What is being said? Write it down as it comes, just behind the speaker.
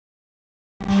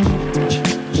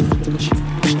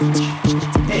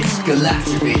It's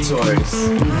Galactivators.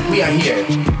 We are here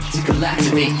to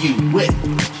galactivate you with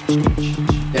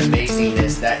the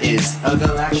amazingness that is a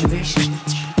Galactivation.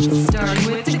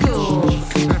 Starting with the ghouls,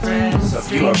 super friends. So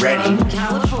if you are ready from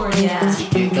California to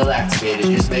get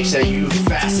Galactivated, just make sure you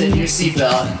fasten your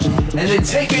seatbelt and then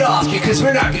take it off because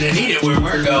we're not gonna need it where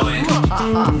we're going.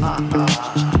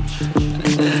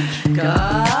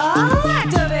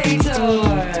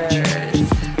 Galactivators!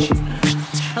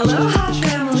 Aloha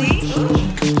family!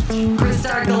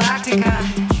 Crystar Galactica,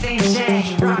 St.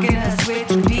 J, rocking us with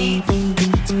the beats.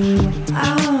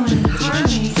 Oh, and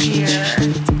Harmony's here.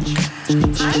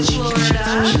 Hi Florida!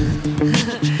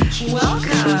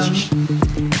 Welcome!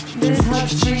 This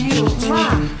hug's for you.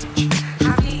 Mwah.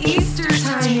 Happy Easter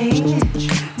timing!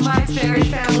 My fairy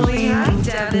family, I'm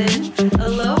Devin.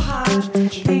 Aloha!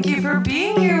 Thank you for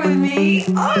being here with me.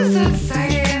 Oh, I'm so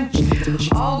excited!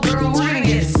 Oh girl, we're gonna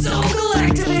get so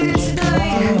galactivated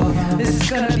tonight. This is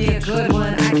gonna be a good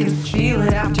one. I can feel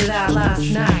it after that last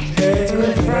night.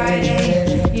 Good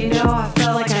Friday. You know, I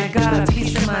felt like I got a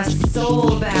piece of my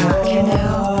soul back, you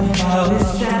know?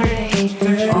 This Saturday,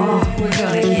 oh, we're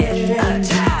gonna get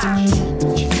attacked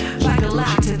by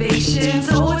Galactivation.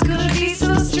 Oh, it's gonna be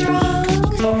so strong.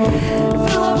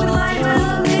 Fill up with light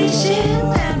elevation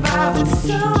and vibe with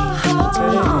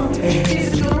song.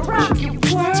 It's gonna rock your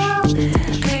world,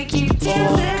 make you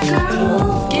dance and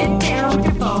girl. Get down with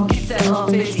your funky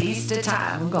self. It's Easter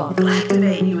time. I'm gonna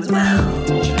galactivate you as well.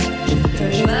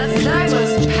 Last night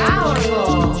was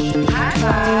powerful. High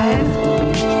five.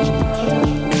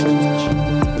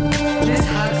 This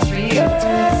hug's for you,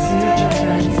 super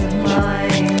friends of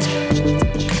mine.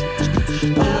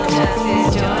 Little Jessie's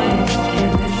joining us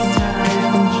again this time.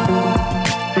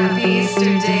 Happy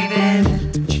Easter, David.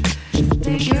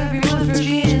 Thank you everyone for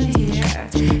being here.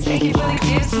 Thank you for the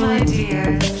gifts, my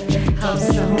dears. Helps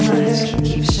so much.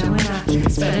 Keep showing up,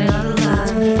 spreading out the love.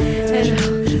 And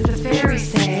the fairies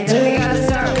say that we gotta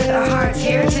start with our hearts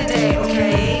here today,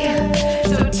 okay?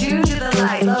 So tune to the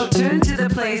light, low tune to the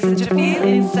place that you feel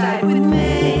inside with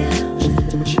me.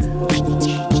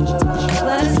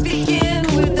 Let us begin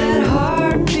with that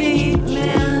heartbeat,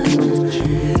 man.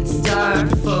 Start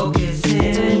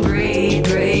focusing and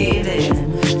breathe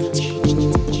in.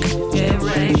 Get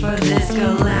ready for this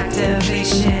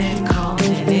galactivation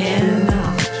coming in.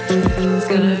 It's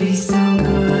gonna be so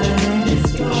good.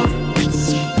 It's good.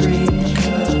 Breathing.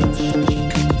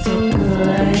 So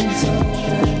good.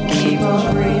 Keep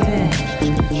on breathing.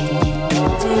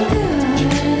 Do good.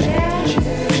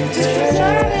 Just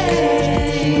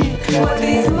observing what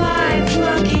these minds,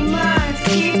 monkey minds,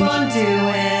 keep on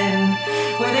doing.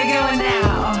 Where they going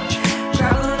now?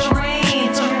 Grab a little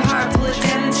rein from your heart, pull it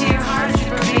down into your heart,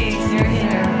 super beats, your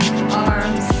inner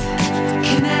arms.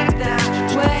 Connect that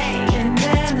way, and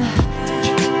then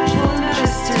pull another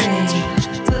string.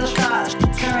 Little thought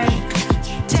current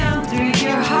down through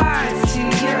your hearts to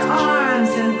your arms,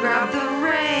 and grab the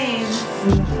reins.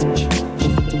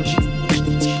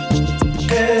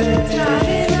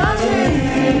 Driving us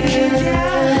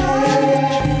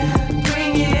down,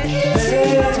 bring it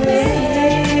into me.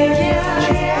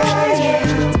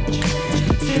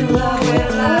 To love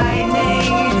with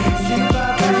lightning, super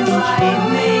friends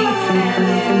lightning, and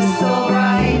there's soul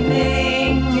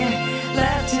brightening.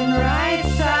 Left and right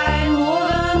side, move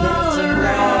them all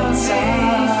around me.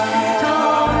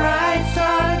 All right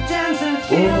side, dance and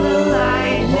feel the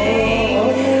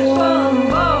lightning. Boom,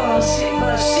 boom,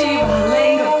 Shiva, Shiva,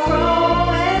 lingo,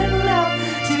 growing up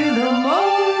to the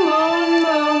moon, moon,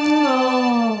 moon,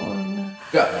 moon.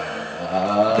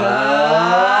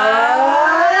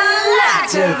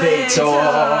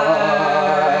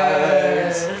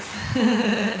 Galactivators!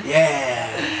 Yeah!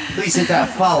 Please hit that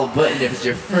follow button if it's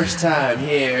your first time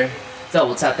here.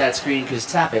 Double tap that screen because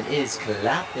tapping is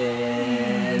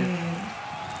clapping.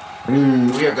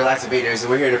 We are Galactivators and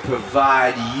we're here to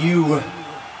provide you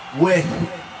with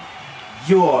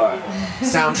your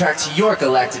soundtrack to your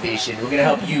Galactivation. We're gonna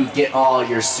help you get all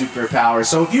your superpowers.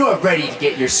 So if you are ready to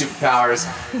get your superpowers,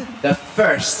 the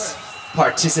first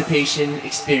participation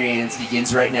experience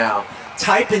begins right now.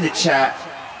 Type in the chat,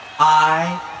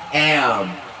 I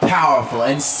am powerful,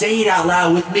 and say it out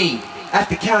loud with me at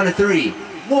the count of 3.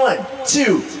 1,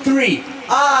 2, 3.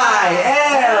 I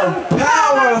am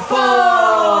powerful!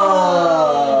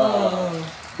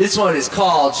 This one is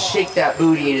called Shake That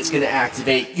Booty, and it's going to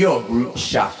activate your root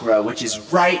chakra, which is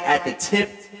right at the tip,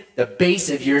 the base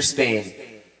of your spine.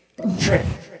 Trick.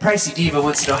 Pricey Diva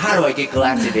wants to know, how do I get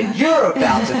Galactivated? You're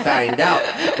about to find out.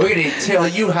 We're going to tell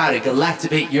you how to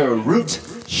Galactivate your root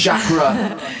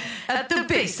chakra. at the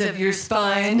base of your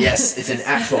spine. Yes, it's an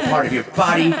actual part of your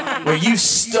body where you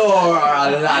store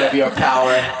a lot of your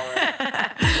power.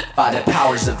 By the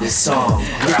powers of this song,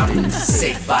 grounded into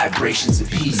safe vibrations of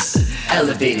peace,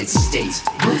 elevated state,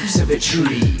 roots of a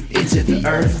tree, into the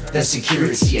earth, the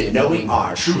security and knowing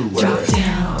our true worth. Drop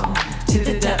down to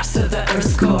the depths of the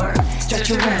earth's core,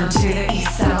 stretch around to the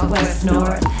east, south, west,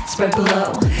 north, spread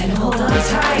below and hold on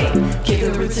tight, give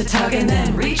the roots a tug and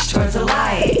then reach towards the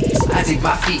light. I dig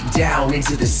my feet down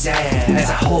into the sand as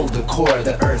I hold the core of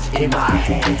the earth in my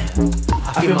hand.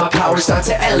 I feel my power start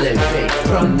to elevate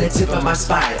from the tip of my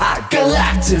spine. I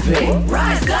galactivate.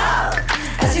 Rise up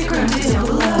as you're grounded down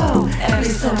below. Every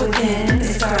cell within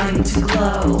is starting to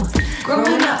glow.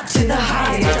 Growing up to the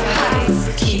highest of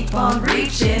heights. Keep on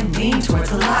reaching, lean towards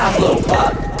the light. I flow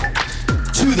up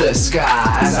to the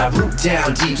sky as I root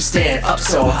down deep, stand up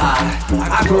so high.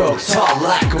 I grow tall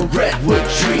like a redwood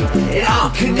tree, and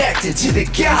I'm connected to the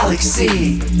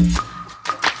galaxy.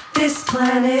 This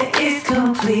planet is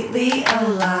completely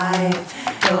alive.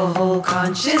 The whole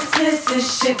consciousness is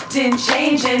shifting,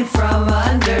 changing from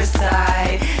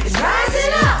underside. It's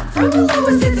rising up from below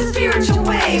us, it's a spiritual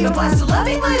wave. A blast of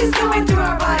loving light is going through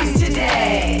our bodies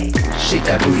today. Shake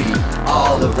that booty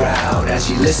all around as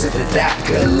you listen to that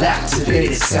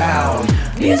galactivated sound.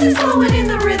 Music's flowing in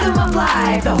the rhythm of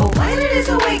life. The whole planet is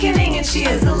awakening and she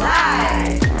is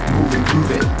alive. Move and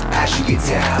groove it as you get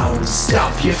down.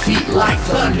 Stomp your feet like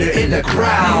thunder in the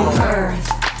ground. New Earth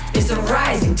is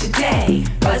arising today,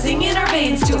 buzzing in our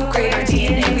veins to upgrade our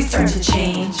DNA. We start to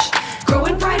change,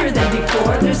 growing brighter than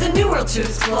before. There's a new world to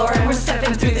explore, and we're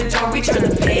stepping through the door. We turn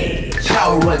the page.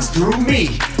 Power runs through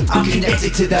me. I'm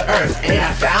connected to the earth, and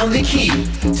I found the key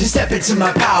to step into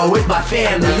my power with my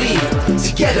family.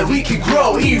 Together we can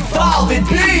grow, evolve, and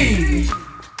be.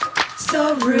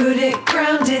 So rooted,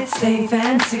 grounded, safe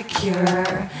and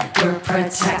secure. We're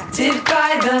protected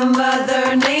by the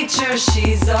mother nature.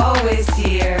 She's always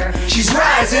here. She's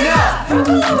rising up from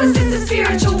below us, it's a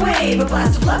spiritual wave. A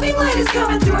blast of loving light is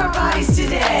coming through our bodies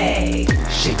today.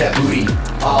 Shake that booty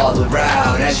all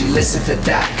around as you listen to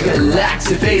that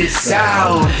galactivated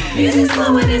sound. Music's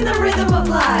flowing in the rhythm of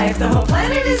life. The whole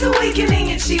planet is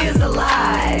awakening and she is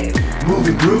alive. Move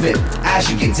and groove it as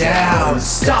you get down.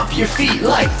 Stomp your feet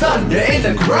like thunder in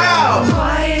the ground.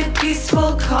 Quiet,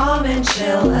 peaceful, calm and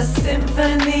chill. A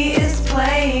symphony is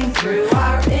playing through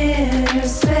our inner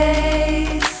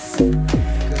space.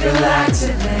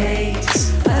 Galactivate.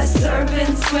 A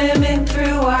serpent swimming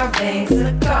through our veins.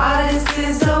 The goddess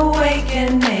is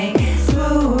awakening.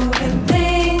 Moving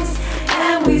things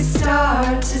and we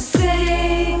start to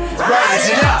sing.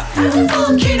 Rising up as a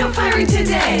volcano firing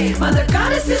today. Mother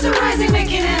goddess is arising,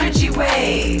 making energy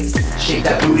waves. Shake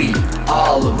that booty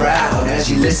all around as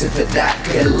you listen to that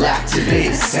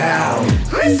galactivated sound.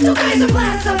 Crystal geyser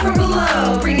blasts up from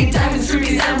below, bringing diamonds,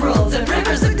 rubies, emeralds, and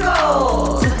rivers of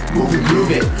gold. Move and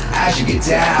groove it as you get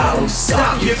down.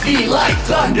 Stomp your feet like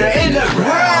thunder in the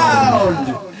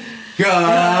ground.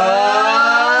 Galactivators!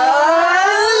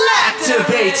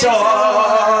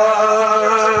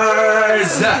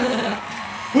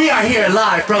 We are here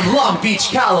live from Long Beach,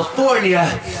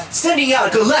 California, sending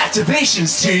out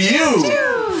Galactivations to you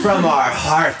from our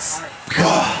hearts.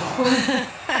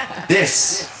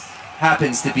 This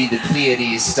happens to be the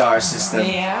Pleiades star system.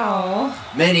 Meow.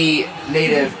 Many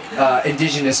native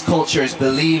indigenous cultures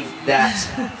believe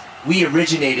that we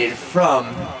originated from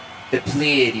the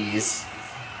Pleiades.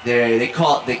 They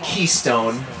call it the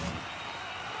keystone.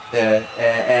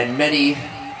 And many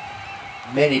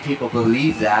people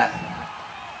believe that,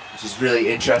 which is really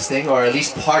interesting, or at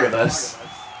least part of us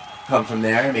come from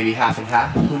there, maybe half and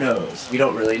half, who knows? We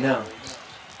don't really know.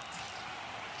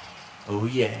 Oh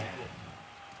yeah.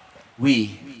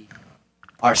 We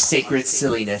are sacred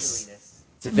silliness.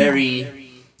 It's a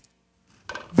very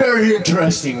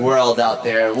interesting world out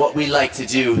there. What we like to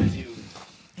do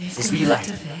is we like,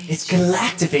 it's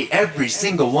galactivate every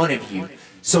single one of you.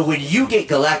 So when you get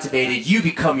galactivated, you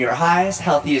become your highest,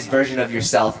 healthiest version of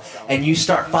yourself, and you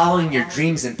start following your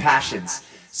dreams and passions.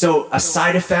 So a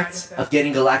side effect of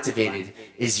getting galactivated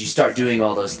is you start doing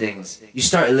all those things. You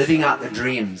start living out the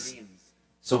dreams.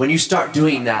 So when you start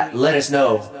doing that, let us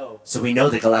know, so we know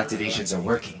the Galactivations are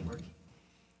working.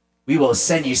 We will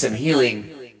send you some healing.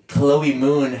 Chloe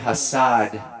Moon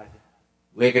Hassad,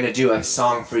 we're going to do a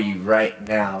song for you right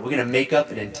now. We're going to make up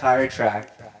an entire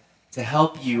track to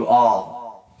help you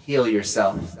all heal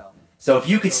yourself. So if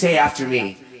you could say after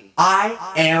me, I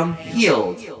am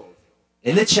healed,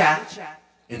 in the chat,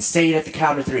 and say it at the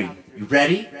count of 3. You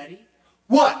ready?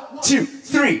 1, 2,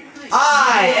 3.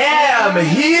 I am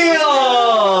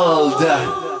healed.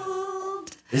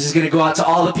 This is going to go out to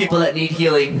all the people that need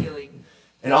healing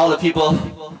and all the people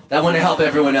that want to help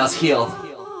everyone else heal.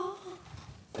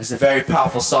 It's a very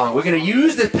powerful song. We're going to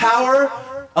use the power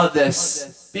of the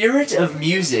spirit of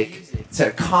music to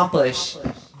accomplish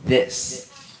this.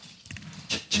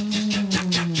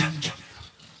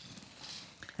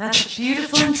 That's a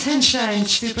beautiful intention,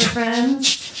 super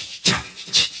friends.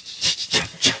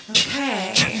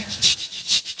 Okay.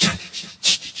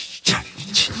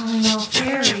 Calling all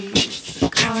fairies,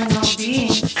 calling all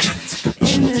beings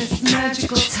in this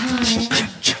magical time.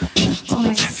 All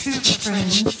my super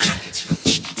friends.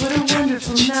 What a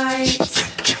wonderful night.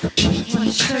 I want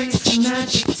to show you some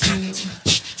magic too.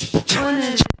 Super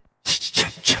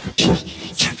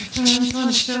friends, I want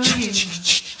to show you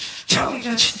what we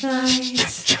got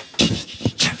tonight.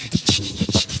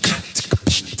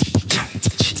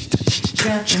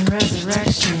 Death and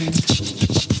resurrection.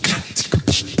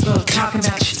 Both talking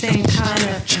about the same kind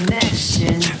of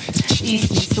connection.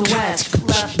 East meets the west,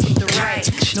 left meets the right,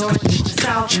 north meets the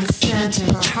south, and the center.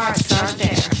 Our hearts start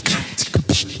there.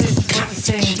 This is what the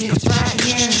saying is right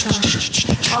here. So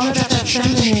all about that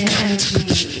feminine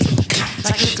energy,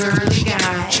 like a girly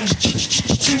guy.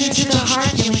 Tune into the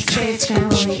heart healing space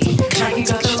family, like you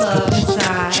got the love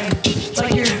inside.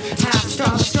 Like you're half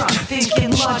strong,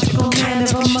 thinking logical man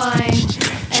of a mind,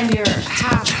 and you're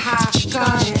half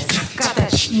goddess. Got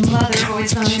that mother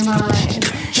voice on your mind.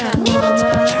 That mama,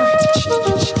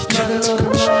 mother load of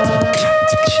love,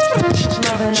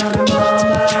 loving on her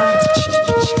mama,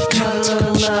 mother load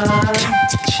of love,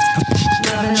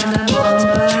 loving on her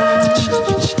mama,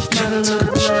 mother load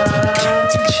of love,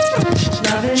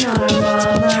 loving on her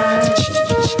mama,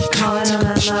 calling on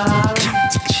that love.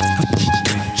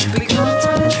 We come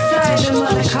from inside the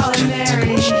mother calling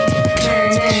Mary,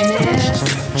 Maryness.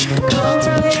 Come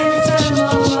from the inside of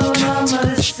mama,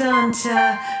 the Santa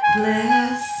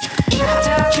bliss.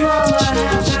 Half mama,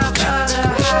 half other,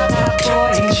 half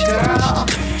boy and girl.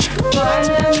 Find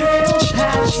the middle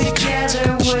path together,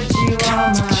 would you all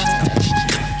mind?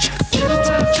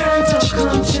 Super friends will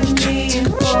come to me and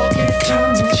focus on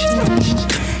this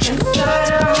thing. Inside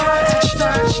our heart, X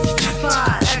marks the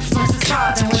spot, X marks the spot.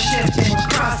 Then we're shifting, we're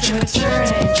crossing, we're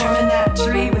turning, forming that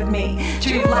tree with me.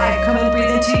 Tree of life, come and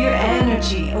breathe into your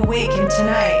energy. Awaken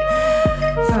tonight.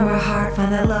 From our heart,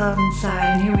 find that love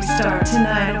inside, and here we start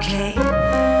tonight, okay?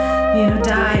 You know,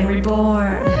 die and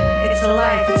reborn. It's a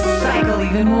life, it's a cycle,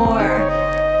 even more.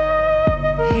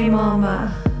 Hey,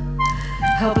 mama,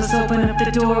 help us open up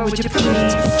the door, would you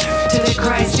please? To the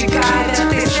Christ, your guy that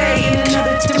they say in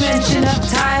another dimension of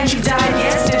time. He died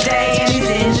yesterday, and he's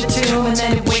in the tomb, and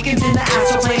then he awakens in the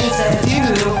astral plane and says, you,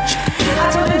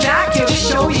 I'm coming back here to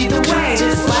show you the way.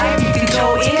 This life, you can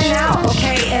go in and out,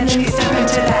 okay? And then you step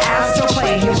into the astral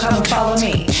plane, you'll come and follow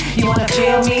me. You wanna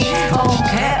feel me? Oh,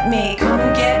 get me, come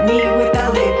and get me with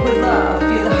that liquid love.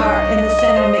 Feel the heart in the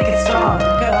center, make it strong,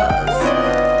 girls.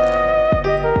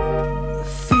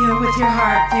 Feel with your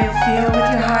heart, feel with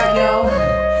your heart, yo.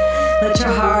 Let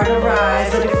your heart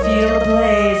arise, let it feel the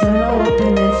blaze and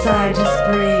open inside, just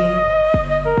breathe.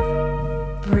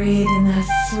 Breathe in that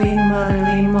sweet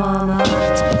motherly mama.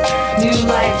 New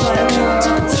life, let it world.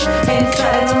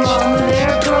 Inside the mama, there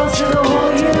are girls to the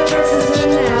whole universe is her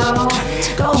now.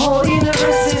 The whole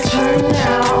universe is her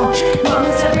now.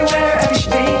 Mama's everywhere,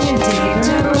 everything indeed.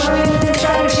 Remember when we lived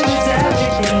inside her, she was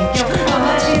everything. Yo,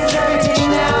 mama, she is everything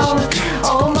now.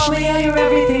 Oh, mama, yeah, you're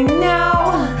everything now.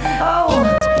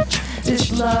 Oh,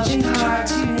 this loving heart,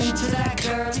 tune into that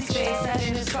girly space, that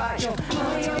inner spot. Yo,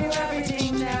 mama, yo, you're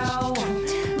everything now.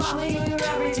 Mama, yo, you're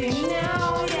everything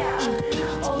now,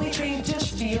 yeah. Only thing,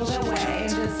 just feel that way, and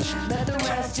just let the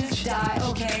rest just die,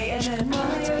 okay? And then,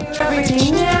 mama, yo, you're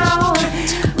everything now.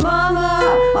 Mama,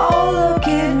 oh, look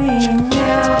at me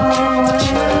now.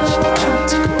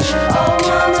 Oh,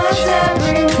 mama's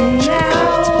everything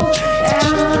now.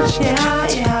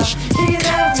 Yeah. She's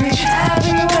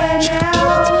everywhere now.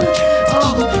 Oh,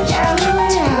 yeah.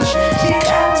 She's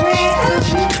everything.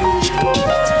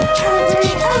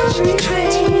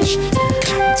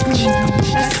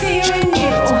 I see her in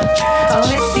you. Oh,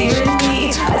 I see her in me.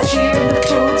 I see her in the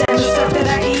food and the stuff that I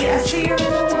eat. I see her in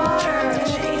the water and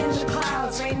in the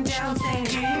clouds raining down saying,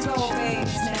 here you go,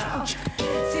 babes, now.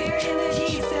 See her in the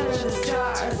heat center of the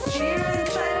stars. See her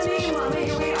inside of me, mama,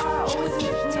 here we are, always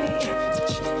with me.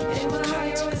 In my heart,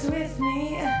 you're always with me.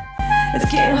 It's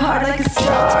getting hard like a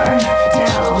star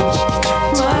now.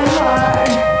 My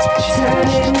heart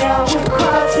turning now, we're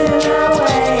crossing our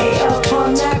way upon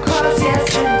that cross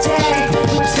yesterday.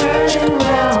 We're turning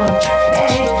round,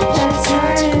 hey, and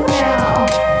turning now.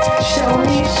 Show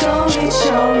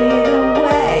me the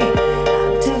way.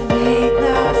 Activate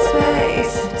that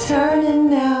space. Turning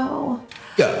now.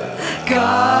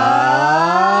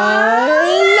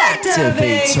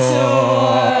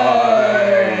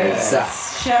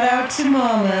 Shout out to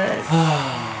mamas.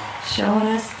 Showing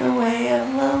us the way of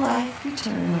the life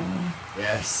eternal.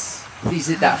 Yes. Please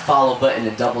hit that follow button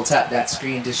and double tap that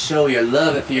screen to show your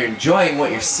love if you're enjoying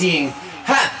what you're seeing.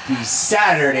 Happy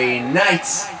Saturday night.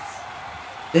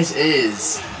 This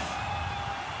is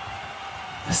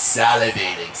a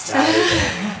salivating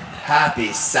Saturday. Happy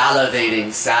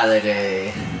salivating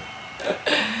Saturday.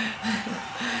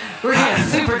 We're getting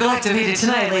super galactivated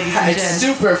tonight, ladies and It's gents.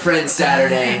 Super Friends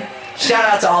Saturday. Shout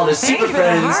out to all the Thank Super you for the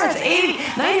Friends. hearts. 80,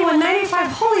 91,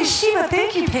 95. Holy Shiva.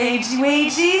 Thank you, Paige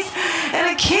Wages.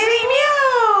 And a kitty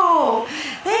meow.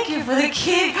 Thank you for the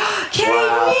kitty. Kitty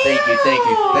Wow, meow. thank you.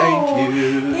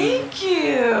 Thank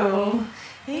you.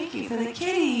 Thank you for the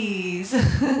kitties.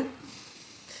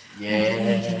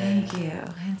 Yeah. Thank you.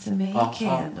 And some maid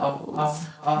candles.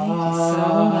 Thank you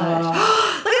so much.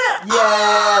 Look at that.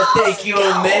 Yeah, thank you,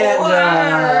 Amanda.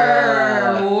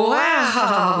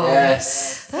 Wow.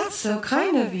 Yes. That's so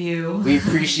kind of you. We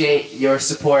appreciate your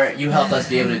support. You help us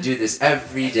be able to do this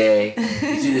every day.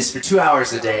 We do this for 2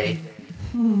 hours a day.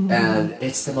 And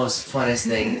it's the most funnest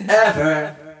thing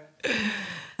ever.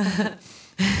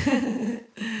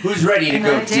 Who's ready to And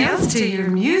go I deep? dance to your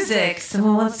music.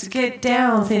 Someone wants to get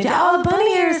down. Say, oh,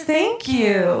 bunny ears, thank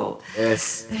you.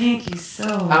 Yes. Thank you so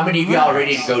much. How many of y'all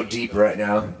ready to go deep right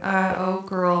now? Oh,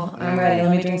 girl. I'm ready.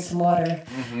 Let me drink some water.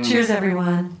 Cheers,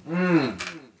 everyone.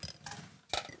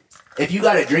 If you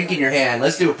got a drink in your hand,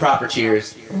 let's do a proper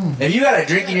cheers. If you got a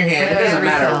drink in your hand, it doesn't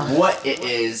matter what it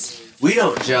is. We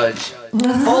don't judge.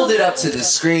 Hold it up to the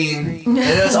screen, and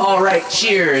it's all right.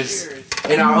 Cheers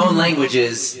in our own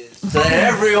languages, so that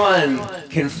everyone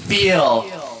can feel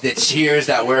the cheers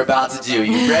that we're about to do.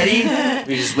 You ready?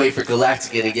 We just wait for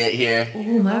Galactica to get here.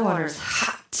 Ooh, my water's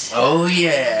hot. Oh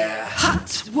yeah.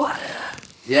 Hot water.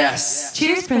 Yes.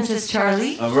 Cheers, Princess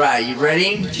Charlie. All right, you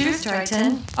ready? Cheers,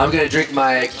 Triton. I'm gonna drink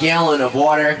my gallon of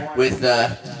water with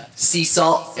sea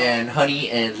salt and honey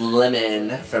and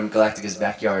lemon from Galactica's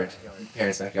backyard,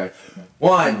 parents' backyard.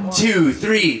 1, 2,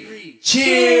 3.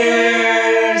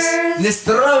 Cheers!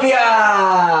 Nostrovia!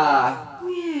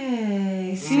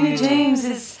 Yay. Senior James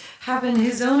is having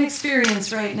his own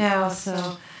experience right now,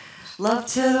 so love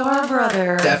to our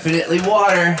brother. Definitely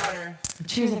water.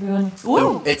 Cheers, everyone.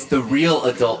 Woo! It's the real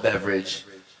adult beverage.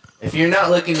 If you're not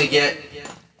looking to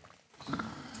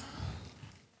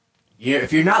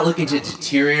if you're not looking to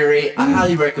deteriorate, I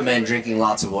highly recommend drinking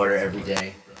lots of water every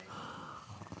day.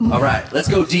 All right, let's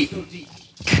go deep.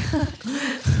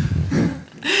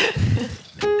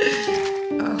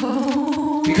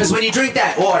 Because when you drink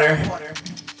that water,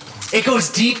 it goes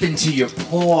deep into your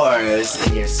pores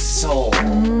and your soul.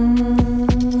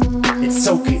 It's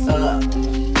soaking up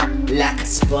like a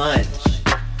sponge.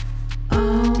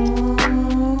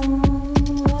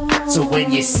 So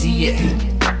when you see it,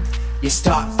 you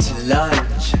start to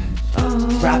lunge.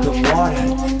 Grab the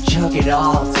water, chug it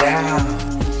all down.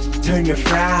 Turn your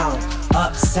frown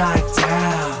upside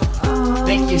down.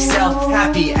 Make yourself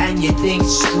happy and you think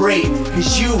straight,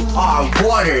 'cause you are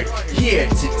watered here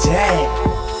today.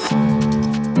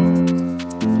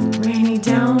 Raining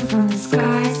down from the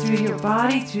skies, through your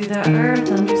body, through the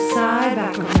earth, underside,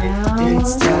 back around.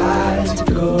 It's time to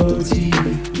go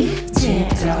deep.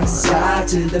 Deep down inside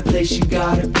to the place you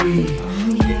gotta be.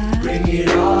 Bring it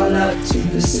all up to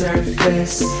the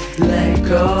surface. Let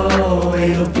go,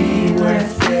 it'll be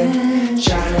worth it.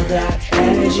 Channel that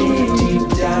energy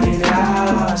deep down and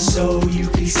out, so you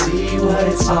can see what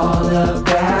it's all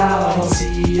about.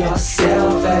 See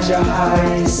yourself as your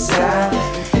highest self.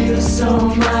 Feel so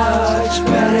much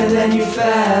better than you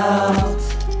felt.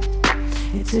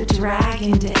 It's a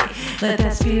dragon day. Let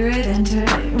that spirit enter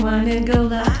your mind and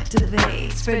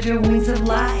galactivate. Spread your wings of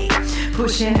light,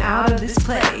 pushing out of this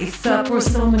place. Up, we're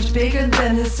so much bigger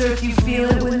than this earth. You feel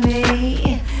it with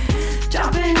me.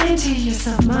 Dropping into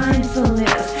yourself,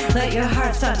 mindfulness. Let your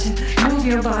heart start to move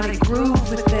your body, groove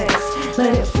with this.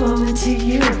 Let it flow into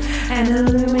you and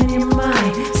illumine your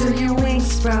mind, so your wings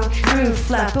sprout through.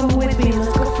 Flap them with me,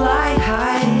 let's go fly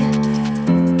high.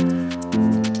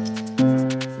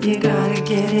 You gotta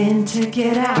get in to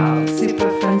get out,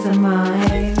 super friends of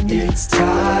mine. It's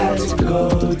time to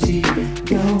go deep.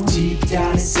 Go deep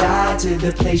down inside to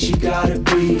the place you gotta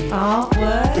be. Oh,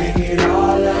 what? Bring it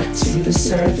all up to the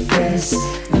surface.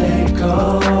 Let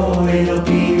go, it'll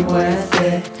be worth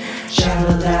it.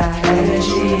 Channel that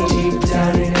energy deep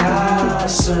down and out,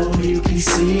 so you can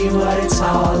see what it's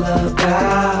all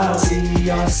about. See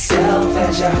yourself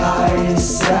as your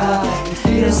highest self. You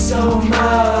feel so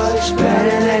much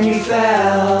better than you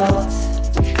felt.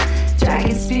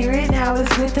 Dragon spirit now is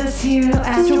with us here. No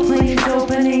astral plane is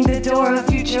opening the door. A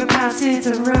future past is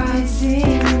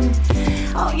arising.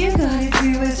 All you gotta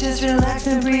do is just relax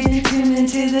and breathe and tune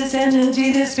into this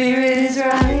energy. The spirit is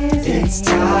rising. It's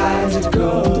time to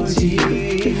go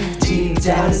deep, deep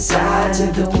down inside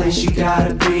to the place you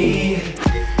gotta be.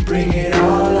 Bring it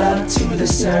all up to the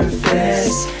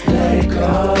surface. Let it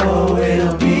go,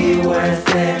 it'll be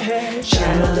worth it.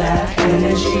 Channel that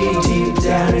energy deep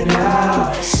down and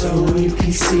out, so you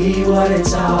can see what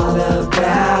it's all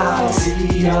about.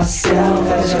 See yourself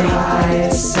as your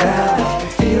highest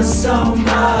self. Feel so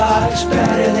much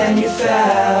better than you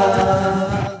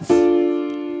felt.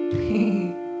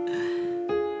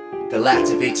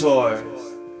 Galactivators.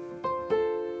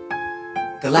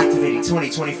 Galactivating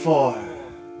 2024.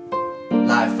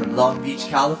 Live from Long Beach,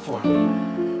 California.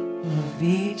 Long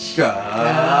Beach.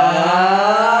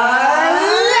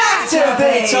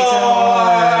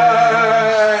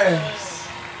 Galactivators!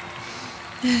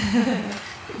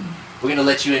 We're gonna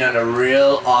let you in on a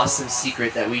real awesome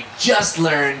secret that we just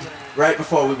learned right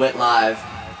before we went live.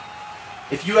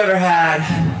 If you ever had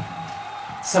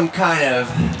some kind of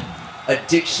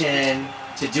addiction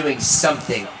to doing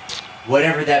something,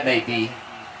 whatever that may be,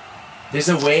 there's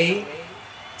a way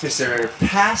to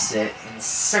surpass it and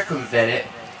circumvent it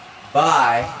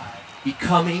by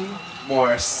becoming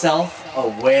more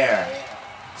self-aware.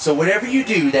 So whatever you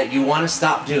do that you want to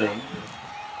stop doing,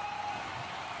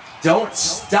 don't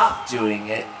stop doing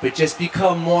it, but just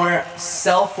become more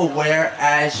self-aware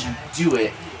as you do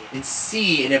it and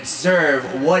see and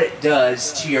observe what it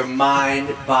does to your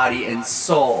mind, body, and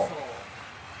soul.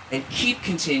 And keep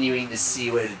continuing to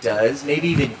see what it does, maybe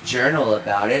even journal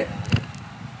about it.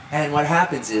 And what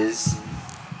happens is,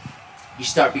 you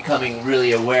start becoming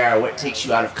really aware of what takes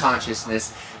you out of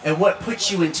consciousness and what puts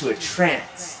you into a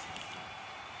trance.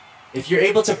 If you're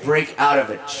able to break out of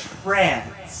a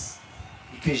trance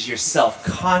because you're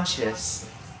self-conscious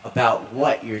about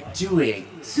what you're doing,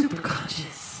 super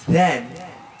conscious, then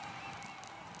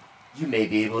you may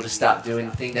be able to stop doing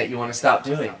the thing that you want to stop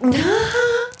doing.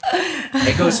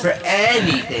 It goes for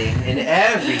anything and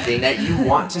everything that you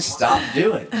want to stop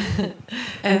doing.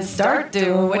 And start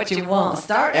doing what you want.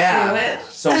 Start doing.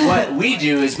 So what we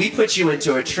do is we put you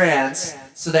into a trance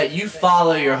so that you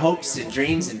follow your hopes and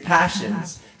dreams and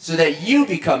passions, so that you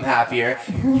become happier,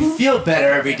 you feel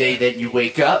better every day that you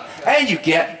wake up, and you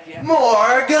get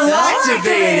more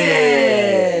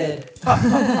Galactivated!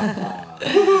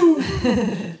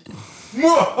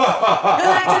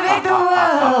 Galactivate the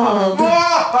world!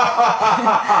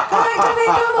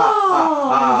 Galactivate the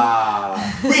world!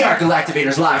 We are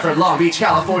Galactivators live from Long Beach,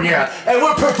 California, and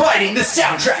we're providing the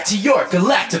soundtrack to your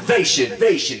Galactivation.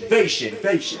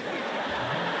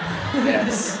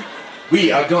 Yes.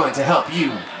 We are going to help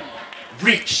you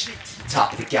reach the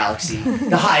top of the galaxy,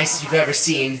 the highest you've ever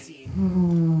seen.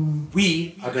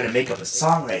 We are going to make up a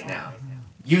song right now,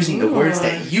 using the words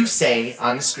that you say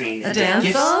on the screen, a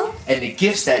dance song, and the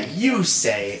gifts that you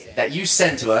say, that you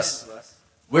send to us.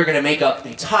 We're gonna make up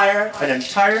an entire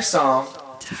song,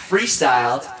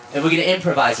 freestyled, and we're gonna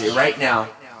improvise it right now.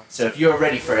 So if you're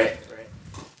ready for it,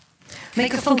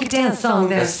 make a funky dance song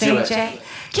there, St. J.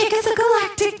 Kick us a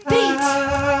galactic beat.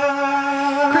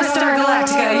 Crystar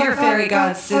Galactica, your fairy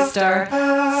god sister.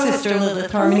 Sister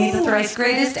Lilith Harmony, the thrice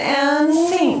greatest, and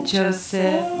Saint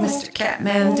Joseph. Mr.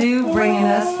 Catmandu bringing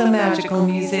us the magical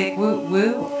music. Woo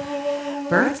woo.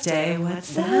 Birthday,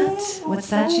 what's that? What's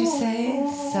that you say?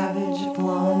 Savage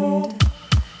Blonde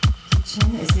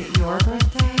Kitchen, is it your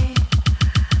birthday?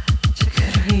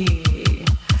 Chakuri.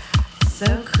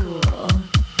 So cool.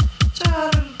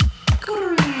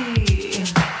 Chakuri.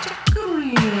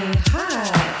 Chakuri. Hi,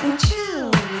 and chill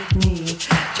with me.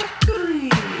 Chakuri.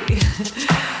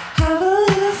 Have a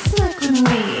little snack with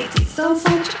me. Taste on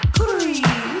some chakuri.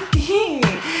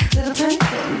 Little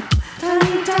twinkling.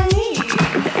 Tiny.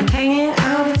 Hanging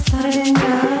out at Saturday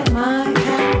night. My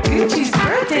cat Gucci's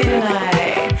birthday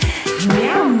tonight.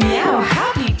 Meow meow.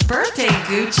 Happy birthday,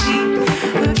 Gucci.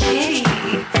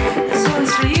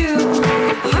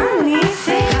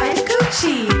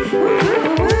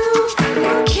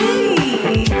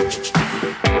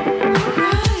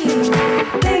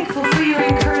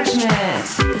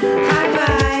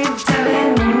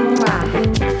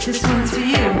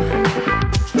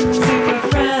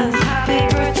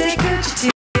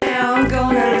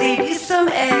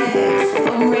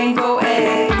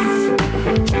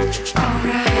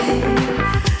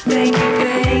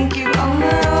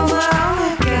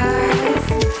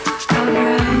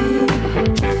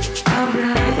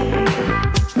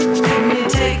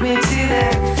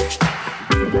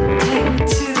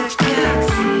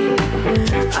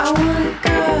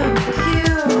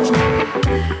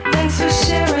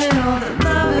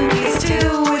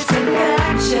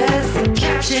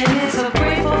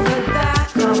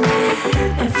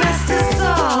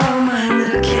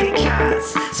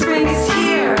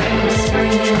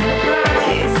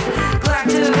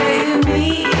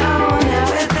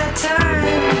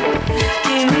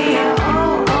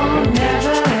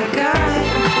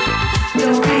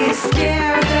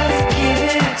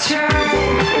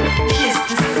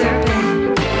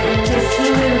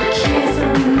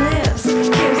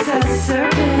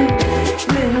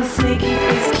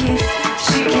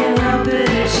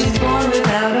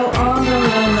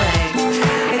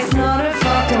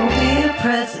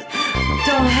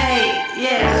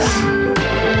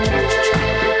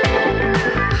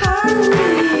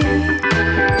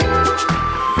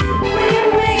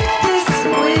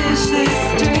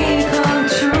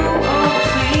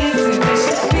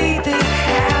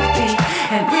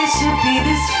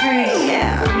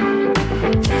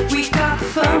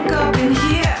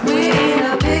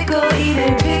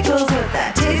 pickles, what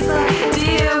that tastes like.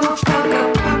 Dear, we're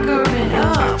puckering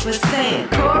up. We're saying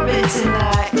Corbin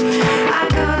tonight. I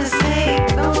got a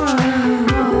snake,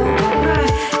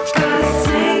 right. Got a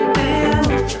snake bit,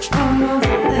 almost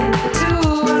thing to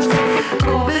us.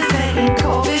 Corbin saying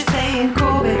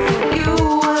Corbin for you.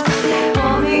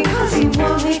 Want me 'cause you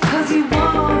want me, 'cause you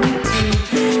want me to.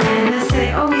 And I say,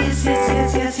 oh yes, yes,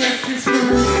 yes, yes, yes, this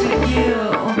one's for you.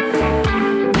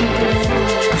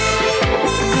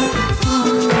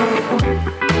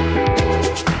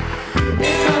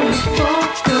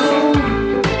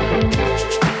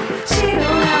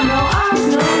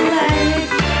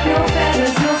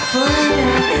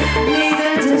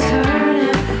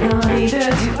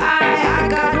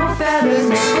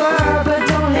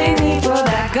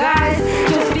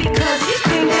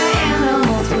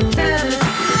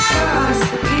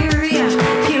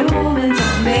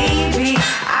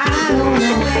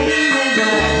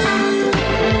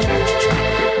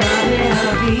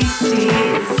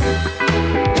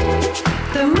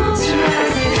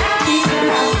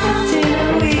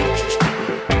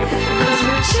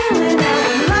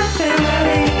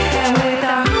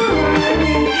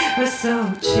 So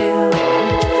chill,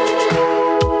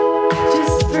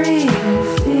 just breathe and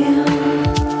feel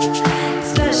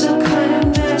special kind of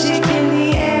magic in the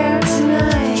air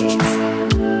tonight.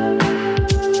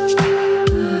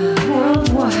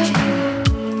 Worldwide,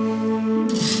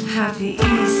 happy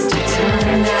Easter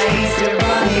time. That Easter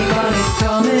bunny's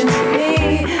coming to me,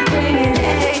 bringing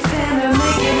eggs and they're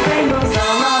making rainbows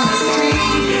all on the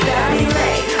street. Daddy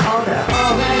lay all the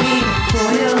already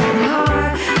boiled and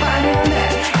hard, finding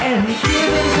that. And we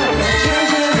give us up the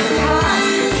treasure of pie.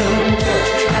 So good,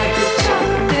 like the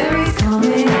chocolate fairies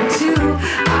coming too.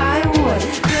 I would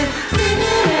live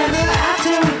ever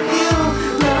after with you.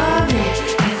 Love it,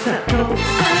 it's a both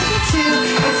sides of two.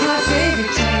 It's my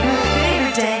favorite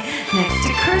day, next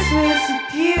to Christmas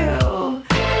with you.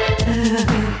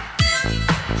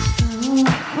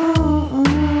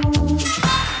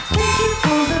 Thank you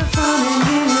for the fun and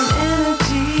human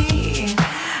energy.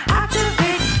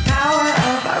 Activate the power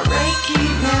of our Reiki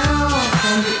now.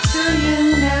 Send it to you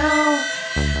now.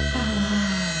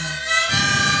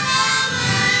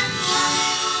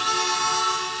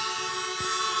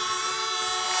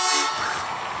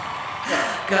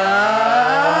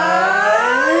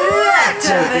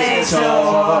 Galactivators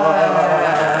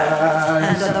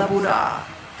and the Buddha.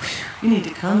 You need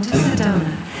to come to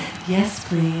Sedona. Yes,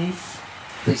 please.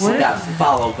 Please hit that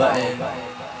follow button.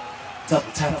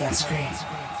 Double tap that screen.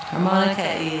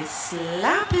 Harmonica is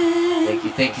slapping. Thank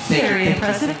you, thank you, thank you. Very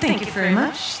impressive. Thank you very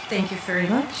much. Thank you very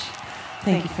much.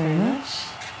 Thank you very much.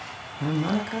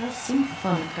 Harmonica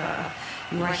Symphonica.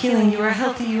 You are healing, you are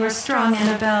healthy, you are strong,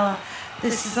 Annabelle.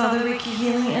 This is all the Reiki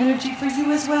healing energy for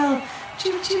you as well.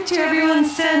 Choo choo choo, everyone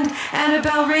send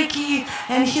Annabelle Reiki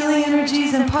and healing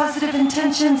energies and positive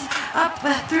intentions up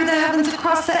through the heavens,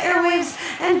 across the airwaves,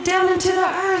 and down into the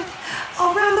earth,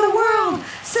 around the world.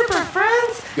 Super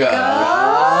friends,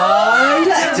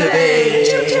 Galactivated.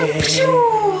 Choo choo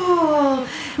choo.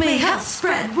 May health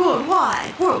spread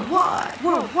worldwide, worldwide,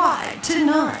 worldwide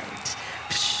tonight.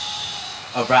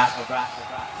 Alright.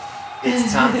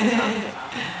 It's time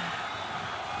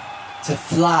to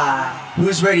fly.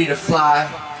 Who's ready to fly?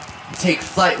 Take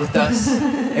flight with us.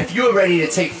 If you're ready to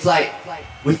take flight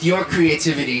with your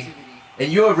creativity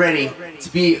and you're ready to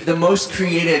be the most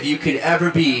creative you could ever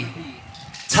be,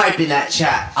 type in that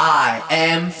chat, I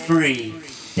am free.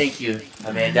 Thank you,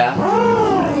 Amanda.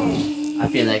 I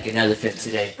feel like an elephant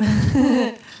today.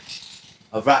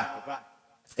 Alright.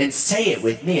 And say it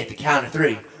with me at the count of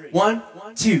 3. 1,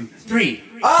 2, 3.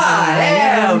 I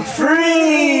am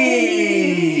free!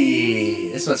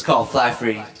 This one's called Fly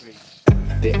Free.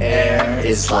 The air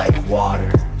is like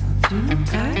water,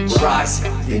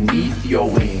 rising beneath your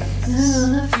wings,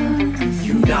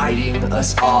 uniting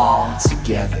us all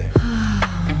together.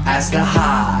 As the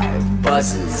hive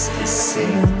buzzes and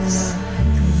sings,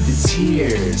 the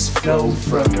tears flow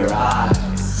from your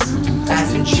eyes,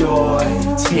 as the joy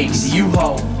takes you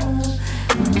home,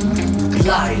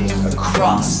 gliding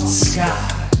across the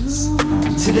skies.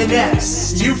 To the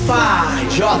nest you find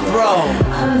your throne.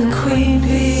 I'm the queen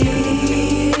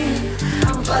bee.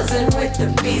 I'm buzzing with the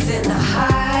bees in the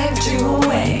hive. Dream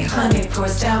away, honey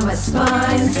pours down my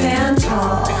spine. Stand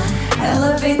tall,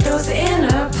 elevate those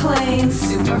inner planes.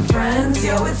 Super friends,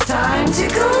 yo, it's time to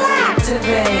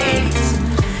galactivate.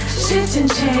 Shift and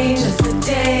change as the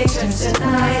day turns to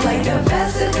night. Like a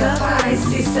vesica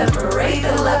Pisces, separate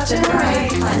the left and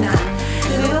right. Find that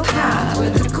little path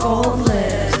where the gold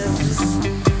lives.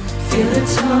 Feel the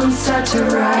tone start to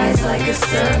rise like a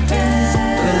serpent.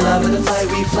 In love with the flight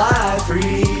we fly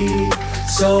free.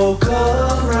 So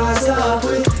come rise up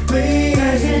with me.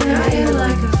 Rising higher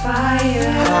like a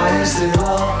fire. Highest of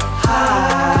all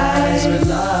highs with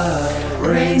love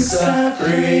reigns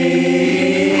supreme.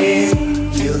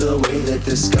 Feel the way that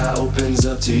the sky opens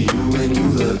up to you when you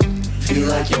look. Feel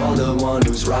like you're the one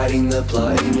who's writing the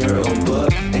plot in your own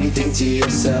book. And you think to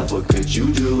yourself, what could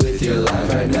you do with your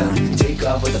life right now? Take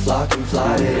off with the flock and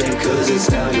fly today, cause it's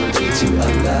now your day to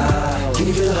allow. Can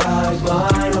you feel the hive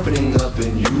mind opening up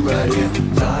in you right here?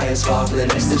 Fly as far for the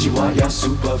nest that you want, your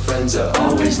super friends are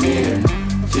always near.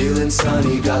 Feeling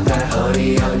sunny, got that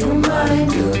honey on your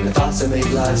mind. Feeling the thoughts that make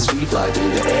life sweet, fly through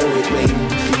the air with wings,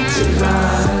 feet to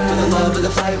climb. For the love of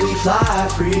the flight, we fly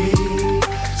free.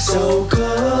 So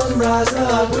come rise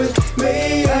up with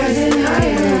me. Rising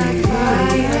higher like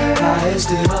fire.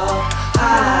 Highest of all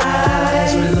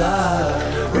highs with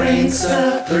love reigns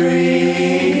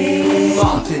supreme.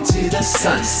 Off into the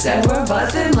sunset. We're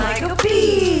buzzing like a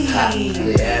bee.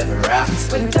 Happily ever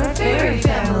after. With our fairy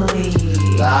family.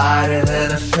 Lighter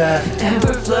than a feather. And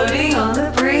we're floating on the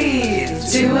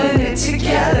breeze. Doing it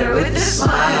together with a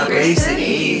smile, grace and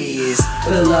ease.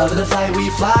 For the love of the flight, we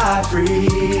fly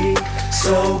free.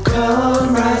 So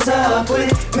come rise up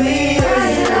with me.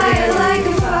 Rising higher like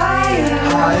a fire.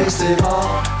 Highest of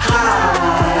all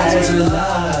highs with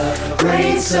love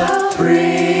reigns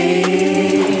supreme.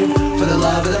 For the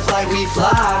love of the flight, we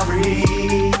fly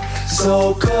free.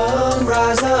 So come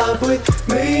rise up with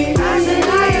me. Rising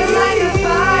higher like a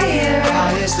fire.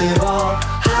 Highest of all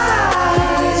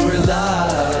highs with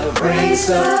love reigns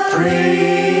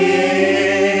supreme.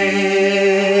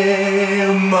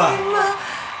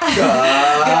 Galactivator!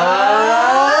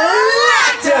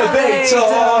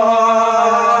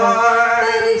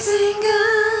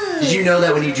 Did you know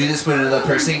that when you do this with another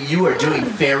person, you are doing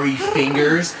fairy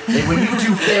fingers? And when you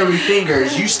do fairy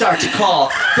fingers, you start to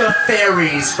call the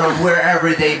fairies from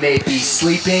wherever they may be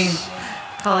sleeping.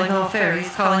 Calling all fairies,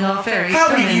 calling all fairies. How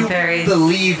many of you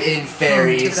believe in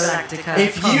fairies?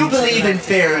 If you believe in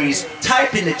fairies,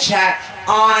 type in the chat,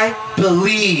 I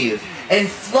believe, and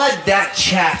flood that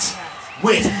chat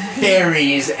with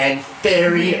fairies and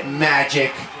fairy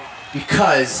magic,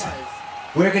 because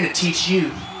we're going to teach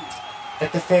you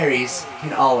that the fairies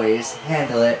can always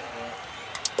handle it.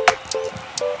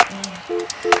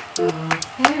 Oh,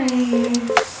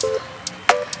 fairies,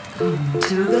 come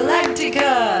to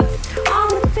Galactica. All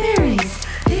the fairies,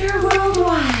 they're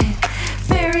worldwide.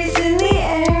 Fairies in the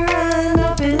air and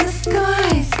up in the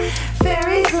skies.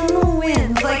 Fairies on the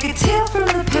winds like a tale from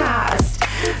the past.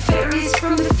 Fairies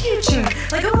from the future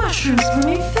like a mushroom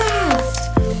swimming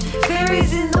fast.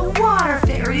 Fairies in the water,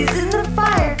 fairies in the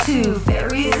fire too.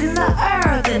 Fairies in the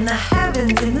earth, in the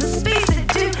heavens, in the space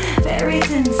too.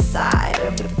 Fairies inside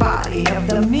of the body of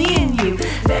the me and you.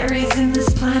 Fairies in this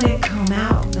planet, come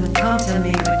out and come to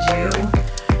me, would you?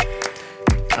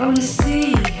 I wanna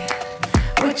see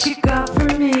what you got for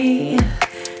me.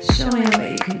 Show me what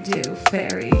you can do,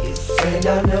 fairies. And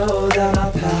I know that my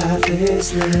path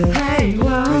is lit. Hey,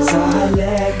 whoa. Cause I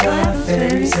let my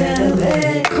fairies handle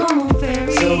it. Come on,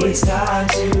 fairies. So it's time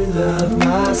to love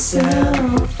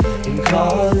myself and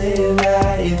call in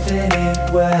that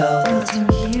infinite wealth. What's in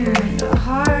here in the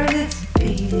heart it's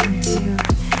beating to.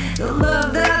 The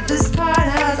love that this part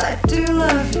has, I do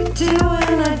love you too.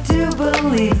 And I do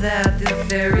believe that the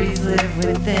fairies live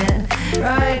within.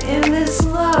 Right in this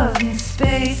loving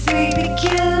space we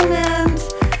begin and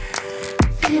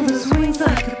feel those wings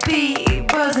like a bee,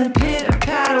 buzzing pitter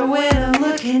patter when I'm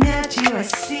looking at you. I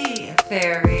see a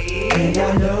fairy. And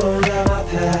I know that my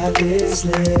path is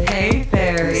lit. Hey,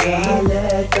 fairy. Cause I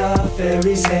let the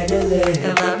fairies handle it.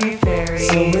 I love you, fairy.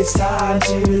 So it's time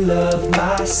to love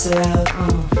myself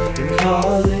and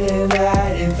call in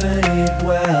that infinite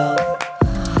wealth.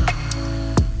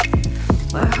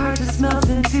 My heart just melts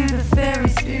into the fairy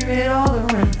spirit all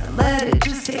around. I let it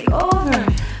just take over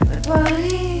my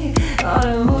body. All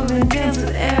the moving, dance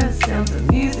with air, sounds of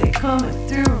music coming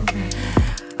through.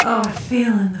 Oh, I'm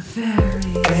feeling the fairies.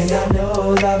 And I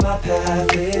know that my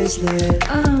path is lit.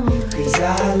 Cause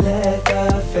I let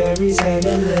the fairies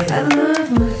handle it. I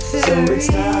love my fairies. So it's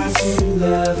time to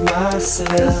love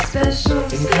myself special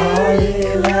and call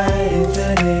it that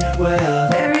infinite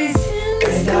wealth. Fairies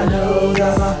and I know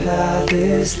that my path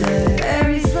is lit.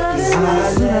 Fairies loving I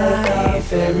let the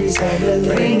fairies handle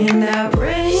it. Bringing that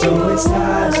rainbow. So it's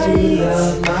time to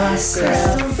love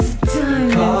myself.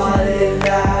 Call it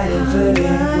that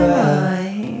infinite wealth.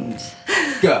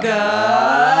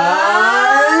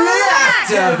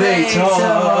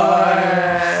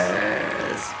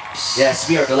 Galactivators! Yes,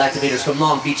 we are Galactivators from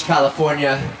Long Beach,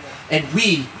 California. And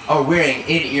we are wearing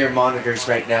in-ear monitors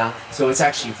right now, so it's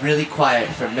actually really quiet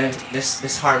for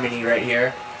Miss Harmony right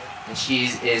here. And she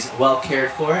is well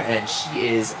cared for, and she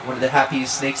is one of the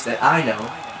happiest snakes that I know.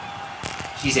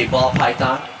 She's a ball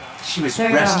python. She was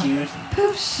rescued.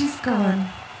 Poof, she's gone.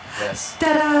 Yes.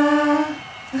 Ta-da!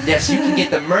 Yes, you can get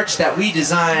the merch that we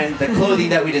designed, the clothing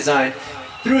that we designed,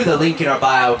 through the link in our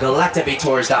bio,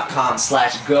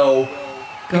 galactivators.com/go. You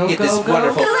can get this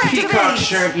wonderful peacock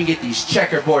shirt. You can get these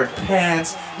checkerboard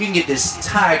pants. You can get this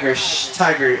tiger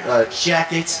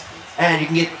jacket, and you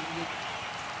can get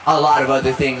a lot of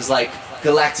other things like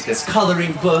Galactica's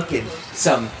coloring book and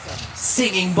some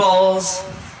singing bowls.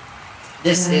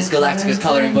 This is Galactica's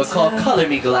coloring book called Color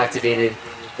Me Galactivated.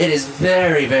 It is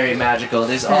very, very magical.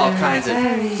 There's all kinds of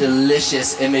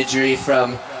delicious imagery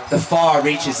from the far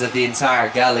reaches of the entire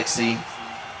galaxy.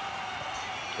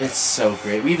 It's so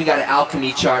great. We even got an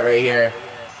alchemy chart right here.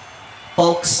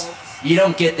 Folks, you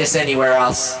don't get this anywhere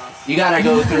else. You gotta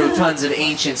go through tons of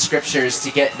ancient scriptures to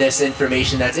get this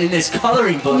information that's in this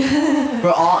coloring book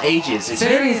for all ages. It's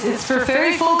for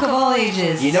fairy folk of all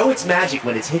ages. You know it's magic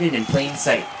when it's hidden in plain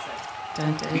sight.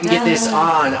 Dun, dun, You can get this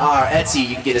on our Etsy.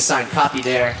 You can get a signed copy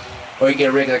there, or you can get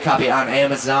a regular copy on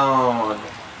Amazon.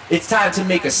 It's time to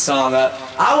make a song up.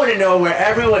 I want to know where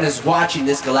everyone is watching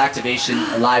this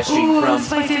Galactivation live stream from. That's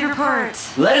my favorite part.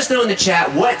 Let us know in the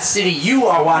chat what city you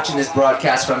are watching this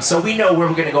broadcast from, so we know where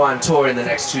we're going to go on tour in the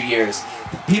next 2 years.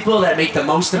 The people that make the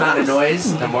most amount of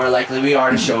noise, the more likely we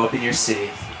are to show up in your city.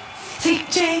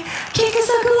 DJ, kick us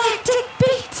a galactic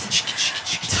beat.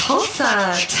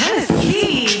 Tulsa,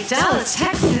 Tennessee, Dallas,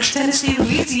 Texas, Tennessee,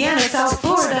 Louisiana, South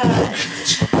Florida,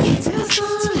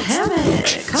 Tucson,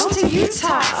 Hammond, Compton,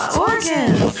 Utah,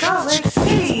 Oregon, Salt Lake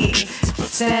City,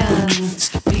 San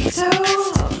Vito,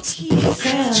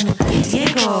 San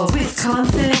Diego,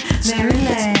 Wisconsin,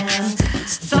 Maryland,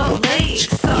 Salt Lake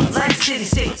City,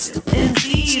 State,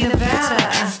 NC,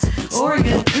 Nevada,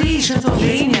 Oregon, please,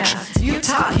 Pennsylvania,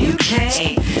 Utah,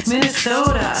 UK,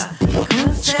 Minnesota,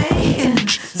 Quincy,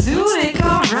 Zurich,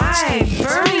 alright,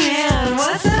 Birmingham,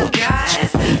 what's up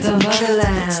guys? The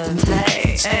motherland,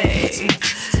 hey,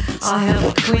 I am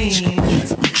a queen.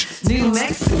 New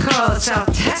Mexico,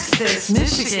 South Texas,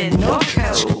 Michigan, North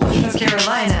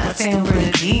Carolina, San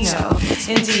Bernardino,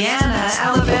 Indiana,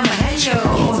 Alabama, hey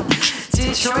yo,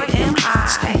 Detroit,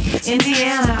 MI,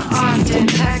 Indiana, Austin,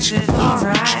 Texas,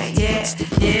 alright, yeah,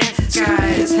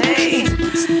 guys, hey,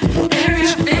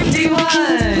 Area 51,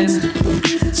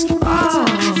 oh,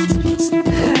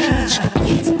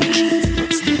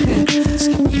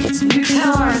 you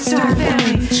tell our star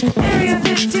family, Area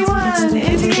 51,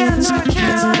 Indiana, North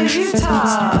Carolina,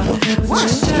 Utah,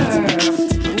 Worcester,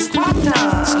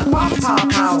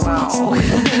 Guapa, powwow,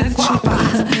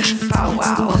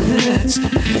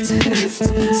 super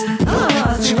friends,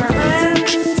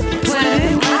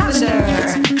 Planet Lavender,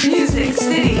 Music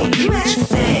City,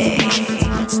 USA,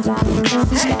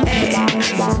 hey,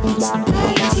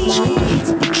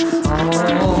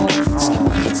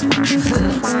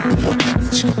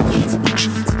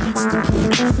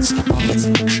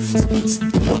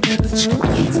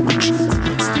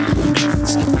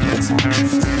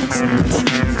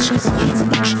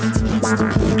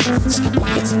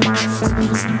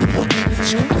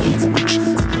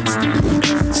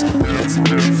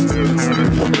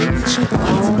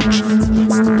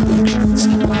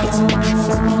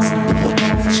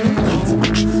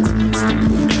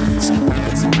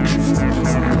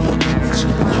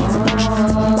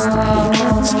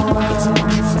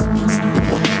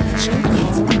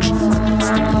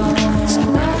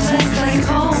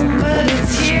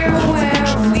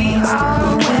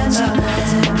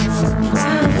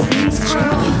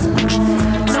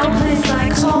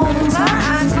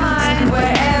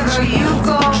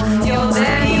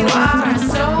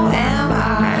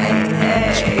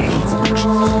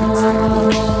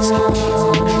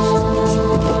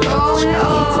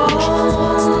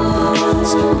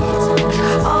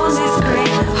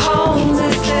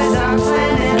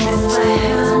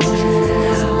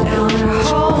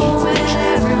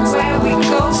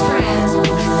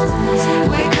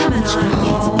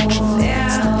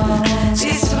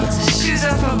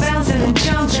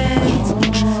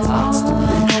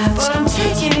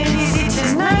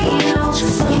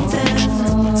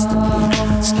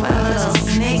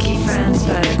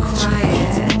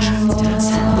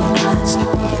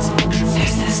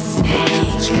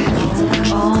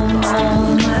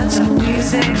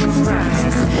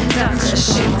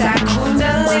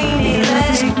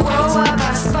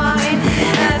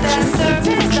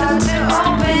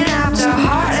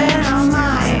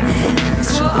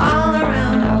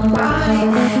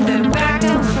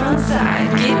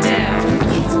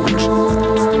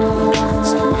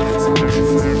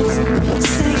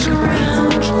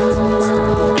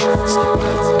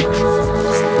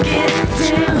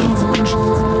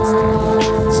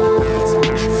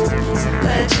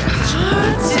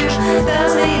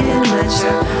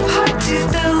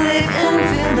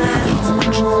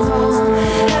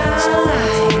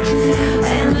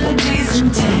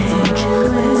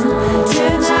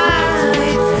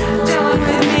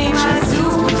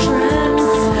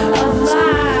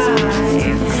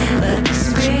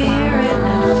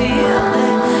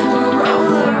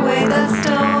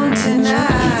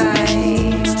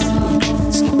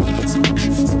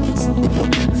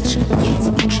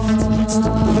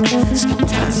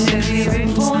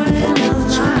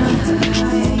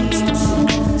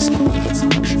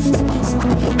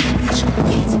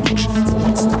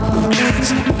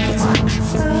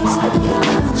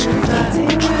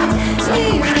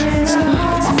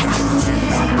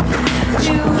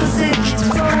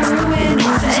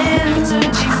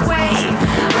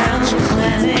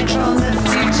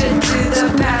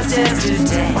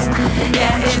 yesterday.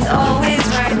 Yeah, it's always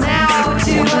right now.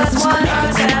 To us, one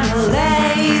our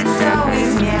family. It's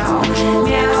always meow, meow,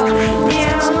 meow,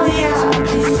 meow.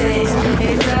 They say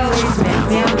it's always meow,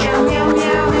 meow, meow, meow,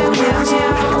 meow, meow,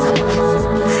 meow.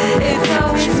 It's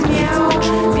always meow,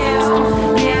 meow,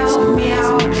 meow, meow.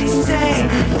 They say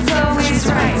it's always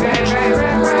right, right, right, right,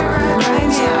 right, right, right,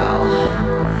 meow.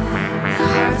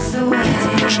 Heart's away.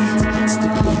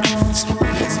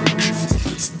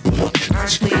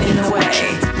 Heart's leading away.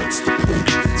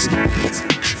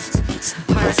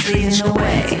 Heart's leading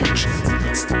away.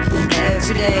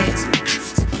 Every day.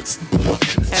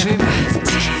 Every breath you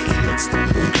take.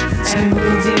 Every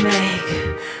move you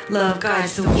make. Love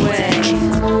guides the way.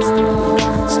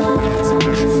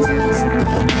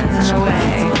 And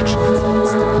away.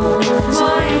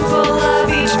 Mindful of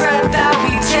each breath that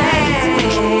we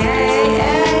take.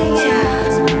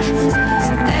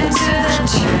 Enter the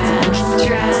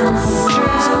trance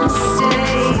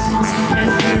state. And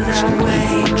feel that way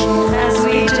as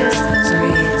we just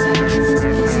breathe.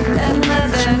 And let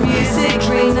the music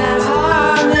bring that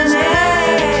harmony.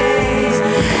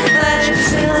 Let it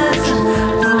fill us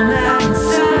from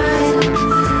outside.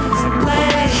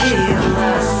 Let it heal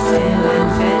us in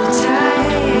infinity.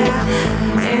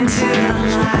 Into the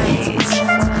light.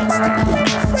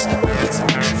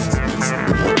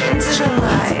 Into the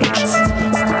light.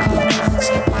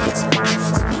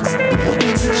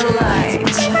 Into the light.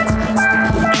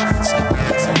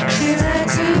 To that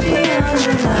groovy on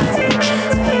the light.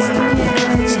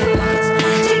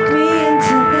 Take me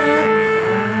into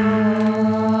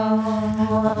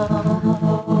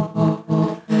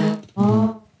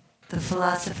the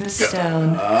Philosopher's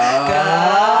Stone.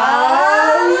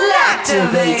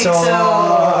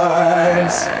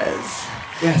 Galactivators.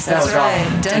 Yes, that That's was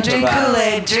right. all. Don't drink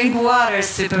Kool-Aid, drink water,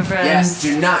 super friends. Yes,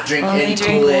 do not drink Only any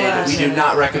drink Kool-Aid. water. We do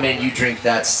not recommend you drink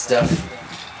that stuff.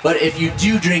 But if you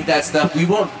do drink that stuff, we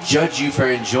won't judge you for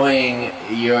enjoying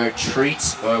your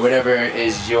treat or whatever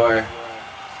is your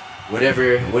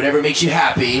whatever makes you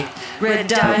happy. Red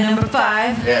dye number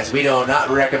 5. Yes, we do not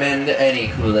recommend any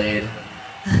Kool-Aid.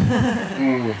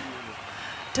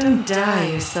 Don't dye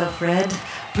yourself red.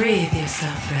 Breathe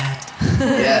yourself red.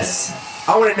 Yes.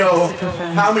 I want to know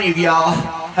how many of y'all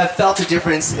have felt a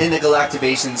difference in the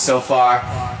Galactivation so far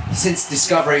since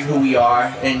discovering who we are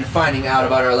and finding out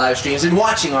about our live streams and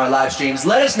watching our live streams.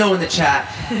 Let us know in the chat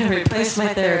Replace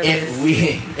my therapist.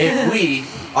 if we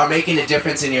are making a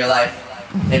difference in your life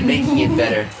and making it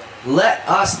better. Let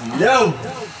us know.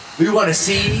 We want to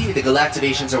see the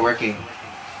Galactivations are working.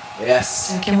 Yes.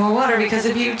 Drinking more water because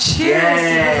of you. Cheers.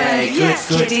 Yay, good, Yes,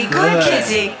 good, kitty. good. Good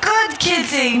kitty. Good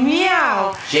kitty.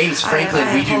 Meow. James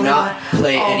Franklin, we do not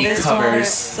play any this water is covers.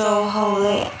 so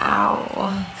holy.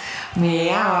 Ow.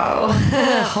 Meow.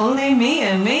 Holy me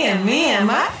and me and me and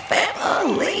my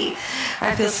family.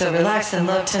 I feel so relaxed and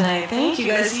loved tonight. Thank you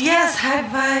guys. Yes, high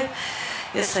five.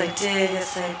 Yes, I did.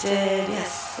 Yes, I did.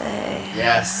 Yes, I.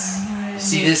 Yes. I'm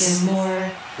See this? making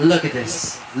more. Look at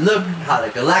this. Look how the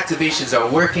Galactivations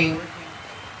are working.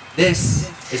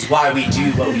 This is why we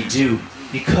do what we do.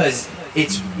 Because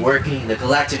it's working. The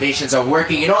Galactivations are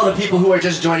working. And all the people who are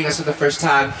just joining us for the first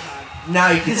time,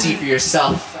 now you can see for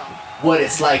yourself what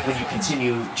it's like when you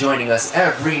continue joining us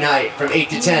every night from 8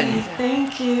 to 10.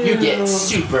 Thank you. You get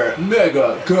super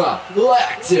mega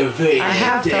Galactivated. I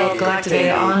have felt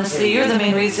Galactivated, honestly. You're the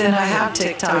main reason I have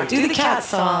TikTok. Do the cat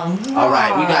song.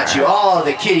 Alright, we got you. All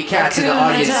the kitty cats in the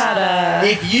audience.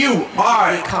 If you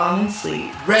are Calm and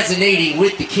sleep. resonating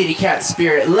with the kitty cat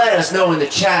spirit, let us know in the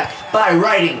chat by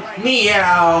writing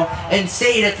meow and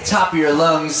say it at the top of your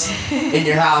lungs in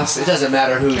your house. It doesn't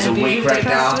matter who's Can be awake right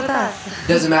depressed now. with us.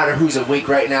 Doesn't matter who's awake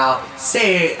right now.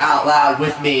 Say it out loud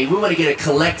with me. We want to get a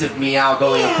collective meow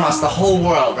going across the whole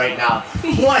world right now.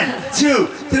 1, 2,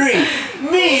 3,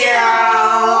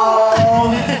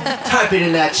 meow! Type it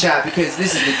in that chat because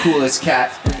this is the coolest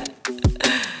cat.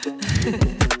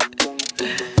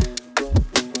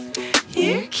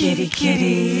 Here, kitty,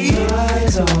 kitty.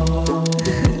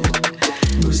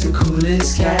 Who's the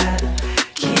coolest cat?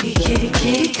 Kitty, kitty,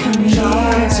 kitty, come here.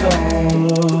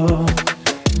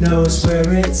 Knows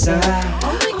where it's at.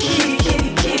 Oh, my kitty,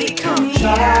 kitty, kitty, come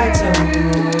here.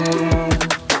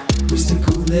 Who's the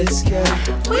coolest cat?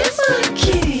 Where's my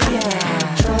kitty at?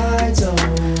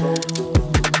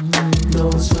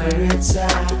 Knows where it's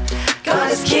at. Got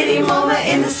his kitty moment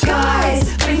in the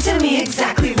skies. Bring to me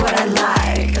exactly what I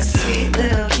like. A sweet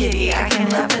little kitty, I can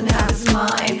love and have his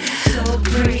mind. So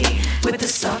pretty, with the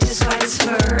softest, whitest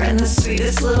fur and the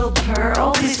sweetest little purr.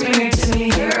 Oh, please bring her to me,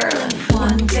 girl.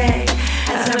 One day,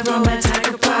 as I roll my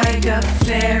tiger bike up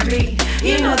fairy,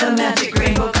 you know the magic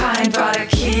rainbow kind, brought a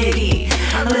kitty,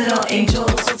 a little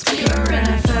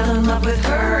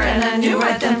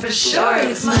sure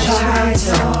it's my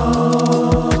Tritone.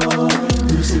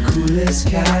 Who's the coolest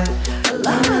cat? I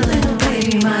love my little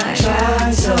baby, my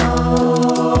Tritone.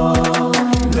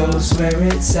 Knows where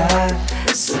it's at.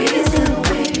 the sweetest little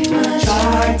baby, my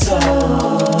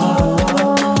Tritone.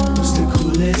 Who's the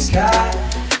coolest cat?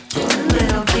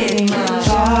 little kitty, my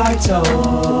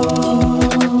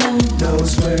Tritone.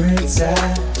 Knows where it's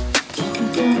at.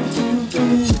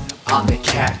 I'm the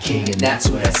cat king and that's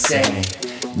what I say.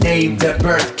 Named at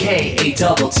birth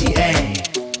K-A-T-T-A.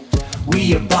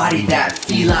 We embody that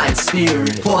feline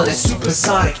spirit for the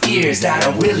supersonic ears that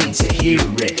are willing to hear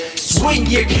it. Swing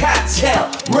your cat tail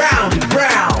round and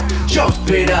round,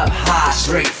 jumping up high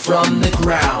straight from the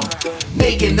ground,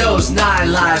 making those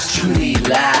 9 lives truly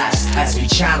last as we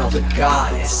channel the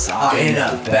goddess, our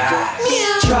inner back.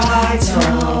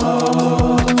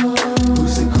 Tritone,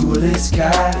 who's the coolest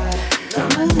cat?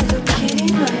 I'm a little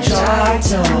kitty, my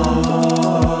Tritone,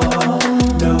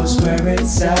 knows where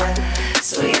it's at.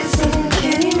 sweetest little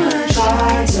kitty, my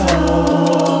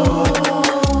Tritone,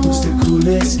 who's the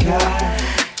coolest cat?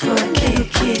 good kitty,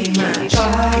 kitty, my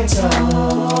Tritone,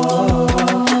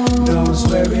 knows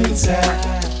where it's at.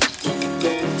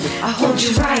 I hold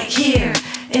you right here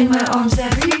in my arms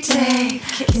every day.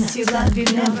 Kiss you, love you,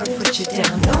 never put you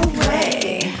down, no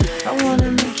way. I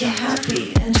wanna make you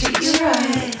happy and treat you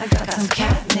right. I got some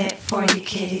catnip for you,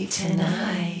 kitty,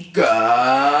 tonight.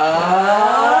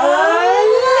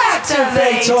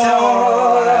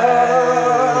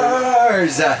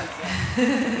 Galactivators!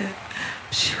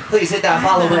 Please hit that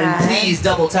follow button. Please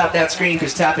double tap that screen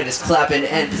because tapping is clapping.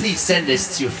 And please send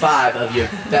this to 5 of your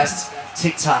best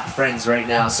TikTok friends right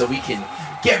now so we can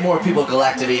get more people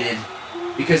galactivated.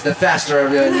 Because the faster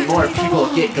and more people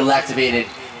get galactivated,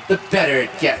 the better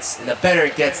it gets. And the better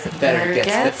it gets, the better it gets.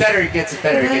 The better it gets, the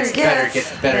better it gets, the better it gets,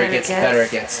 the better it gets, the better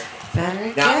it gets.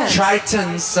 Now,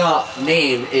 Tritone's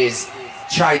name is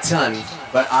Triton,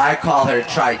 but I call her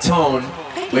Tritone,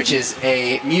 which is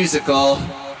a musical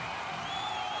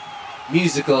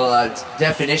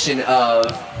definition of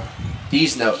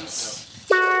these notes.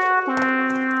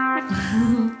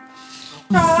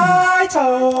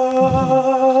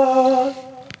 Tritone.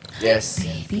 Yes.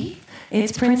 Baby,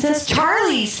 it's Princess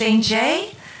Charlie, St.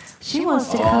 J. She wants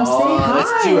to come say hi.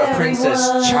 Let's do a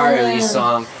Princess Charlie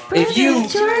song. If you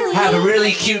have a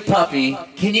really cute puppy,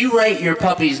 can you write your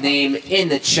puppy's name in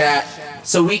the chat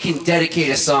so we can dedicate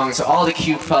a song to all the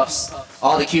cute pups,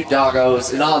 all the cute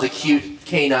doggos, and all the cute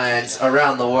canines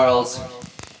around the world?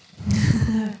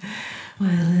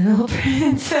 My little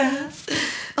princess.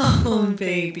 Oh,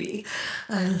 baby.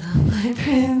 I love my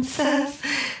princess.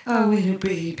 Oh, little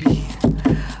baby.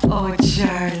 Oh,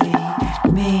 Charlie.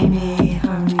 Mimi,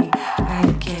 honey.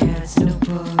 I cats, no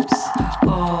boobs.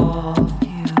 Oh,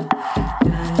 you.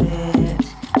 Violet.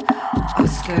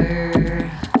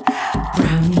 Oscar.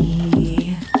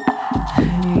 Brownie.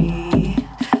 Henry.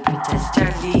 Princess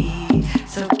Charlie.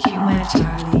 So cute, my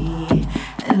Charlie.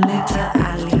 And little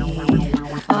Ali.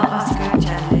 Oh, Oscar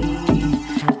Charlie.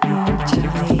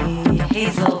 Charlie.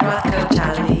 Hazel Rocco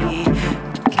Charlie.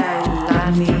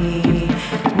 Kailani.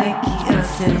 Nikki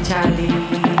Elson Charlie.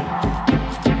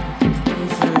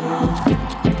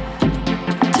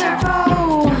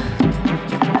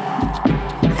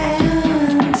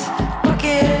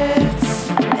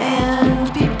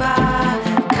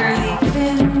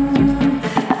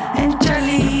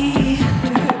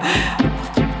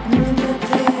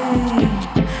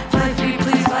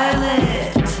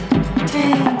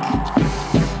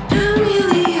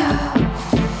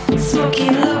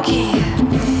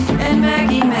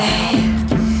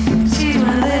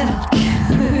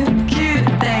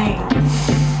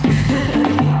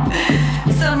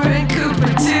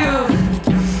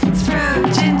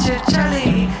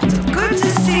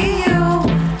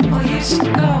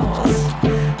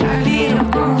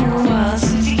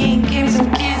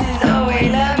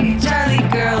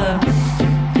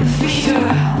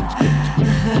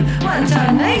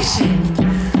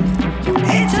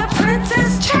 It's a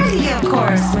Princess Charlie, of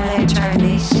course, my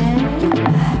Charnation.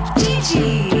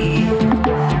 Gigi,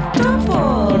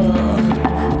 Double,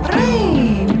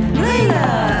 Rain,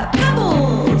 Layla,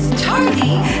 Pebbles,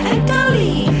 Charlie, and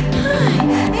Dolly. Hi,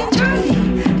 and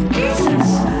Charlie, Graysons,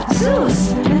 Zeus,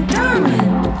 and Darwin.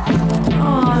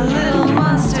 Oh, little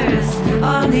monsters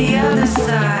on the other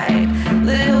side.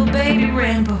 Little baby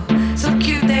rainbow, so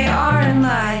cute they are in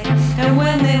life. And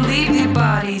when they leave their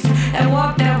bodies and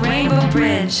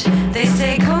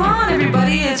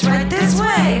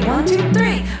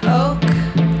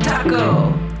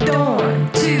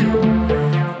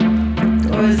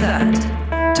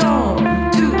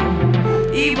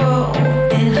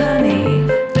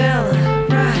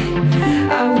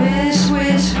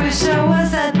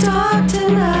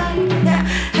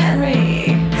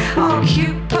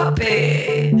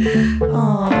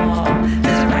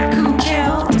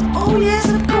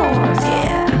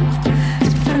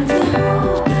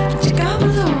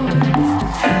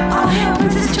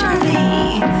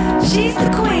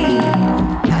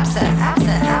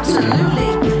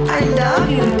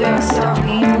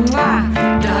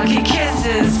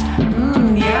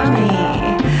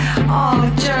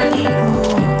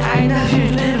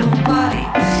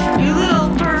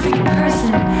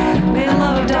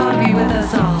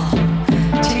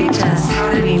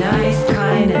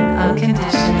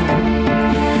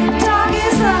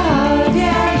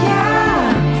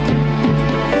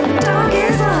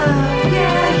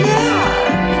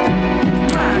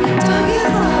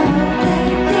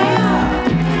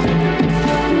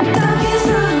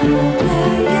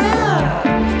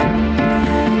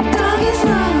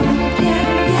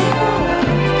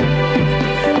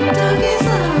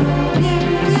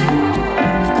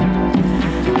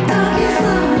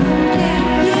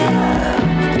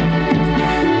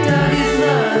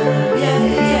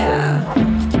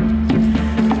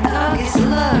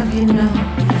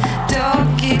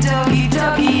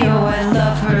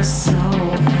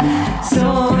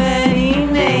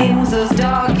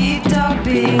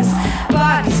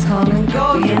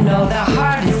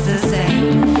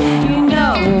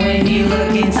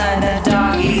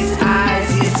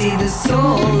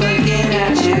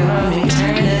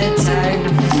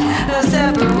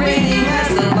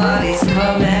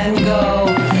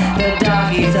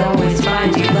he's always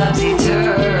find you love's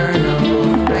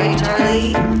eternal. Right,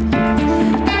 Charlie?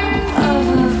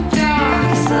 Oh,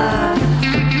 dog is love.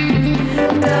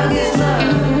 Dog is love.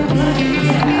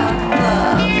 Yeah,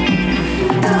 love.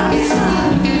 Dog is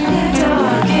love. Yeah,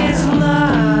 dog is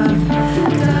love.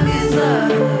 Dog is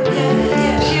love. Yeah,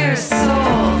 yeah. Pure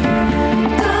soul.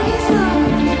 Dog is love.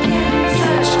 Yeah,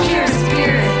 such pure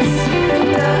spirits.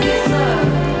 Dog is love.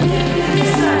 Yeah,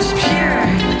 such pure.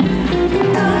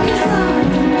 Dog is love.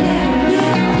 Yeah,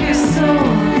 yeah. Pure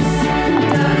souls.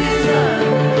 Dog is love.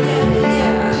 Yeah,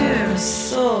 yeah. Pure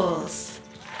souls.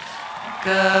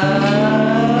 Galactivators.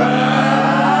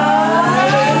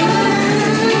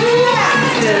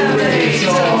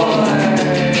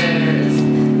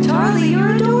 Charlie,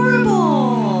 you're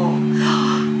adorable.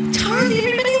 Charlie,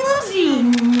 everybody loves you.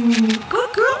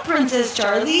 Good girl, Princess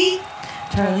Charlie.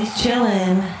 Charlie's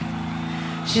chilling.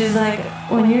 She's like,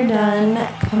 when you're done,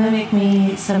 come and make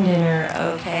me some dinner,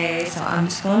 okay? So I'm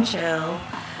just gonna chill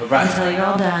until you're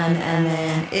all done, and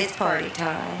then it's party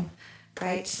time.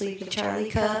 Right, Sleepy Charlie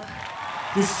Cup?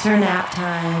 This is her nap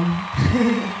time.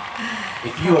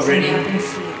 If you are ready Napping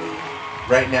sweetly.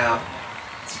 right now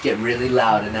to get really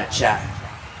loud in that chat,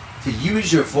 to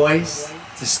use your voice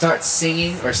to start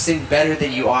singing or sing better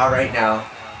than you are right now,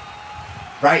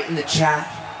 write in the chat,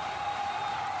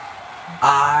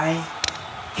 I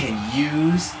can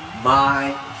use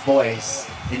my voice,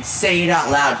 and say it out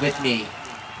loud with me.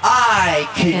 I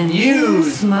can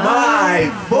use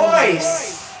my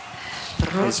voice.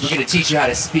 Because we're going to teach you how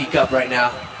to speak up right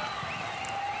now.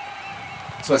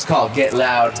 That's what it's called, get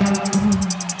loud.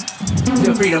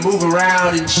 Feel free to move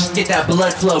around and get that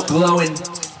blood flow glowing.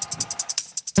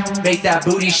 Make that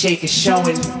booty shake a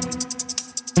showing.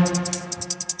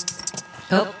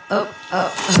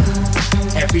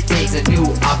 Every day's a new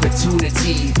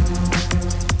opportunity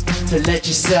to let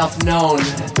yourself known.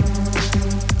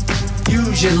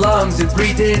 Use your lungs and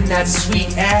breathe in that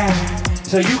sweet air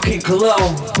so you can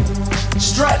glow.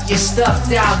 Strut your stuff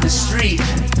down the street.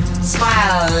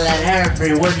 Smile at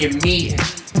everyone you meet.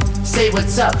 Say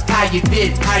what's up, how you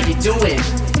been, how you doing?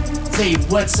 Say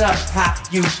what's up, how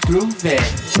you grooving?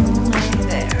 Hey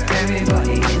there,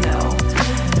 everybody, you know.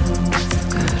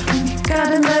 You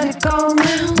gotta let it go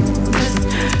now. Just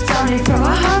sounding from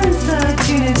my heart inside.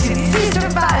 Tune into these Easter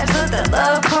vibes. Let that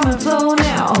love come and flow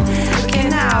now.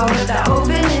 Looking out with that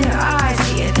open in your eyes.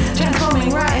 See it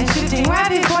transforming right and shifting right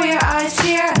before your eyes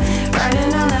here.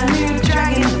 Riding on that new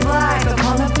dragon flag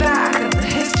upon the back of the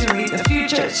history. The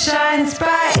future shines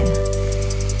bright.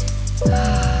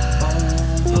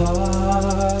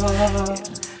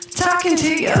 Talking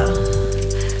to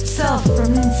yourself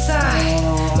from inside.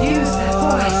 Use that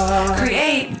voice.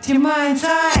 Create with your mind's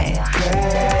eye.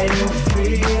 Can you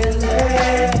feel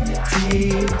it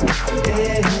deep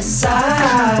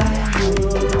inside? You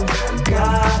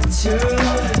got to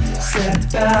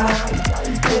step out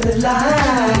in the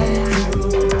light.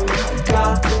 You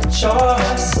got the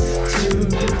choice to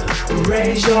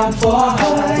raise your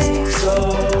voice. So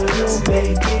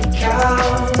make it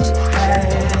count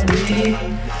and be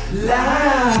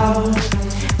loud.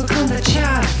 Become the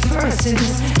child first and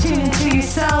just tune into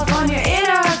yourself on your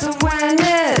inner heart's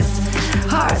awareness.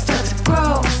 Heart starts to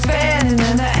grow, expand, and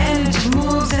then the energy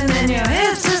moves, and then your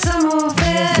hips just are moving.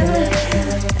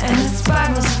 And it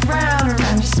spirals around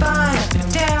your spine, up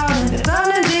and down, and the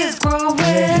energy is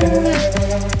growing.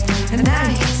 And now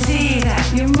you can see that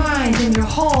your mind and your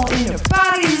whole in your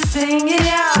body is singing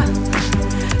out.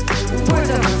 Words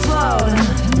overflow, and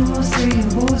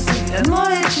the more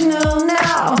that you know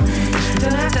now.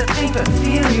 Don't have to think but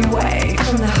feel your way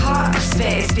from the heart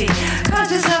space. Be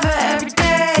conscious of it every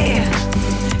day.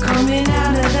 Coming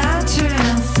out of that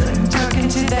trance, I'm talking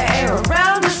to the air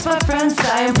around us, my friends.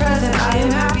 I am present, I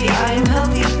am happy, I am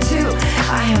healthy too.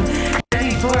 I am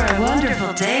ready for a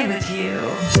wonderful day with you.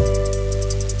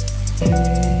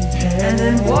 And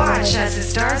then watch as it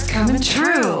starts coming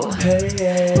true.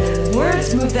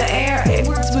 Words move the air,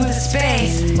 words move the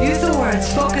space. Use the words,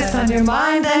 focus on your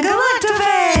mind, and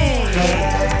galactivate.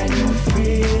 Can you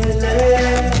feel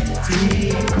it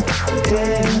deep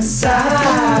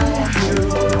inside?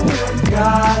 You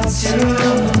got to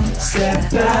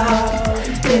step out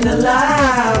in the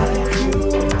light.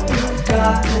 You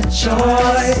got the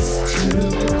choice to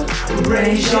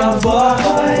raise your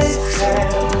voice and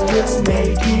just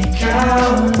make it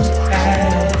count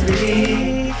and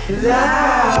be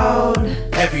loud.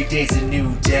 Every day's a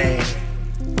new day.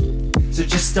 So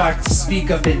just start to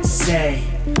speak up and say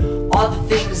all the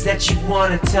things that you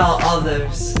wanna tell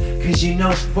others. Cause you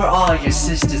know we're all your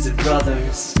sisters and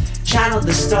brothers. Channel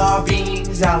the star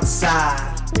beings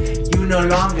outside. You no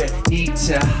longer need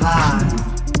to hide.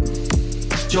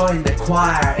 join the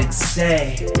choir and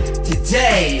say,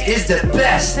 today is the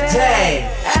best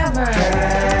day ever.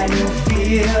 Can you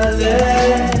feel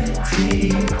it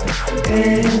deep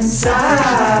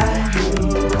inside?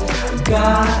 You've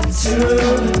got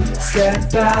to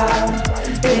step out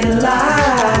in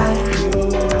line.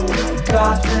 You've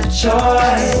got the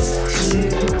choice to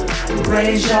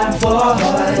raise your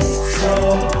voice, so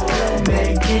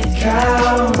make it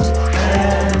count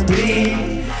and be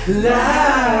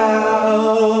loud.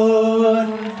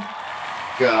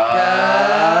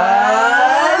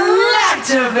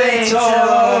 Galactivators!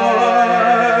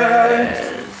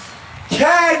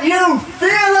 Can you feel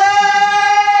it?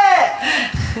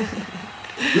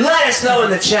 Let us know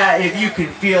in the chat if you can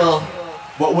feel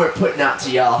what we're putting out to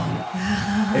y'all.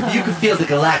 If you can feel the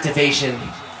Galactivation,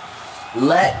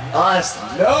 let us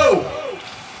know.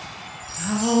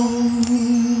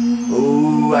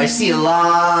 Ooh, I see a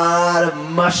lot of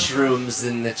mushrooms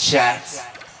in the chat.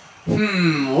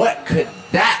 What could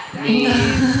that mean?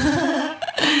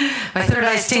 My third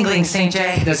eye's tingling, St.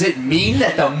 J. Does it mean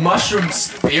that the mushroom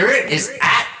spirit is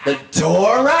at the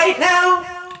door right now?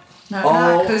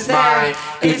 Knock, who's there? My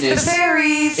goodness. It's the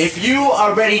fairies. If you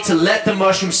are ready to let the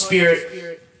mushroom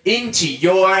spirit into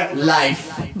your life,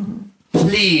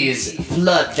 please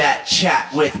flood that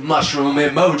chat with mushroom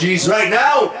emojis right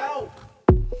now.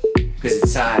 Because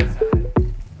it's time.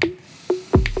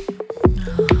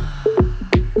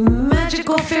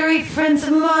 Magical fairy friends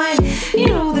of mine, you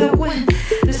know that when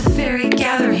there's a fairy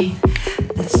gathering,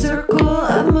 that circle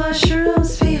of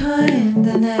mushrooms behind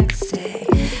the next day.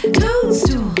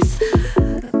 Toadstools,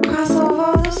 across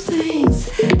all those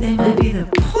things, they might be the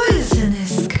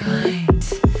poisonous kind.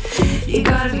 You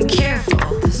gotta be careful,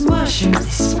 those mushrooms,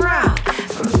 they sprout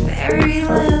from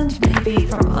fairyland, maybe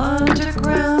from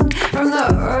underground, from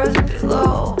the earth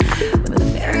below. When the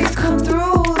fairies come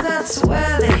through, that's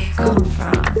where they come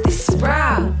from. They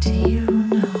sprout, do you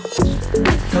know?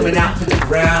 Coming out from the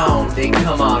ground, they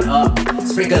come on up.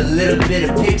 Sprinkle a little bit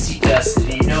of pixie dust,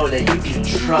 and you know that you can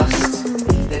trust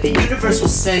that the universe will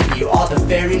send you all the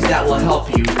fairies that will help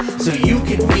you, so you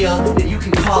can feel that you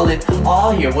can call in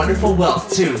all your wonderful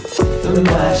wealth too. The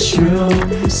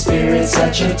mushroom spirit's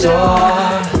at your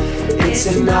door. It's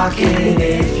a knocking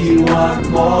if you want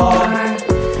more.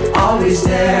 Always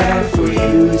there for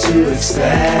you to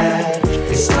expect.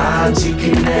 It's time to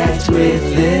connect with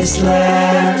this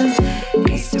land.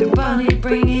 Easter Bunny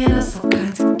bringing us all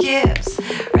kinds of gifts.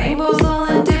 Rainbows all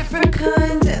in different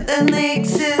kinds, and then they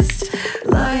exist.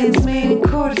 Lions made in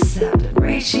cordyceps, and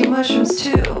reishi mushrooms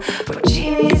too.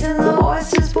 Porcinis and the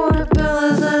oysters,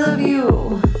 portobellas, I love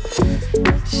you.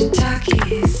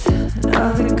 Shiitakes and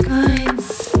other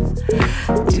kinds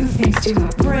do things to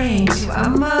our brain, to our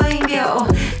mind, yo.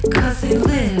 Cause they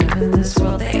live in this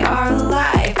world, they are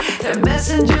alive. They're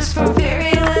messengers from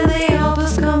fairyland, they help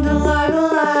us come to life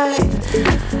alive.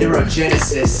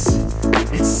 Neurogenesis,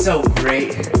 it's so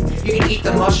great. You can eat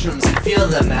the mushrooms and feel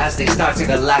them as they start to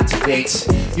galactivate.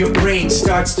 Your brain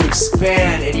starts to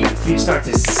expand and you start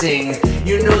to sing.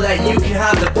 You know that you can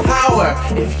have the power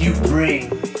if you bring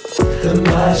the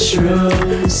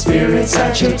mushroom spirit's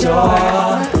at your door.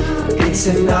 It's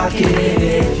a knocking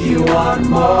if you want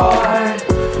more.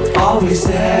 Always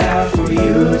there for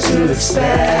you to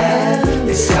expand.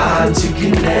 It's time to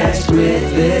connect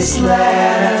with this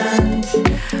land.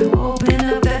 Open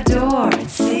up that door and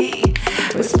see.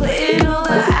 We're splitting all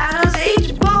the atoms,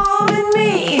 each bomb in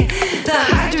me. The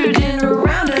hydrogen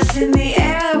around us in the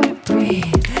air we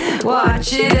breathe.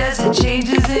 Watch it as it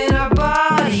changes in our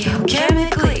body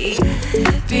chemically.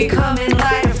 Becoming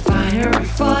lighter, finer,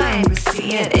 refined. We're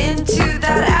seeing into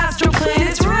that astral plane.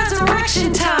 It's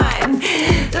resurrection time.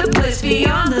 The place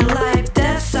beyond the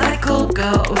life-death cycle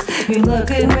goes. We're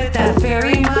looking with that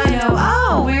fairy mind.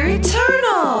 Oh, we're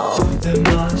eternal. The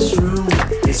mushroom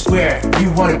is where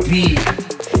you want to be.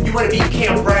 You want to be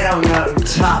camped right on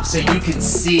top so you can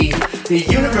see the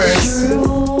universe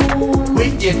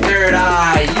with your third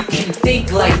eye. You can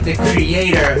think like the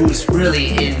creator who's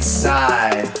really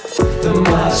inside. The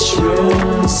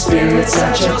mushroom spirit's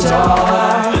at your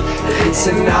door. It's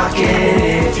a knocking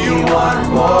if you want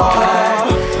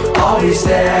more. Always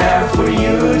there for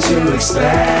you to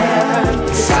expand.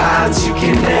 It's time to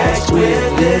connect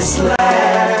with this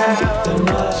land. The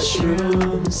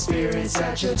mushroom spirit's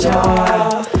at your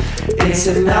door. It's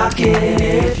a knocking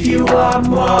if you want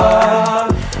more.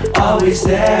 Always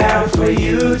there for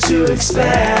you to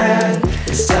expand.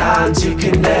 It's time to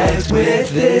connect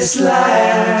with this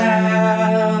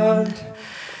land.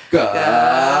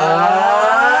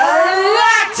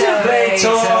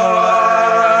 Galactivators!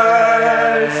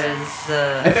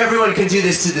 If everyone can do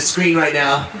this to the screen right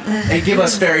now and give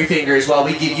us fairy fingers while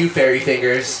we give you fairy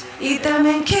fingers. Y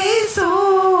también queso.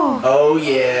 Oh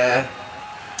yeah.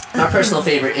 My personal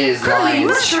favorite is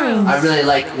lion's. Mushrooms. I really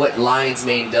like what lion's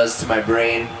mane does to my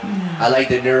brain. I like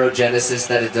the neurogenesis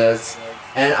that it does.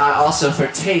 And I also, for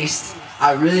taste,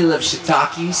 I really love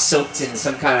shiitake soaked in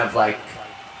some kind of like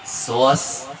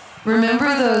sauce.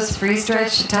 Remember those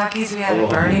freeze-dried shiitakes we had at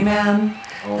Burning Man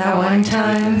that one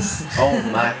time? Oh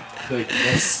my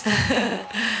goodness.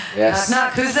 Yes.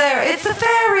 Knock, knock, who's there? It's the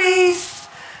fairies!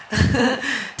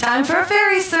 Time for a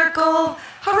fairy circle.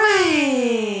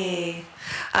 Hooray!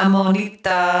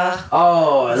 Amonita.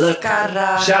 Oh, look.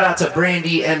 Cara. Shout out to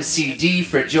Brandy MCD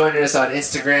for joining us on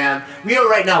Instagram. We are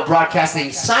right now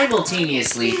broadcasting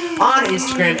simultaneously on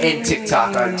Instagram and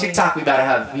TikTok. On TikTok, we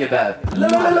have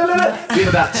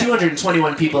about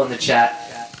 221 people in the chat.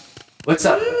 What's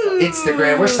up,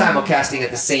 Instagram? We're simulcasting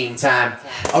at the same time.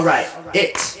 All right,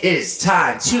 it is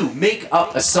time to make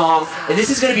up a song. And this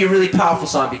is going to be a really powerful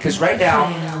song because right now,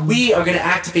 we are going to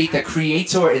activate the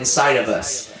creator inside of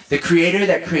us. The creator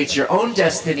that creates your own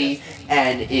destiny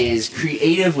and is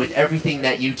creative with everything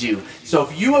that you do. So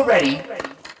if you are ready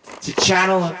to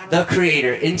channel the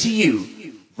creator into you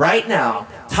right now,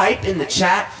 type in the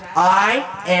chat, I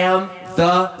am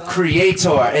the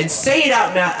creator, and say it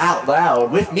out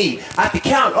loud with me at the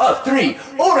count of 3. 1,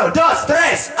 2, 3.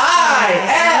 I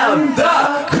am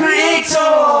the creator!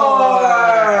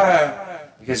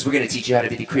 Because we're going to teach you how to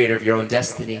be the creator of your own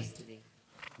destiny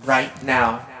right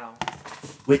now.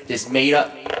 With this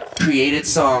made-up, created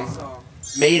song,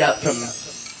 made up from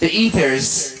the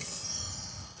ethers.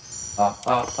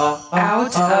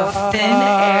 Out of thin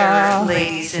air,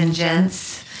 ladies and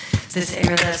gents. This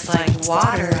air that's like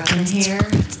water up in here.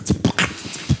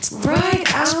 Right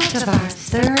out of our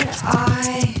third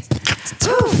eye.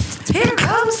 Poof! Here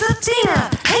comes Athena!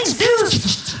 Hey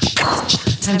Zeus!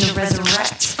 Time to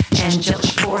resurrect.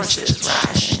 Angelic forces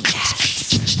rising.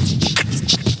 Yes!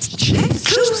 Hey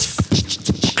Zeus!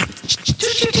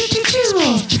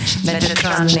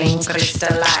 Metatron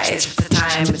crystallized. It's the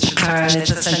time, it's return,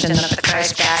 it's ascension of the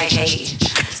Christ guy. Hey,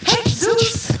 hey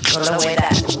Zeus, roll away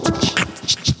that.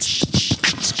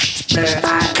 Third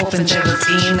eye opens, there was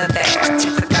Venus there. It's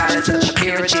the goddess of the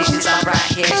purity, she's all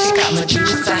right here. She got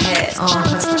Medusa head on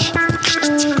her.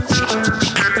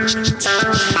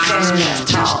 Standing there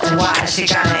tall and wide, she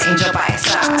got an angel by her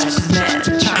side. She's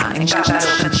Metatron and got that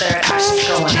open third eye. She's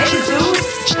going, hey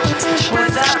Zeus,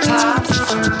 what's up, Pops?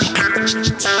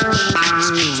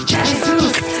 Daddy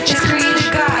Zeus is created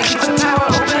God, keep the power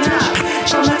open up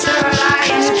from the third eye,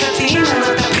 and it's Athena,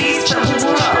 look the peace of the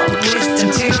world, wisdom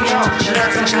to you,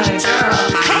 that's some kind of girl.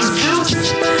 Hey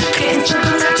Zeus, getting so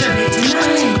electric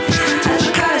tonight, as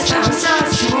the goddess power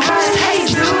starts to rise. Hey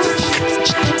Zeus,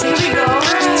 here we go,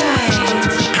 right,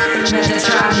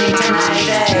 Metatron tonight,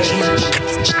 say,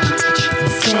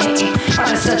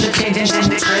 what is such a change in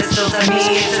the crystals of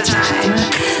me, it's a time,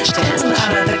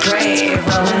 out of the grave,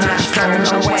 rolling that stone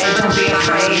away, don't be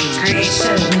afraid,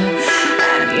 creation.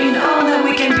 And you know that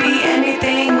we can be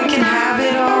anything, we can have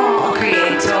it all,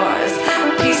 creators.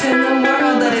 Peace in the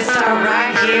world, let it start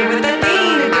right here with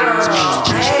Athena girl.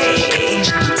 Hey!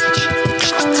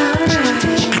 Alright.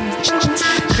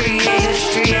 Creators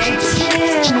creating,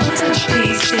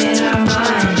 peace in our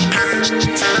minds,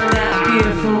 that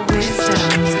beautiful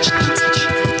wisdom,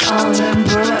 all them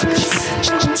books.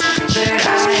 Third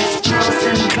eyes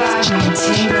pulsing, vibing,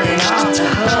 tingling off the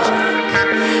hook,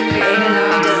 creating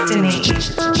our destiny.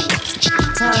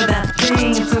 All of that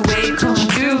thing, it's a wave coming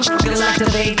through,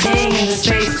 galactivating in the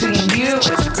space between you.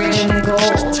 It's green and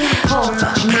gold, whole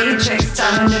matrix,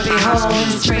 starting to behold in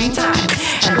springtime,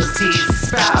 and the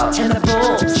seeds sprout and the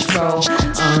bulbs grow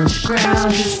on the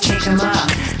ground. Just take them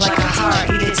up like a heart,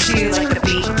 eat it too, like the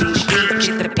beat, beat, beat,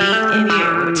 get the beat in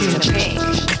you, to the pink.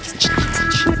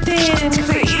 Within,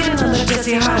 we're eating on the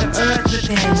dusty heart of earth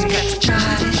within. We got the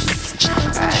goddess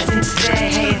rising today.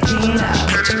 Hey Athena,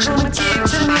 what you gonna give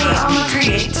to me? All my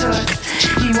creators,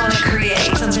 you wanna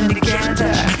create something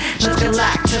together. Let's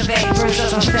galactivate, birds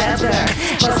of a feather.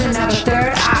 Busting out a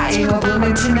third eye, you are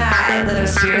blooming tonight. Let our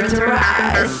spirits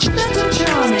arise.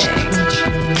 Metatron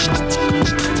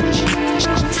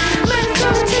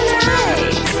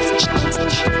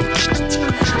tonight.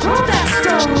 Roll that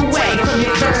stone away from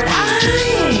your third eye.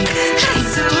 Hey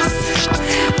Zeus,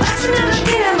 blessing and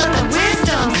Athena, let the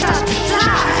wisdom start to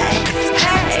fly.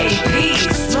 Hey,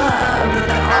 peace, love, let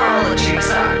the ology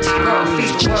start to grow,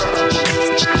 feed the world.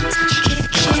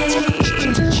 Kitty,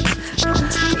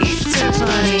 Easter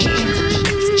bunny,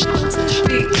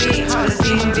 beat, beat, heart is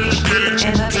beating, beat, beat,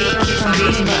 and the beat keeps on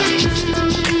beating, bunny.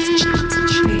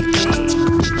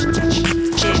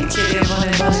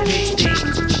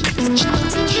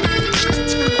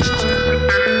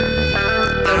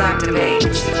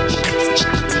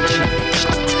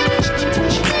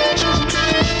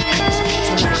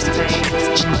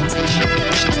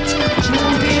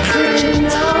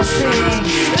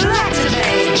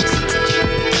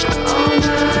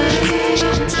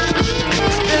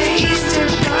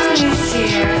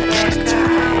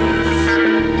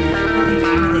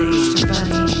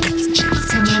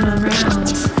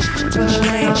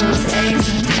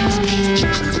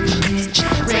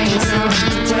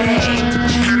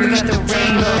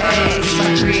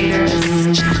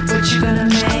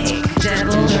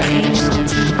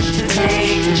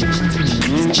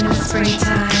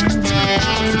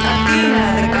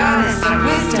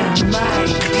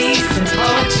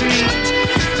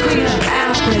 Queen of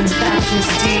Athens, that's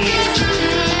Mystique.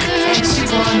 And she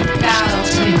won the battle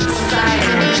between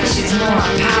Poseidon, but she's more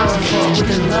powerful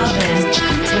with her loving,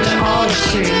 with an olive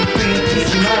tree, bringing peace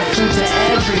and love through to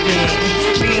every being.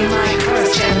 Being like her,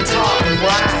 standing tall and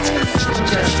wise.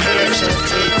 Just is,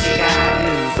 you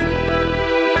guys.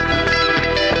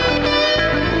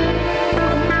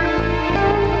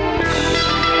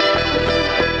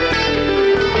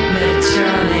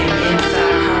 Drowning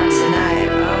inside our heart tonight.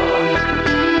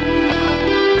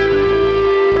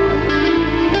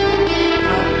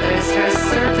 Oh, there's her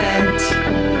serpent.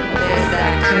 There's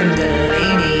that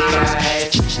kundalini,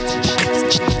 guys.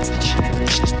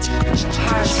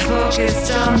 Heart's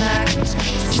focused on that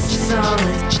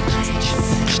solid place.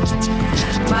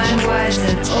 Mind wise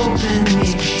and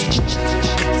openly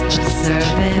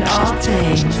observing all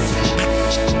things.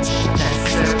 That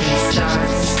serpent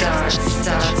starts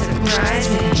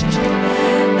rising.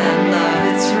 That love,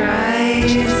 it's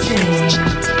rising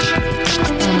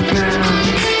around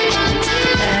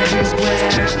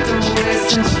everywhere. The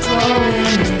wisdom's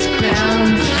flowing, it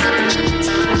bounds.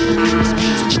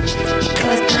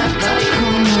 Let that love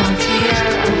come on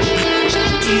here.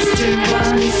 Eastern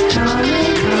body's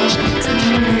coming,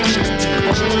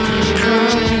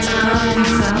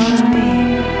 on me.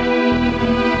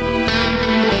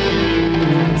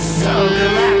 So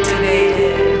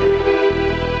galactivated.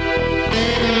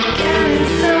 Getting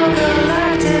so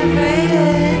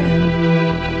galactivated.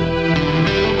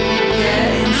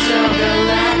 Getting so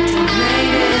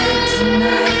galactivated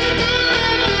tonight.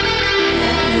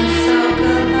 Getting so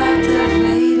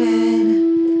galactivated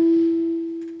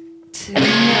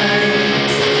tonight.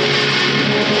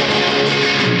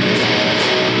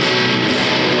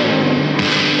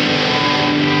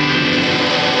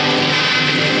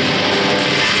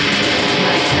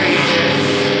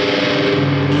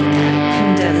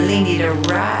 To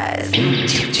rise.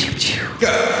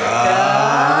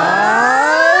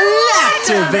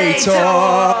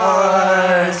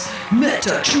 Galactivators!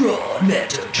 Metatron.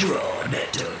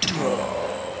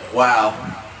 Wow.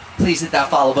 Please hit that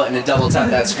follow button and double tap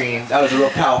that screen. That was a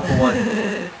real powerful one.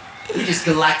 You just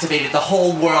galactivated the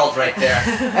whole world right there.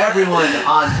 Everyone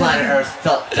on planet Earth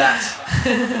felt that.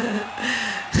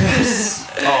 Yes.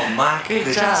 Oh my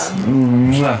goodness.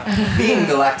 Being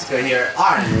Galactica here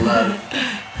are in love.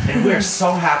 And we're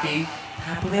so happy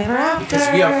Happily ever after. because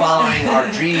we are following our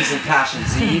dreams and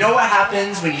passions. And you know what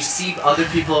happens when you see other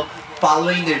people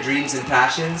following their dreams and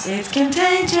passions? It's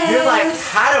contagious. You're like,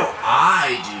 how do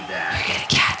I do that? You're gonna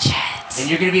catch it. And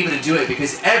you're going to be able to do it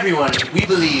because everyone, we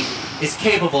believe, is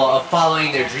capable of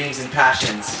following their dreams and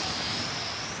passions.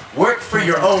 Work for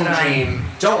your own dream.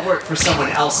 Don't work for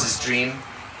someone else's dream.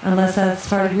 Unless that's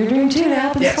part of your dream too, to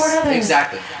help and support others.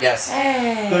 Exactly. Yes.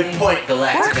 Hey. Good point,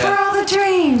 Galactica. Work for all the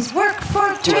dreams. Work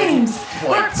for dreams.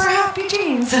 Work for happy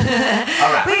dreams. All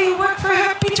right. We work for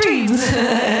happy dreams.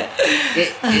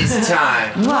 It is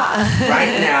time. Mwah.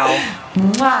 Right now.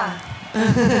 Mwah.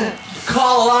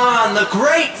 Call on the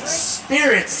great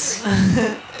spirits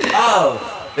of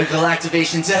the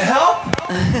Galactivation to help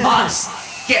us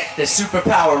get the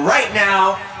superpower right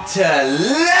now to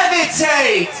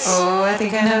levitate! Oh, I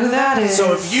think I know who that is.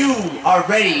 So if you are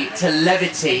ready to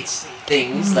levitate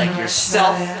things like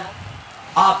yourself,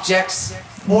 objects,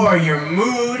 or your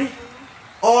mood,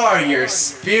 or your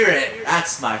spirit,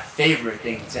 that's my favorite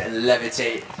thing to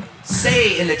levitate.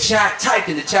 Say in the chat, type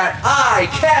in the chat, I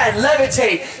can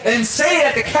levitate, and say it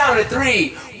at the count of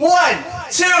 3. 1,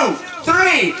 2,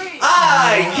 3,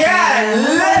 I can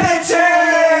levitate!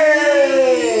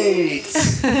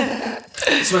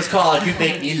 This one's called You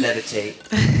Make Me Levitate.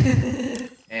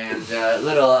 And a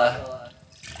little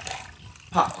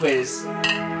pop quiz.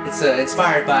 It's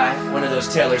inspired by one of those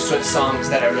Taylor Swift songs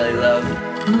that I really love.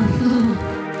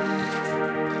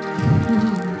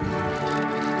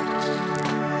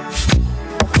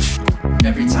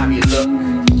 Every time you look,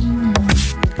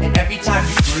 and every time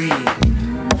you breathe,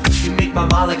 you make my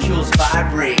molecules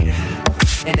vibrate,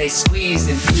 and they squeeze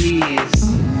and please,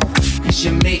 'cause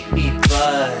you make me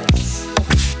buzz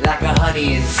like a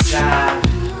honey inside.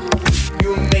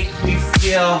 You make me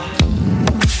feel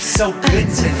so good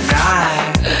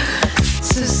tonight.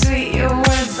 So sweet, your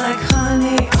words like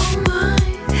honey, oh my.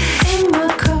 In my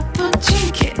cup, I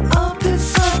drink it up,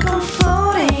 it's like I'm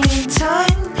floating in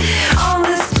time. On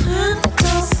this planet,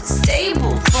 all so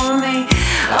stable for me.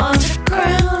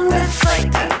 Underground, it's like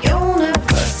the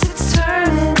universe, it's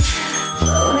turning,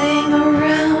 floating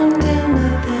around in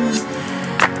within.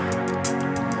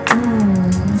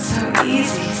 So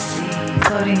easy, see,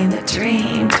 floating in the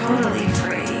dream, totally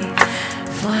free,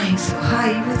 flying so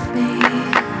high with me.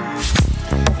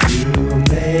 You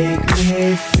make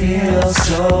feel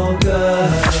so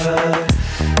good,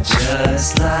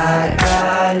 just like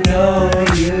I know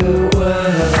you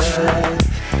would.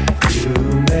 You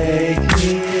make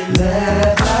me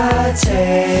levitate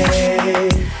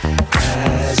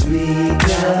as we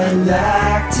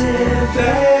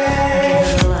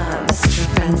galactivate. Love, super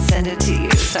friend, send it to you.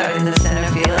 Start in the center,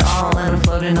 feel it all and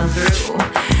floating on through.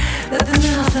 Nothing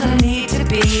else that I need to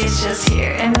be is just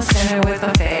here in the center with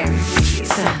my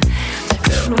fairies.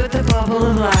 Filled with the bubble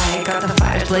of light, got the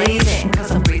fire blazing,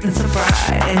 cause I'm breathing so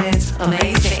bright, and it's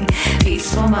amazing.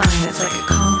 Peaceful mind, it's like a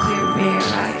calm, clear mirror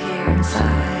right here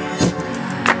inside.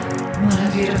 What a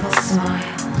beautiful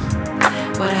smile,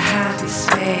 what a happy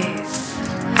space,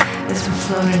 as we're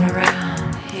floating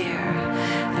around here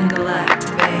and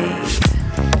Galactivate.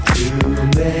 You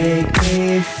make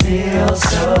me feel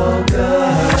so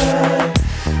good,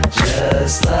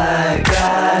 just like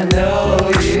I know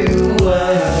you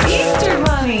would. Easter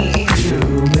Bunny! You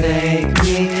make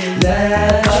me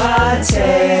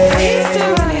levitate. Easter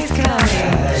Bunny's coming!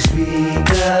 As we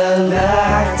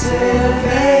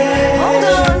galactivate. Hold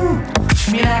on!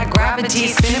 Give me that gravity,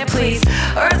 spin it please.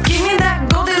 Earth, give me that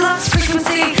Goldilocks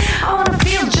frequency. I wanna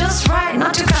feel just right,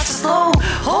 not too fast or slow.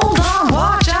 Hold on,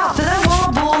 watch out for that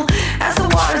wobble. As the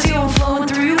water's here flowing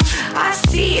through, I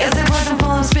see as it rise and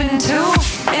fall, I'm spinning too.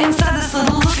 Inside this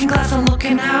little looking glass, I'm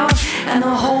looking out, and the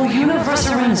whole universe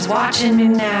around is watching me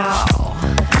now.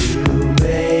 You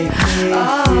make me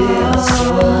feel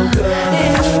so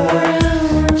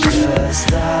good,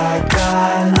 just like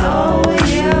I know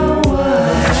you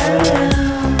would.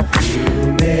 You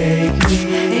make me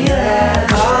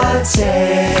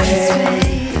levitate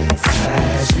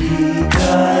as we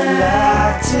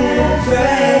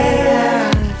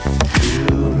galactivate. You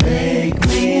make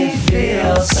me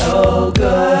feel so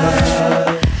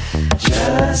good,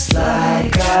 just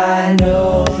like I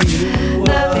know you would.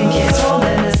 Nothing keeps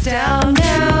holding us down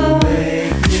now.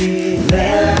 Make me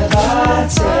levitate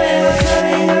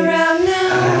Floating around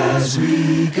now. as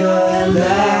we galactivate.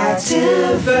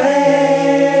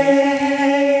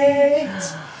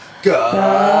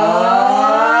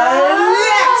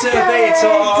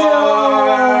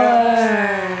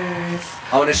 Galactivators!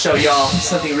 I want to show y'all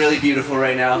something really beautiful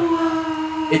right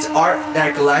now. It's art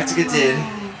that Galactica did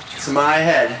to my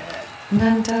head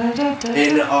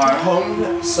in our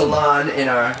home salon in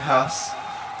our house.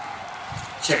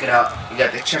 Check it out. You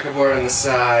got the checkerboard on the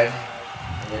side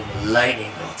and then the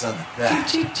lightning bolts on the back.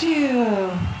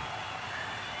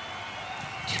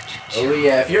 Oh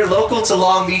yeah, if you're local to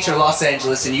Long Beach or Los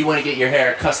Angeles and you want to get your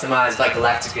hair customized by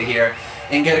Galactica here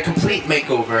and get a complete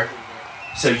makeover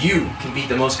so you can be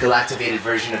the most Galactivated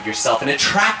version of yourself and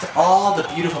attract all the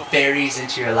beautiful fairies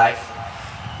into your life,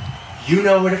 you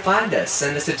know where to find us.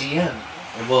 Send us a DM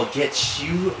and we'll get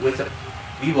you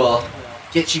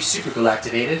super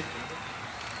Galactivated.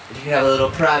 And you can have a little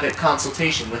private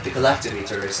consultation with the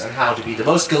Galactivators on how to be the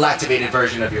most Galactivated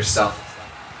version of yourself.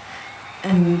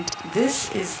 And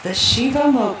this is the Shiva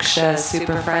Moksha,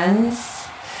 super friends.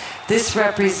 This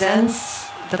represents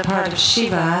the part of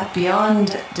Shiva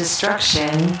beyond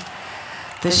destruction,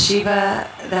 the Shiva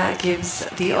that gives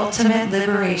the ultimate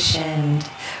liberation,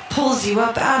 pulls you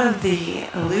up out of the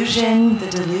illusion,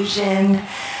 the delusion,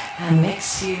 and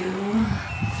makes you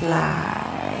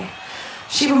fly.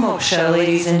 Shiva Moksha,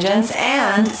 ladies and gents,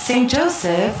 and St.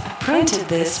 Joseph printed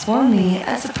this for me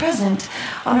as a present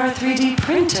on our 3D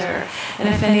printer. And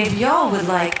if any of y'all would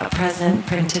like a present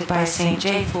printed by St.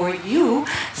 J for you,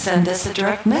 send us a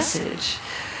direct message.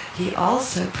 He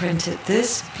also printed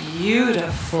this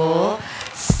beautiful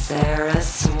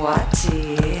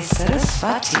Saraswati.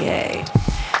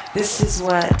 This is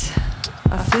what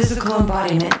a physical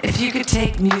embodiment. If you could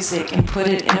take music and put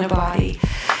it in a body,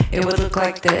 it would look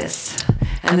like this.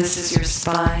 And this is your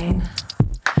spine.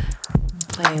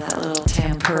 Playing that little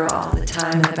tempura all the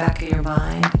time in the back of your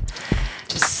mind.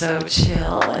 Just so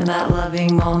chill in that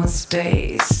loving moment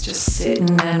space. Just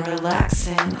sitting and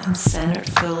relaxing and centered,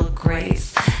 full of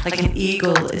grace. Like an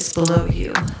eagle is below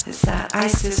you. It's that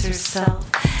Isis herself.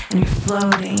 And you're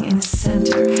floating in the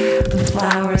center of the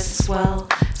flowers as well.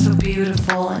 So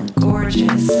beautiful and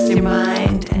gorgeous is your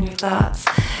mind and your thoughts.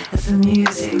 As the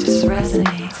music just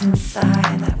resonates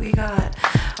inside that we got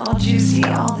all juicy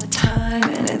all the time,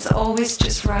 and it's always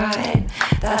just right.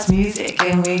 That's music,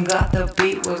 and we got the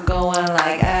beat, we're going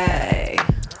like, hey.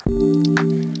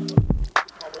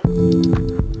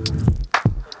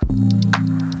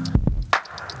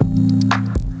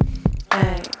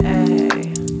 Hey,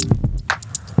 hey.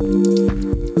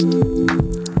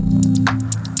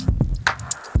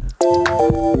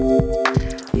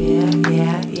 Yeah,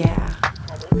 yeah, yeah.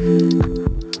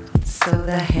 So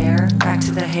the hair back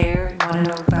to the hair, you want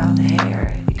to know about the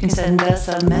hair, you can send us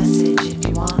a message if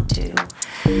you want to.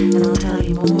 And I'll tell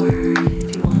you more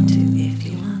if you want to, if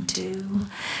you want to. You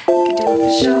can do it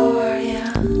for sure,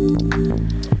 yeah.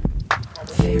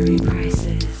 Fairy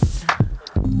prices.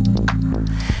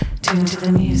 Tune to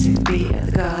the music beat of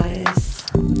the goddess.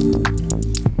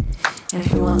 And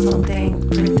if you want something,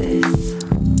 print this.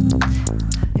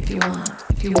 If you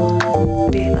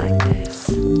want, be like this.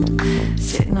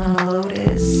 Sitting on a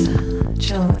lotus,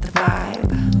 chilling with the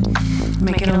vibe.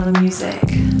 Making all the music.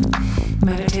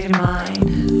 Meditative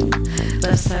mind.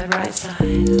 Left side, right side.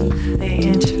 They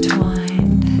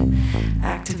intertwined.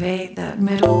 Activate that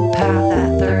middle path,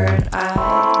 that third eye.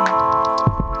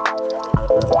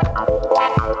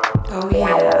 Oh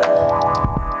yeah.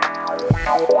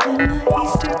 And the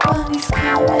Easter bunny's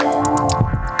coming.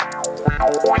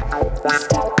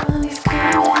 Easter bunny's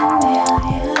coming,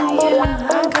 yeah.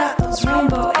 I got those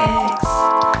rainbow eggs.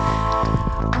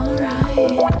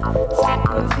 Alright,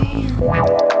 Sacrovian.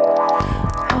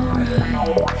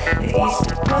 Alright, the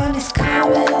Easter bunny's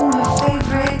coming, my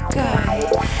favorite guy.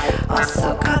 Also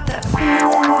got that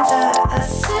feeling it's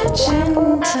ascension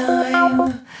time.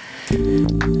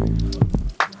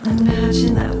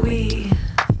 Imagine that we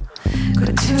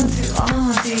could tune through all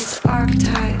of these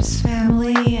archetypes,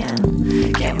 family,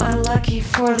 and get my lucky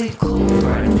 4-leaf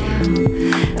clover now.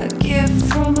 A gift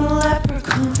from a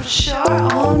leprechaun for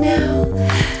sure. Oh now,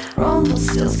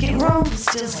 Rumpelstiltskin,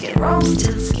 Rumpelstiltskin,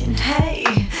 Rumpelstiltskin.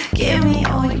 Hey, give me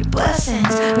all your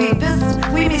blessings. We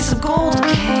made some gold,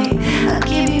 okay? I'll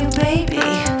give you a baby.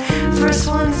 First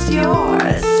one is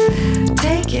yours.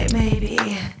 Take it, maybe.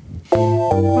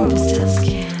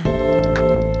 Rumpelstiltskin.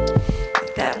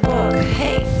 That book,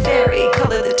 hey fairy,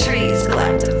 color the trees,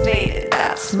 Galactivated.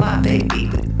 That's my baby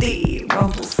with the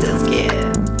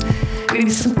Rumpelstiltskin. Give me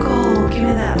some gold, give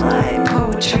me that light,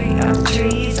 poetry of the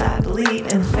trees. I believe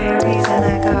in fairies and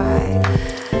that guy.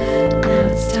 Now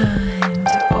it's time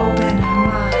to open our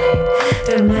mind.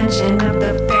 Dimension of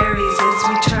the fairies as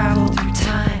we travel through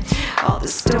time. All the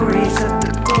stories of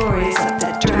the glories of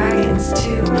the dragons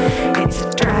too. It's a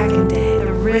dragon day,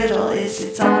 the riddle is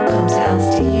it all comes down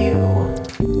to you.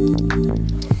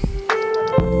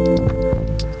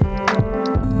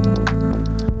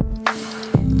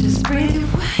 Just breathe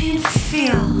away and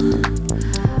feel.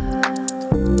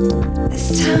 It's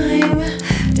time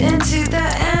into the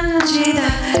energy,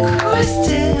 that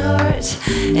crusted heart,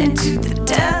 into the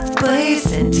death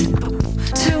place, into the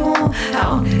tomb,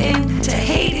 out into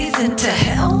Hades, into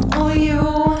hell. Oh, you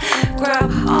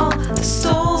grab all the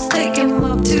souls, take them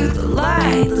up to the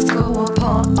light. Let's go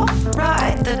upon off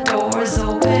right. The door's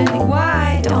opening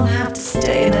wide. Don't have to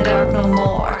stay in the dark no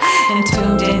more.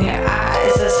 Entombed in your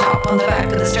eyes. Let's hop on the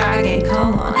back of this dragon.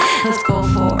 Come on, let's go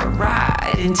for a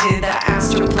ride into the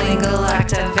astral plane.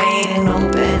 Galactivate and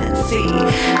open and see.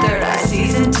 Third eye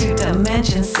sees into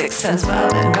dimension. Sixth sense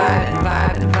vibing, vibing,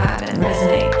 vibing, vibing,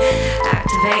 resonate.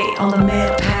 Activate on the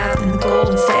mid path in the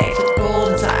golden state. For the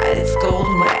golden side, it's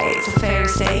golden way. It's a fair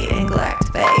state and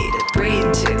galactivated. Breathe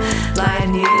into light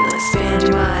and you. Expand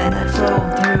your mind, let flow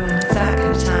through. And it's that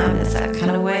kind of time, it's that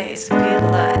kind of way. So feel the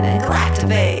light and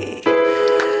galactivate.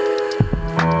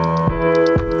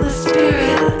 The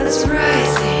spirit is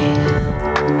rising.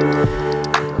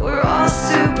 We're all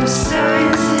super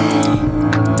sciencing.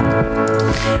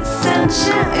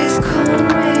 Ascension is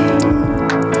coming.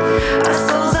 Our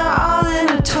souls are all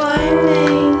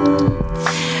intertwining.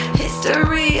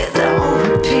 History is all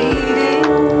repeating.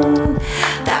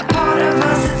 That part of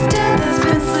us that's dead, that's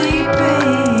been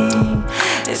sleeping,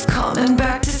 is coming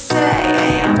back to say,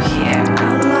 hey, I'm here,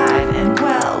 I'm alive and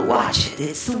well. Watch it,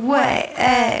 it's the way.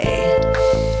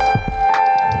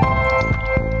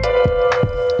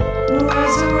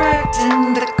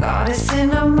 Resurrecting the goddess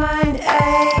in our mind.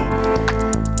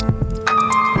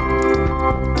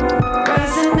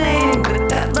 Resonating with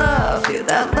that love, feel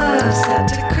that love start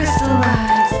to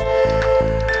crystallize.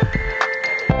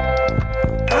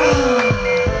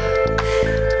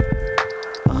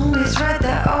 Always right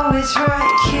there, always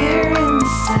right here in the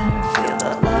center. Feel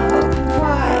the love open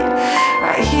wide.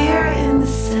 Right here in the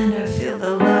center, feel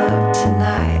the love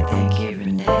tonight. Thank you,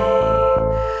 Renee.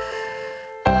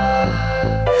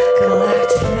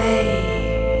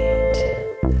 Galactivate.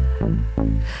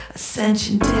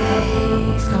 Ascension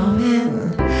day is coming.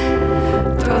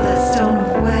 Throw that stone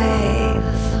away.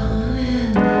 The thorn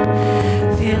in.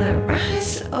 Feel it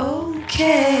rise,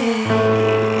 okay.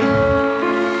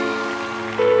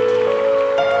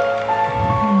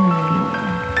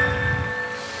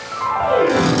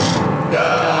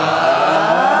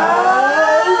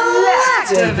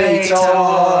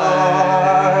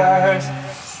 Galactivators!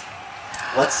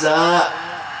 What's up?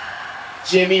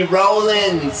 Jimmy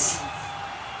Rollins.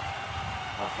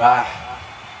 All right.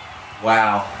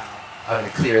 Wow. I'm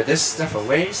gonna clear this stuff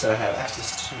away so I have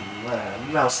access to my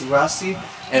mousey rousey.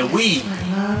 And we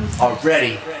are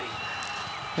ready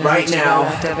right now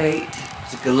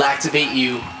to galactivate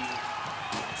you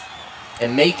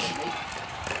and make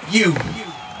you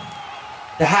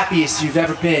the happiest you've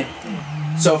ever been.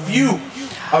 So if you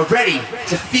are ready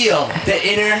to feel the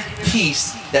inner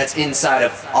peace that's inside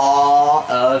of all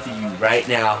of you right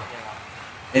now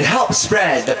and help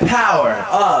spread the power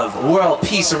of world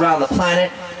peace around the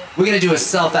planet, we're gonna do a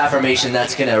self-affirmation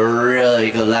that's gonna really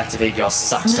galactivate your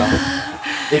socks off.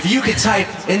 If you could type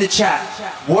in the chat,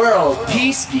 "World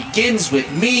peace begins with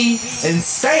me," and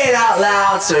say it out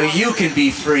loud so you can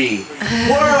be free.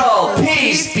 World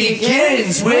peace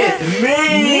begins with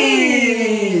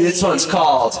me. This one's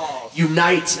called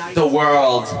Unite the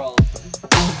World.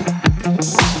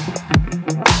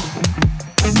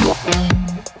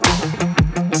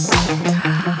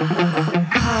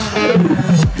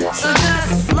 So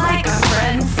just like a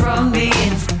friend from the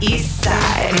east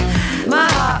side,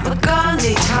 Mahatma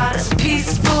Gandhi taught us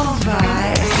peaceful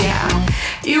vibes, yeah.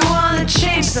 You wanna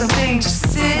change something, just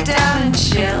sit down and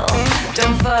chill.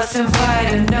 Don't fuss and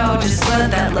fight, and no, just let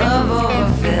that love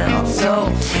overfill. So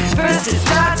first it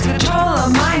starts, control a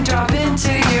mind, drop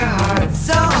into your heart.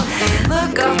 So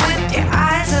look up with your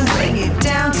eyes and bring it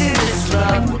down to this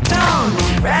love tone.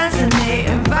 Resonate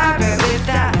and vibrate with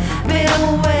that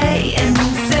middle way, and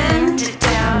then send it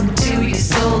down to your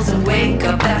souls and wake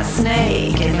up that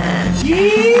snake, and then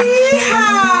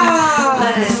yeehaw!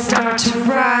 Let it start to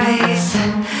rise.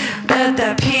 Let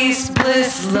that peace,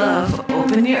 bliss, love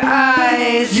open your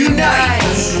eyes. Unite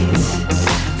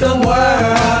the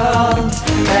world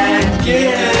and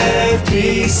give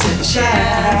peace a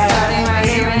chance. Starting right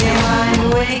here in your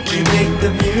mind, wake. We make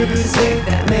the music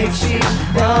that makes you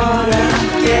wanna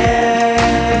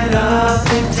get up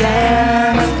and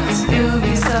dance. Move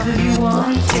yourself if you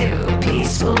want to,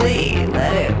 peacefully.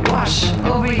 Let it wash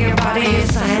over your body,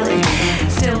 it's silent.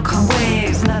 Still calm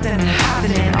waves, nothing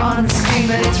happening on the screen,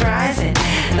 but it's rising.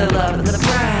 The love of the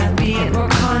breath, being more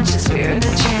conscious, we're in a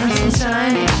chance and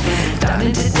shining.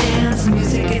 Starting to dance,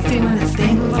 music is doing its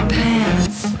thing with our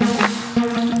pants.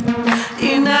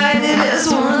 United as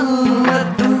one,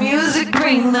 let the music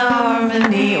bring the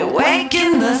harmony,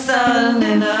 awaken the sun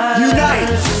in us. Unite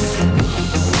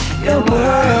the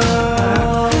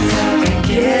world and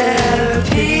give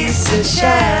peace a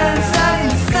chance. Starting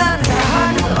to sun, our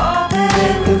hearts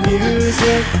open. The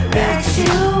music makes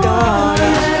you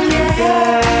wanna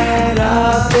get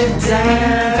up and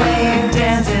dance.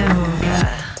 Dance and move that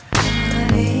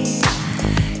body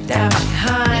down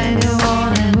behind you,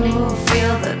 wanna move,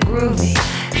 feel the groovy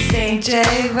St. J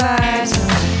vibes.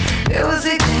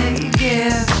 Music that you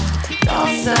give, it's all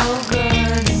so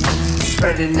good.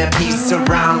 Spreading that peace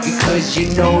around because you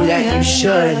know that you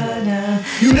should.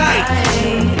 Unite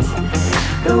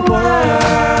the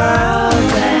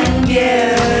world and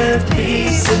give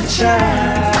peace a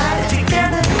chance.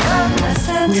 Together, love the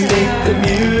center. We make the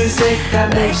music that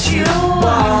makes you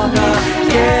wanna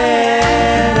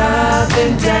get up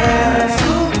and dance.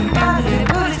 Moving body,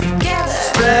 put it together.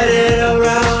 Spread it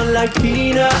around like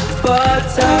peanut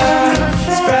butter.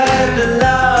 Spread the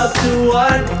love to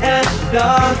one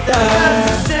another.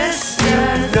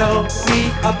 Sisters, know we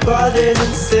are brothers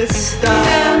and sisters.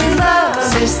 family love,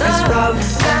 Sisters from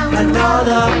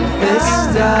another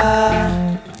mister.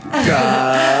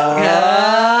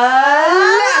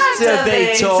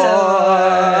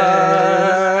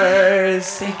 Galactivators.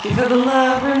 Thank you for the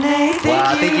love, Renee.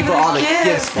 Thank you for all the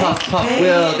gifts. Puff, Puff,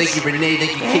 Will. Thank you, Renee.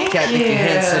 Thank you, Kit Kat. Thank you,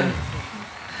 Hanson.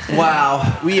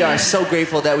 Wow, we are so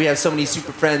grateful that we have so many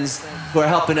super friends who are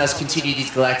helping us continue these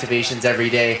Galactivations every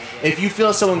day. If you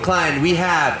feel so inclined, we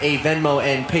have a Venmo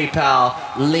and PayPal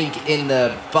link in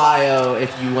the bio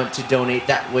if you want to donate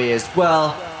that way as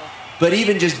well. But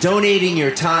even just donating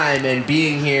your time and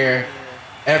being here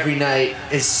every night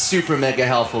is super mega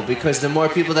helpful, because the more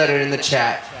people that are in the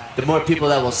chat, the more people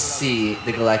that will see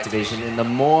the Galactivation, and the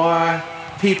more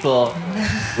people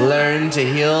learn to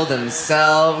heal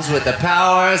themselves with the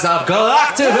powers of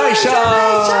Galactivation.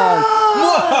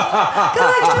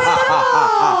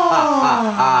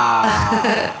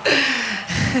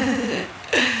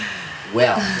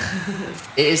 Well,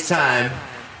 it is time.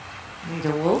 Need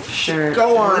a wolf shirt.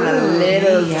 Go on a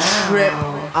little trip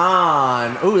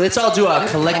on. Ooh, let's all do a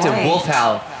collective wolf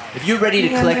howl. If you're ready to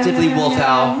collectively wolf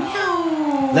howl,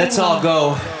 let's all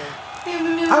go.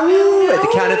 Ow, at the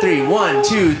count of 3. 1,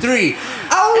 2, 3.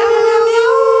 Ow!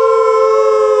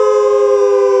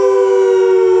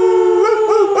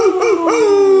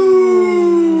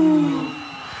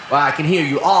 Well, I can hear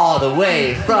you all the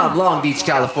way from Long Beach,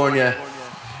 California.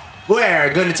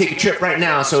 We're going to take a trip right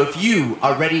now, so if you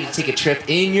are ready to take a trip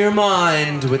in your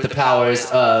mind with the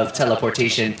powers of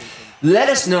teleportation, let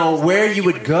us know where you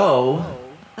would go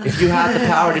if you had the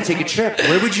power to take a trip.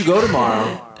 Where would you go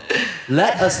tomorrow?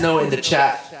 Let us know in the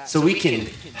chat so we can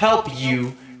help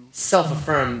you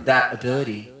self-affirm that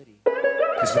ability.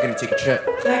 Because we're going to take a trip.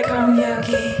 Back home,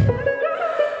 Yogi.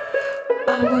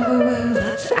 Oh, woo, woo, woo.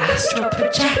 Let's astral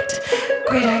project.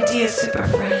 Great idea, super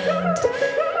friend.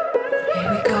 Here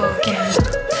we go again.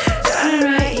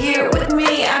 Standing right here with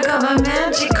me. I got my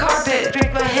magic carpet.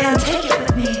 Drink my hand, take it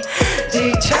with me. Do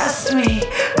you trust me?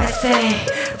 I say,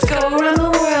 let's go around the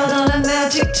world on a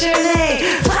magic journey.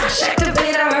 Flash,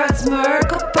 activate our heart's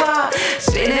Merkaba.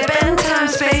 Spin it, bend time,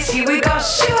 space. Here we go,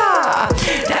 Shiva.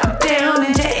 Down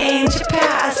into ancient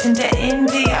past, into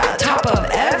India. Top of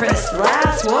Everest,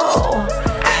 last, whoa.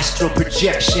 Astral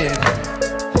projection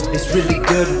is really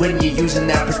good when you're using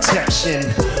that protection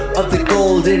of the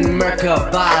golden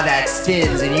Merkaba that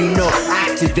spins, and you know,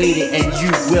 activate it and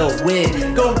you will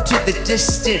win. Go to the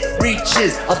distant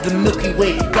reaches of the Milky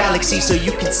Way galaxy so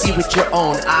you can see with your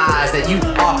own eyes that you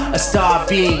are a star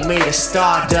being made of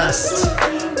stardust.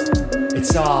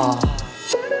 It's all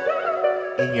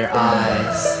in your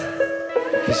eyes,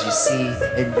 because you see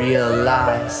and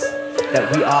realize that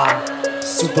we are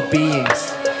super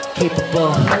beings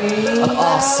capable of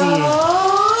all seeing.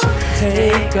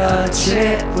 Take a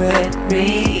trip with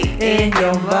me in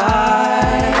your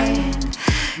mind.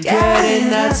 Get in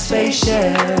that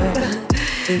spaceship.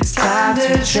 It's time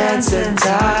to transcend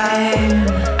time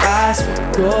as we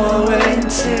go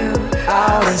into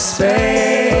outer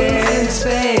space.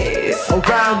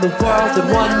 Around the world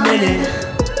in 1 minute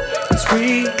as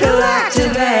we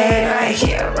galactivate. Right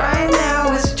here, right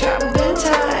now, as we travel in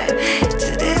time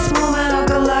to this moment of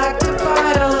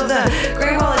galactified. All of the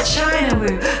Great Wall of China,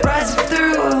 we rise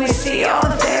through and we see all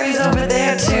the fairies over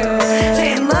there too.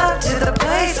 Saying love to the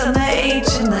place on the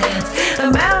ancient lands,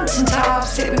 the mountain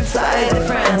tops that we fly to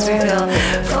France. We feel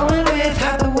flowing with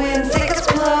how the winds take us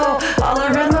blow. All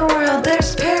around the world,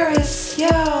 there's Paris, yo.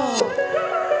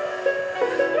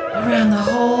 Around the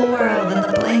whole world in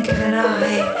the blink of an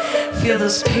eye. Feel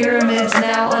those pyramids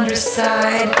now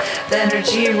underside. The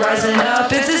energy rising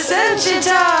up, it's ascension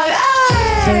time.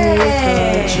 Take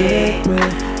a trip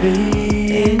with me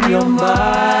in your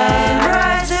mind.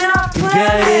 Rising off planet.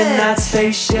 Get in that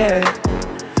spaceship.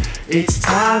 It's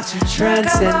time to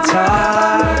transcend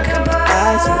time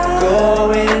as we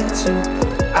go into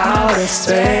outer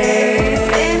space.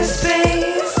 In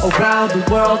space. Around the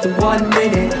world in 1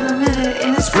 minute. In a minute, in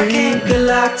a We second.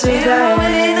 galactivate. In a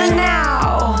moment, in the now.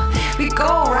 We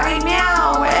go right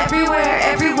now. We're everywhere,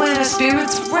 everywhere. Our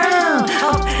spirits around.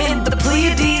 Up in the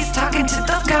Pleiades, talking to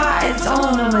the skies.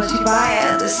 Oh no, much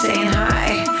Shivaya, they're saying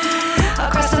hi.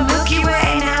 Across the Milky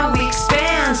Way, now we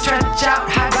expand. Stretch out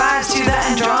high vibes to the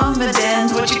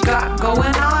Andromedans. What you got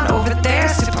going on over there,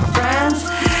 super friends?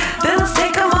 Then let's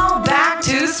take them all back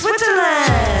to Switzerland.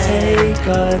 Take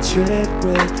a trip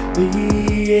with me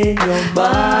in your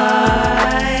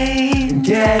mind.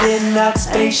 Get in that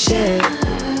spaceship.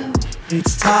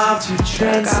 It's time to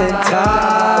transcend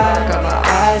time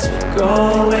as we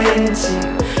go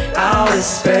into outer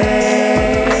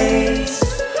space.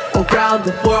 Around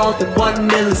the world in 1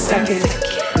 millisecond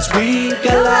as we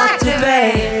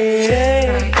galactivate.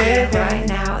 Right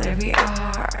now, there we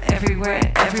are.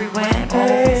 Everywhere, everywhere. All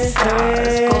the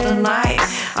stars, golden light.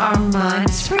 Our mind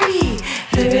is free.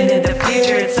 Living in the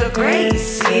future, it's so great.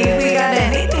 See, we got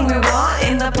anything we want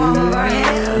in the palm of our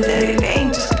hand.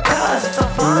 Anything just because it's so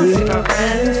fun, super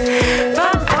friends.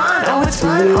 Fun, fun, oh, it's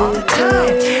fun all the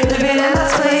time. Living in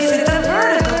this place, it's a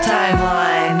vertical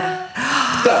timeline.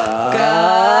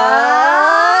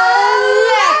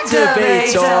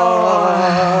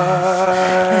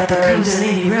 Let the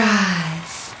Kundalini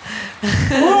rise.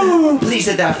 Please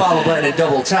hit that follow button and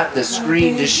double tap the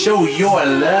screen to show your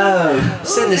love.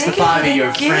 Send this to 5 of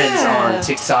your friends on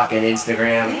TikTok and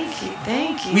Instagram. Thank you,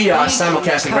 thank you. We are thank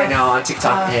you. simulcasting right now on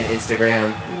TikTok and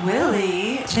Instagram.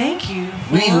 Willie, thank you.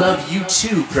 We for love you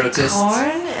too, protest.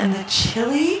 corn and the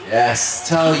chili. Yes,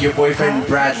 tell your boyfriend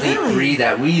Bradley Really? Bree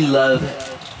that we love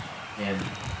him.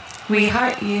 We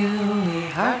heart you, we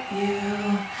heart you.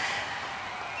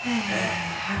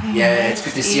 Having a Yeah, it's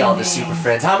good to see all the evening. super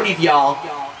friends. How many of y'all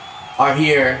are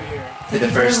here for the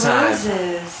first time?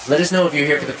 Roses. Let us know if you're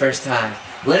here for the first time.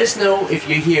 Let us know if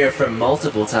you're here from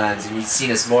multiple times and you've seen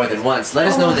us more than once. Let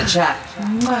us know in the chat.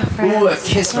 Mwah, friends. Ooh, a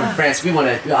kiss from Mwah. France. I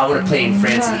want to play in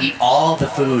France and eat all the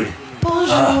food.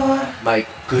 Bonjour. My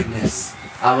goodness.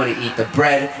 I want to eat the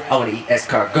bread. I want to eat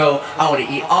escargot. I want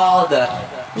to eat all the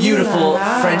beautiful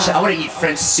French. I want to eat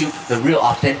French soup, the real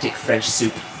authentic French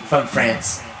soup from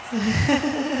France.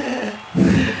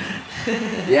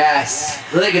 Yes,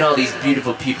 look at all these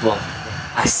beautiful people.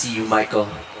 I see you, Michael.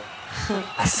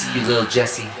 I see you, little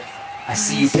Jessie. I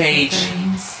see you, Paige.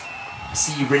 I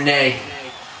see you, Renee.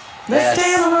 Let's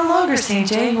stay a little longer, St.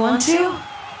 J. You want to?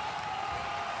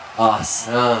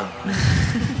 Awesome.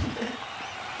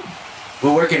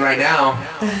 We're working right now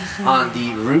on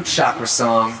the root chakra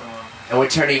song, and we're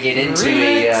turning it into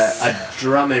a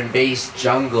drum and bass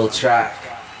jungle track,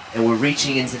 and we're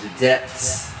reaching into the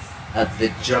depths of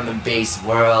the drum and bass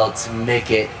world to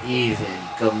make it even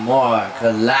more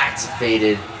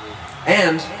galactivated.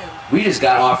 And we just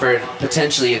got offered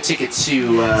potentially a ticket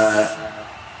to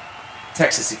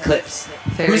Texas Eclipse.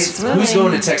 Who's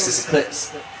going to Texas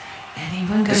Eclipse?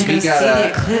 Anyone gonna go see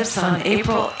the eclipse on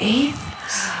April 8th?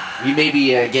 We may be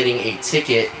getting a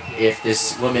ticket if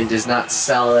this woman does not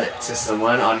sell it to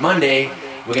someone. On Monday,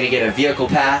 we're going to get a vehicle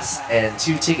pass and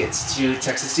 2 tickets to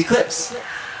Texas Eclipse.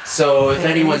 So if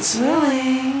anyone's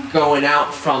going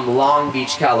out from Long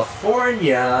Beach,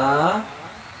 California,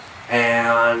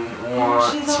 and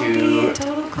want to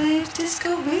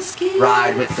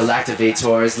ride with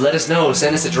Galactivators, let us know.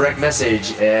 Send us a direct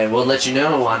message, and we'll let you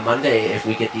know on Monday if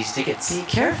we get these tickets. Be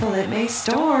careful, it may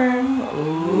storm.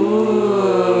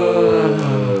 Ooh.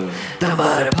 The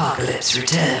mud apocalypse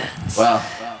returns. Well,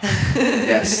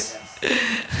 yes.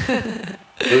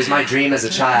 It was my dream as a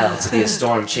child to be a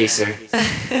storm chaser,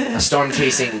 a storm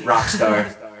chasing rock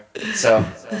star. So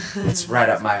it's right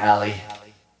up my alley.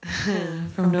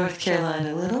 From North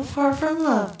Carolina, a little far from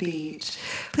Love Beach.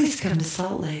 Please come to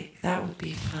Salt Lake. That would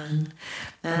be fun.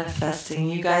 Manifesting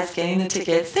you guys getting the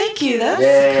tickets. Thank you. That's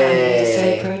kind of to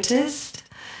say, protest.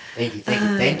 Thank you, thank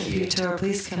you, thank you. Tour,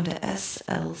 please come to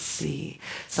SLC,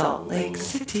 Salt Lake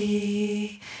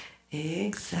City.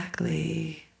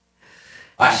 Exactly.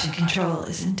 Mission Control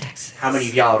is in Texas. How many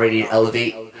of y'all ready to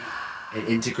elevate and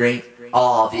integrate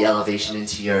all the elevation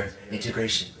into your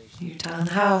integration? Utah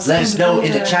House. Let us know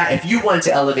in the chat if you want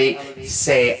to elevate.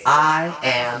 Say, I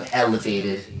am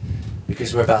elevated.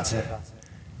 Because we're about to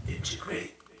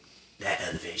integrate that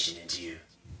elevation into you.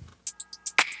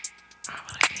 I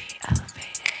want to be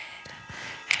elevated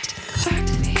into the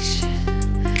Galactivation.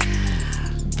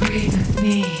 Breathe with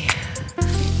me.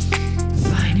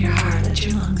 Find your heart. Let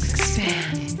your lungs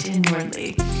expand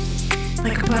inwardly.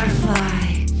 Like a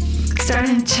butterfly.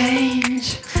 Starting to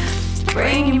change.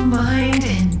 Bring your mind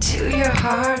into your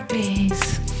heart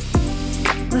beats.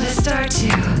 Let us start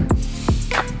to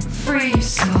free your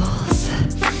souls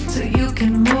so you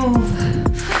can move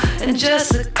and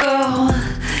just let go.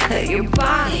 Let your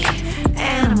body,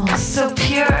 animals so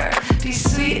pure, be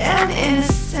sweet and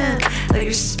innocent. Let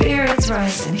your spirits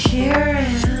rise in here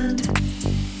and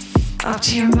up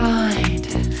to your mind.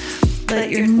 Let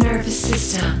your nervous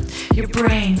system, your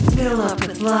brain fill up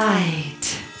with light.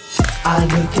 I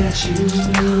look at you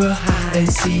and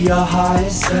see your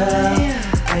highest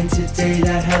self, and today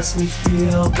that helps me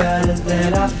feel better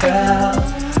than I felt.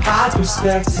 High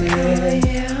perspective,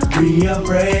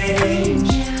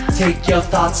 rearrange, take your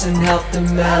thoughts and help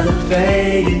them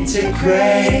elevate,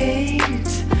 integrate.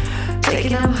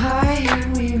 Taking them higher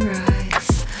we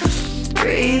rise.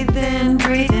 Breathe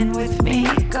in with me,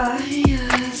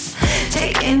 guys.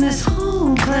 Taking this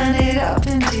whole planet up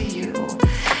into you.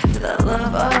 The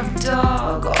love of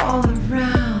dog all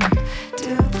around.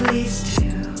 Do please do.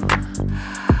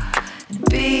 And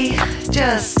be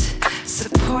just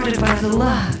supported by the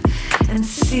love and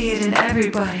see it in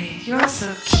everybody. You're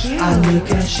so cute. I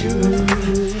look at you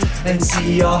and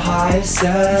see your higher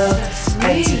self,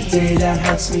 and today that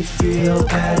helps me feel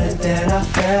better than I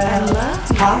felt.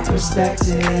 High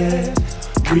perspective,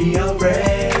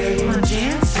 rearrange,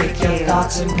 take your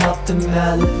thoughts and help them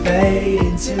elevate,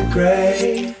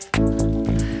 integrate.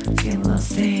 Feel those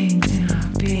things in our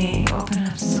being open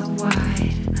up so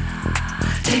wide.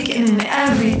 Taking in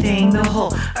everything, the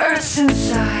whole earth's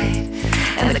inside.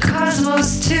 And the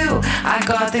cosmos too. I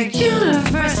got the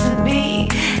universe in me,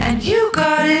 and you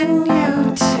got it in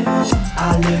you too.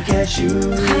 I look at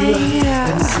you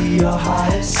and see your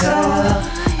higher self,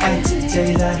 and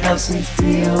today that helps me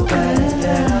feel better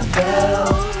than I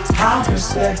felt. High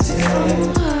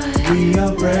perspective,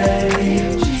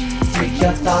 rearrange, take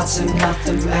your thoughts and help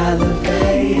them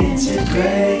elevate,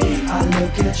 integrate. I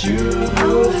look at you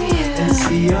and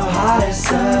see your higher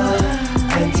self,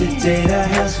 and today that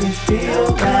helps me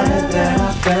feel better than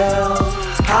I felt.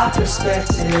 High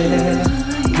perspective,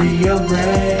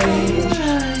 rearrange,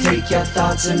 take your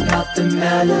thoughts and help them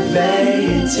elevate,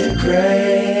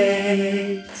 integrate.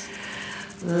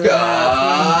 Galactivated!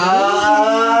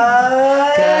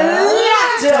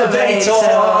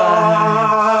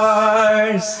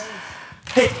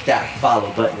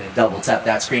 follow button and double tap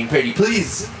that screen pretty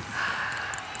please.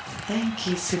 Thank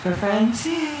you, Super Friends.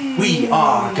 We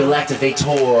are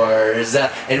Galactivators,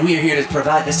 and we are here to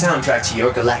provide the soundtrack to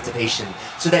your Galactivation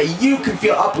so that you can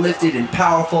feel uplifted and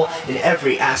powerful in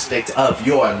every aspect of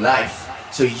your life.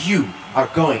 So you are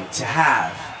going to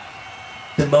have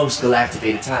the most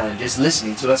Galactivated time just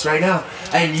listening to us right now.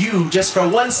 And you, just for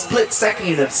one split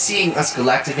second of seeing us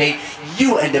Galactivate,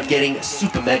 you end up getting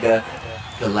super mega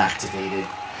Galactivated.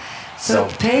 So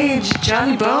Paige,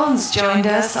 Johnny Bones joined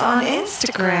us on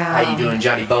Instagram. How you doing,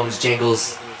 Johnny Bones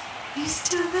Jingles? You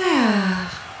still there?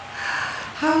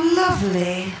 How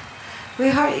lovely. We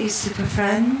heart you, Super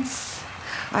Friends.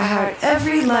 I heart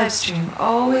every live stream,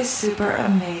 always super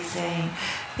amazing.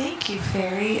 Thank you,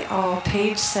 Fairy. Oh,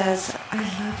 Paige says, I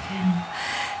love him.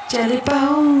 Jelly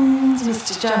Bones,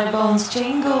 Mr. Johnny Bones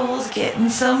Jingles, getting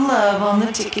some love on the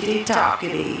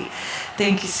tickety-tockety.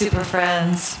 Thank you, Super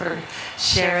Friends, for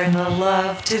sharing the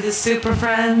love to the Super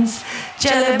Friends.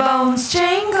 Jelly Bones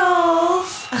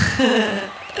Jingles.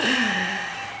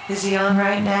 Is he on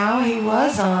right now? He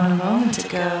was on a moment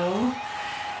ago.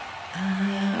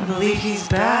 I believe he's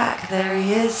back. There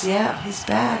he is. Yeah, he's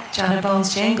back. Johnny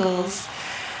Bones Jingles.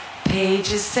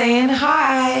 Paige is saying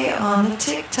hi on the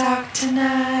TikTok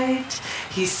tonight.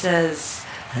 He says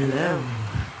hello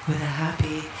with a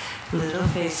happy little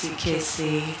facey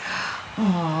kissy.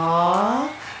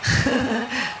 Aww.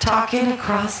 Talking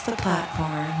across the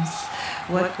platforms.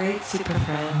 What great Super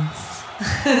Friends.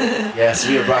 Yes,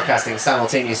 we are broadcasting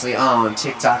simultaneously on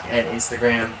TikTok and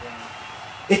Instagram.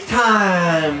 It's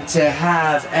time to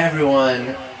have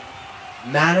everyone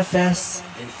manifest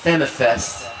and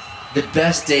femifest the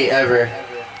best day ever.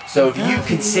 So if you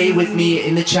can say with me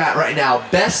in the chat right now,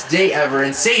 best day ever,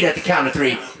 and say it at the count of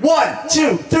 3. 1,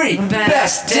 2, 3.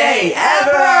 Best day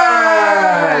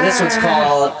ever! This one's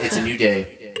called It's a New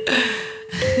Day.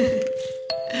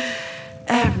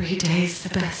 Every day's the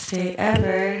best day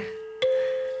ever.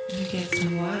 Let me get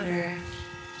some water.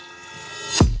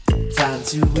 Time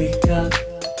to wake up.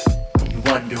 You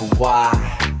wonder why.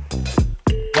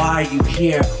 Why are you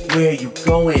here? Where are you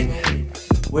going?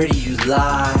 Where do you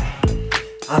lie?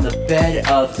 On the bed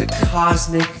of the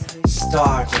cosmic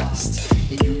stardust.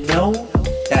 And you know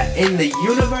that in the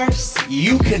universe,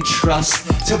 you can trust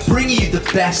to bring you the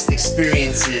best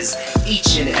experiences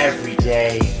each and every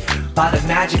day. By the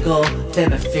magical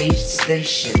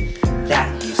manifestation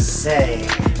that you say.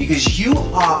 Because you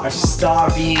are a star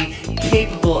being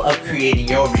capable of creating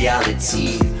your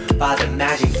reality by the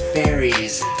magic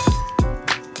fairies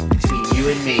between you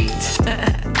and me.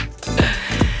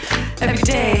 Every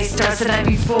day starts the night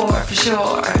before, for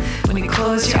sure. When you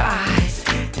close your eyes,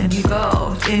 then you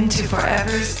go into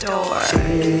forever's door.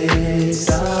 It's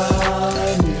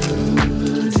a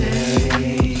new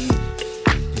day.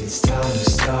 It's time to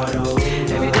start over.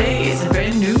 Every day is a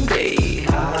brand new day.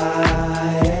 I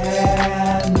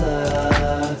am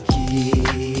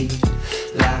lucky,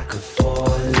 like a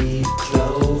four-leaf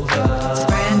clover. It's a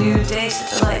brand new day, set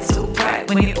the light so bright.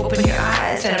 When you open your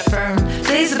eyes and affirm,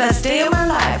 today's the best day of my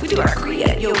life. We do our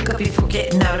create yoga before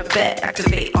getting out of bed.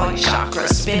 Activate all your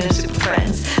chakras, spin them, Super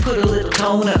Friends. Put a little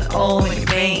tone of Om in your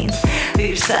veins. Feel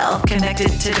yourself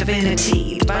connected to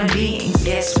divinity, divine beings.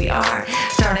 Yes, we are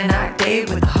starting our day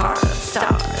with the heart of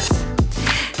stars.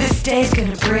 This day's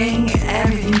gonna bring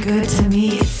everything good to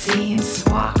me, it seems.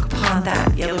 Walk upon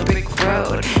that yellow brick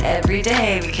road. Every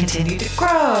day we continue to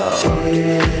grow.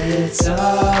 It's a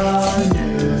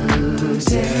new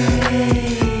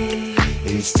day.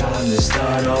 It's time to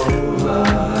start over.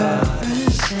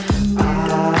 I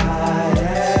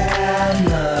am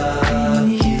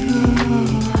lucky,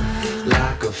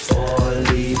 like a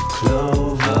four-leaf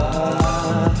clover.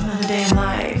 Another day in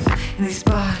life, in these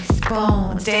bodies,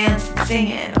 bones, dancing,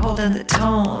 singing, holding the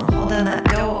tone, holding that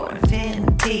door,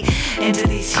 infinity, into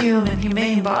these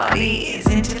humane bodies,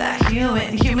 into that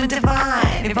human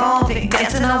divine, evolving,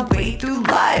 dancing our way through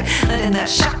life, letting that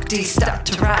Shakti start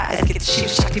to rise, get the Shiva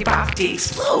Shakti Bhakti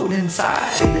explode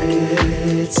inside.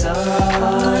 It's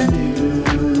a new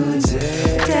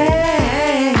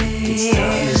day. It's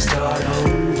time to start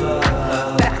over.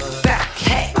 Back,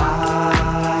 hey. I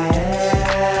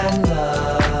am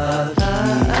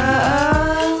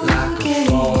lucky, like a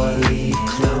four-leaf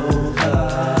clover.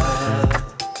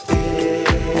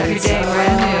 Every day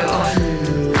brand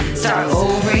new. Start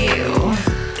over you.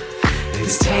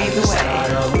 It's Pave the way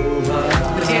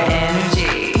with your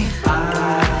energy.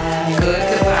 Good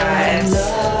vibes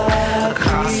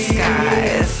across the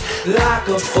skies. like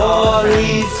a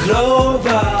four-leaf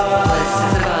clover. Bliss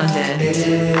is abundant.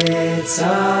 It's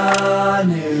a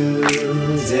new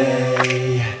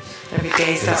day. Every Your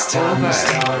day It's start time over. to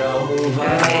start over.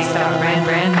 Your day start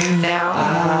brand new now.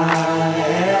 I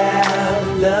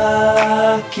am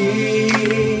lucky,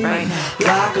 Right now.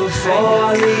 like a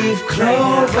four-leaf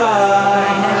clover.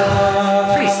 Right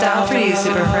now. Freestyle for you,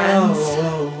 super friends.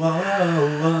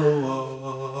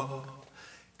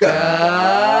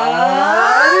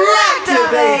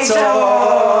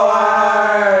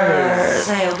 Galactivators!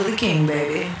 Hail to the king,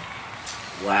 baby.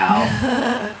 Wow.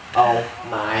 Oh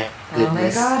my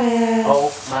goodness. Oh my goddess.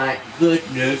 Oh my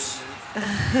goodness.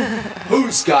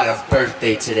 Who's got a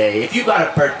birthday today? If you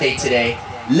got a birthday today,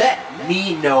 let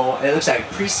me know. It looks like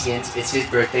Prescient, it's his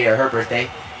birthday or her birthday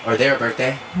or their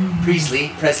birthday. Presley.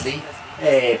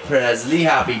 Hey Presley,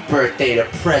 happy birthday to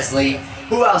Presley.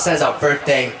 Who else has a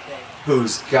birthday?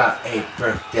 Who's got a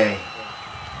birthday?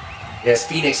 Yes,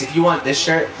 Phoenix, if you want this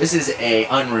shirt, this is a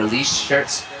unreleased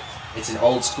shirt. It's an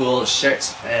old school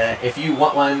shirt. If you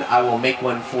want one, I will make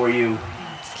one for you.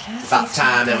 It's about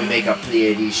time that we make a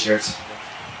play of these shirts.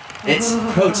 It's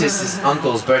Protest's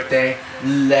uncle's birthday.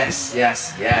 Yes.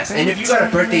 And if you got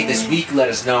a birthday this week, let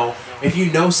us know. If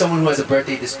you know someone who has a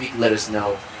birthday this week, let us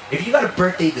know. If you got a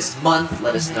birthday this month,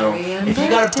 let us know. If you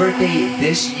got a birthday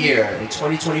this year, in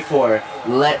 2024,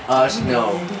 let us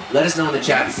know. Let us know in the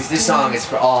chat, because this song is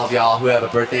for all of y'all who have a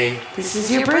birthday. This is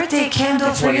your birthday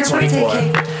candle for your birthday 2024.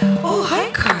 cake. Oh, hi,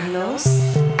 Carlos.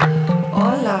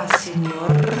 Hola,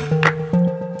 senor.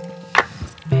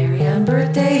 Marianne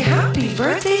birthday. Happy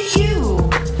birthday, you.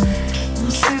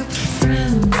 Super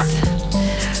friends.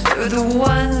 You're the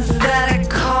ones that I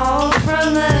call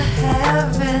from the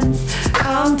heavens.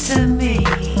 Come to me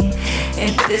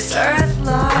in this earth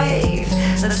life.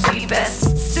 Let's be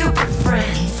best super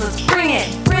friends. Let's bring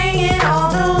it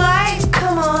all the light.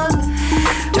 Come on,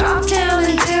 drop down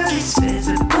into these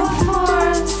physical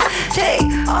forms. Take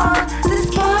on this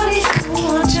body. Come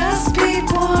on, just be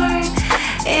born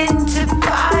into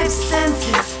five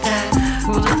senses that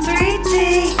rule of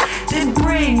 3D. Then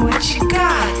bring what you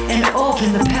got and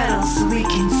open the petals so we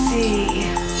can see.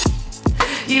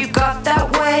 You've got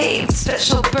that wave,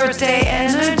 special birthday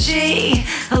energy.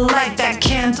 I like that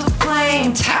candle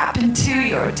flame. Tap into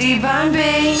your divine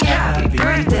being. Happy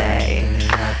birthday.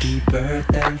 Happy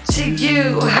birthday To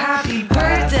you, happy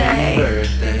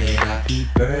birthday. Happy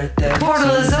birthday.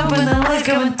 Portal is open, the light's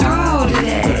going through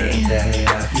today.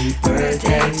 Happy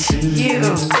Birthday to you,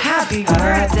 happy Happy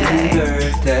birthday.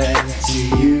 birthday to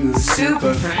you,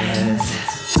 Super friends.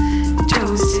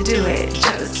 Chose to do it,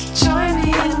 chose to join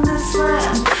me in this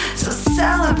land. So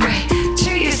celebrate,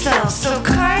 treat yourself so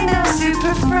kind now,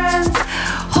 super friends.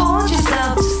 Hold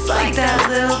yourself just like that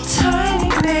little tiny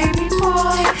baby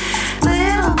boy.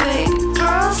 Little baby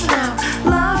girls now,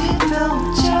 love you, feel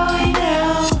joy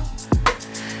now.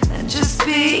 And just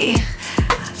be,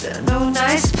 no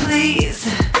nice please.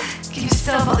 Give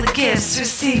yourself all the gifts,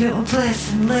 receive it with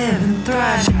bliss and live and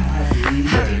thrive.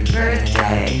 Happy birthday.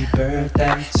 Happy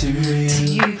birthday to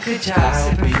you. Good job,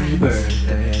 super Happy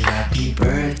friends. happy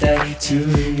birthday to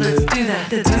you. Let's do that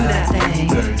thing.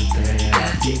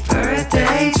 Happy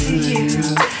Birthday to you.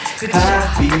 Good job.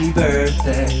 Happy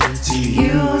birthday to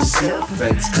you, super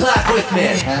friends. Clap with me.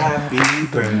 Happy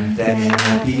birthday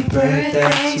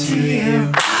to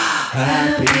you.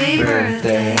 Happy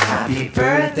birthday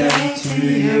to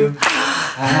you.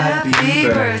 Happy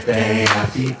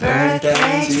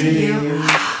birthday to you.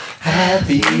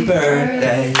 Happy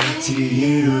birthday to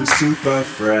you, super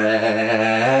friend.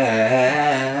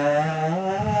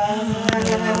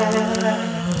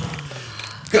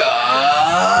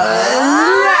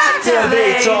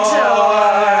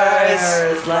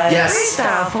 Galactivators! Yes.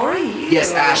 Freestyle for you.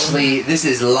 Yes, Ashley, this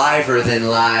is liver than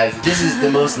live. This is the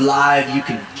most live you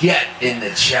can get in the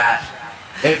chat.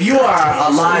 If you are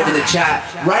alive in the chat,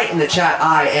 write in the chat,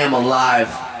 I am alive.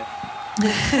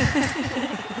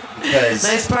 Because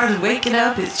Nice part of waking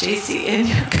up is JC in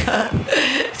your cup.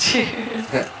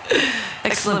 Cheers.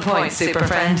 Excellent point, super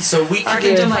friend. So we can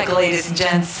Archangel give- Michael, ladies and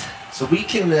gents. So we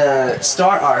can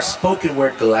start our spoken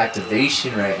word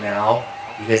Galactivation right now,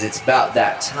 because it's about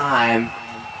that time.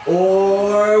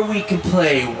 Or we can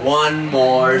play one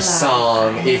more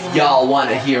song. If y'all want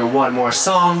to hear one more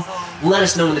song, let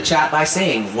us know in the chat by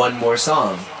saying one more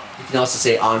song. You can also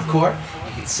say encore.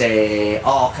 You can say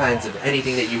all kinds of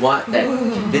anything that you want that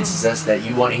convinces us that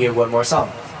you want to hear one more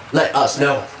song. Let us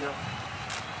know.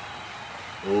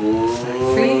 Ooh,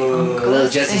 Free encore. little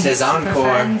Jesse Thanks, says super encore.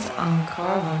 friends.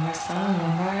 Encore, one more song,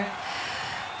 one more.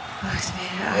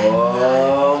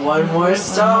 Oh, one more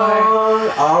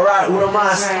song. All right, uno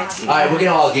más. All right, we're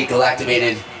gonna all get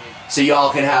galactivated, so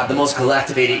y'all can have the most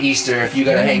galactivated Easter. If you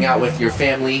gotta hang out with your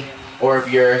family, or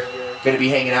if you're gonna be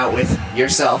hanging out with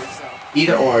yourself,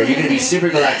 Either or, you're gonna be super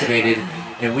galactivated,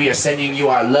 and we are sending you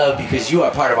our love because you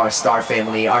are part of our star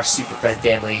family, our super friend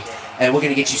family, and we're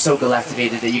gonna get you so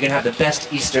galactivated that you're gonna have the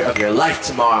best Easter of your life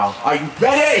tomorrow. Are you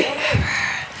ready?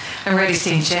 I'm ready,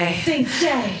 St. J. St.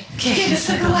 J. Give us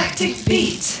a galactic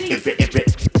beat.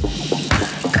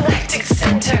 Galactic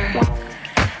center.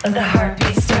 Let the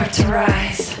heartbeat start to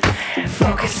rise.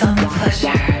 Focus on the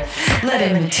pleasure. Let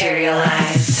it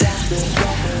materialize.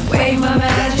 Wave my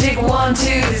magic wand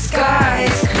to the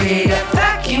skies. Create a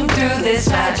vacuum through this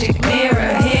magic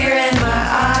mirror here in my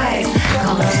eyes.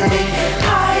 Cultivate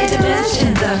high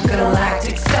dimensions of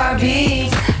galactic star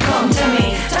beings. Come to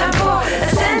me, time for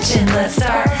ascension. Let's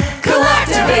start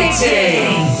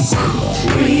Galactivating.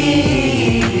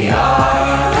 We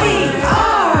are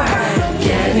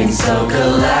getting so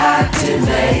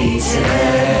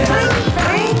galactivated.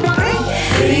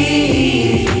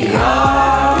 We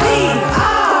are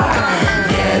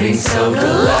getting so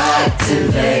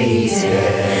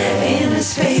galactivated. Inner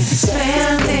space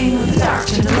expanding with the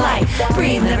darkness and light.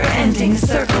 Breathe never-ending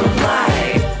circle of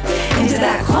life. Into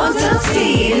that quantum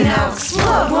seed and now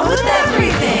explode one with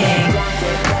everything.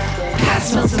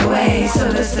 Past melts away,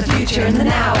 so does the future in the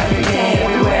now, every day,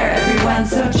 everywhere, everyone.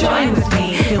 So join with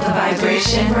me, feel the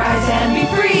vibration rise and be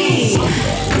free.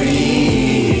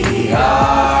 We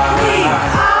are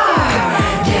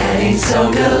getting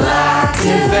so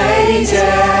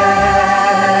galactivated.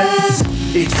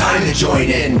 It's time to join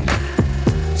in,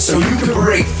 so you can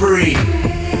break free.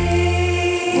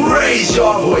 Raise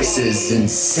your voices and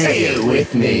say it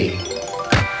with me.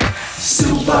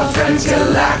 Super friends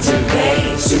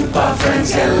galactivate. Super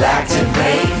friends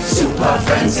galactivate. Super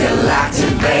friends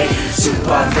galactivate.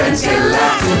 Super friends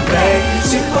galactivate.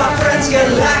 Super friends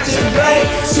galactivate.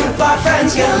 Super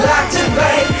friends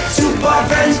galactivate. Super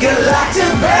friends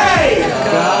galactivate.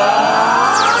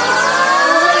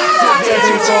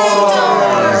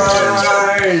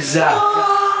 Galactivators.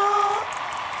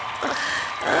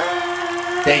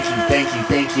 Thank you, thank you,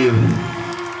 thank you.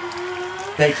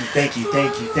 Thank you, thank you,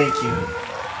 thank you, thank you. Thank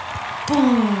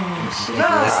you.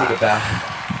 Let's take a bow.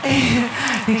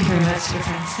 Thank you very much, dear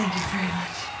friends. Thank you very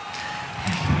much.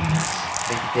 Thank you very much.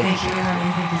 Thank you, Thank you, everybody.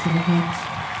 Thank you, super friends.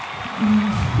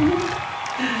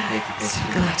 Thank you, thank you.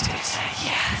 Galactivated,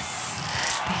 yes.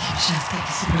 Thank you, Michelle. Thank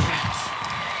you, super friends.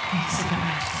 Thank you, super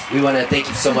friends. We want to thank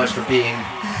you so much for being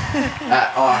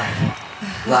at our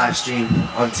live stream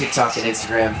on TikTok and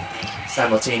Instagram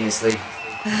simultaneously.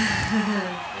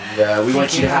 And we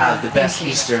want you to have the best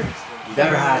Easter you've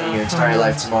ever had in your entire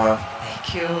life tomorrow.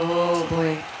 Thank you, oh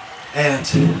boy. And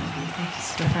Thank you,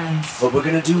 super friends. what we're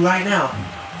going to do right now,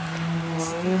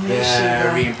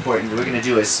 very important, we're going to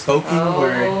do a spoken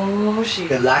word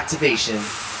Galactivation.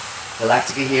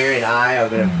 Galactica here and I are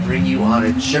going to bring you on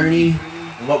a journey.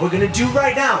 And what we're going to do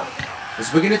right now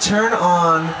is we're going to turn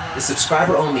on the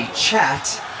subscriber-only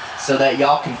chat so that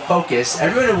y'all can focus.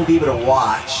 Everyone will be able to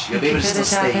watch. You'll be able to still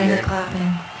stay here.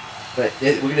 But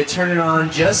we're going to turn it on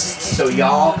just so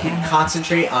y'all can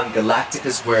concentrate on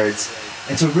Galactica's words.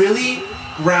 And to really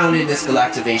ground in this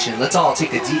Galactivation, let's all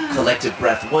take a deep collective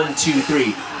breath. 1, 2,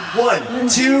 3. 1,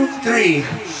 2, 3.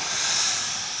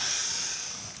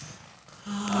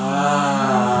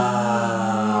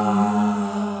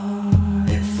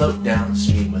 And float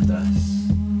downstream with us.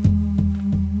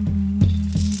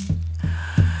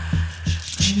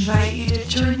 I invite you to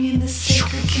join me in this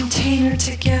sacred container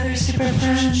together, super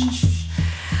friends.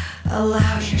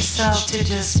 Allow yourself to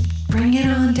just bring it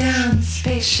on down,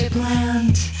 spaceship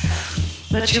land.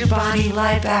 Let your body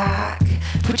lie back.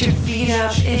 Put your feet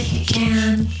up if you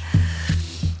can.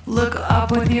 Look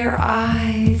up with your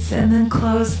eyes and then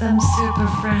close them, super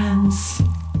friends.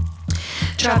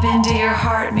 Drop into your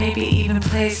heart, maybe even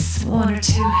place 1 or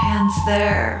 2 hands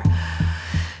there.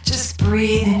 Just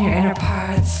breathe in your inner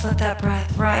parts. Let that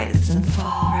breath rise and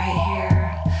fall right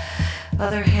here.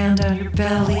 Other hand on your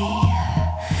belly.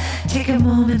 Take a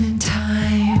moment in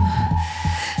time.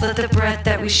 Let the breath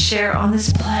that we share on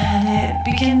this planet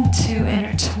begin to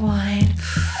intertwine.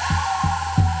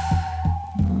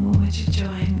 Would you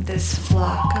join this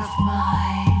flock of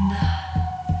mine?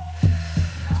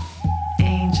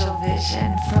 Angel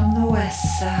vision from the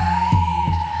west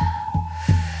side.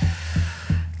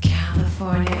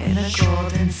 California in a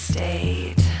golden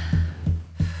state.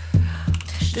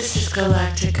 This is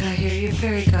Galactica here, your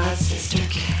fairy god sister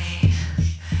Kay.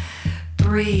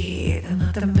 Breathe and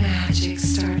let the magic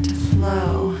start to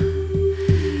flow.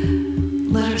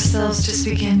 Let ourselves just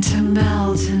begin to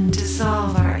melt and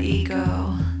dissolve our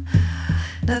ego.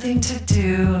 Nothing to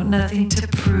do, nothing to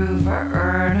prove or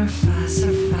earn or fuss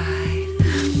or fight.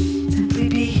 Simply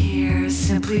be here,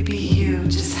 simply be you,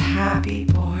 just happy,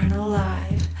 born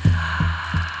alive.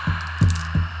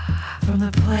 From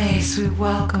the place we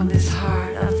welcome this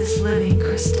heart of this living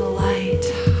crystal light.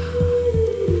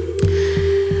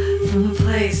 From the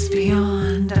place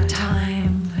beyond our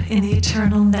time, in the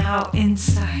eternal now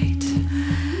insight.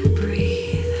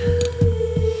 Breathe.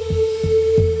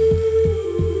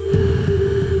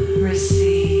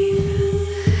 Receive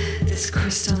this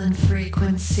crystalline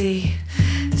frequency,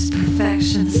 this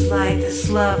perfection, this light, this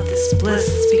love, this bliss.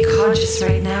 Let's be conscious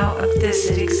right now of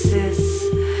this. It exists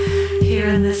here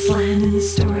in this land, in the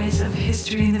stories of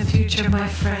history and the future, my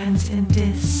friends. In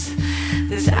this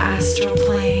astral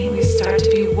plane, we start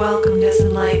to be welcomed as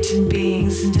enlightened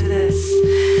beings into this,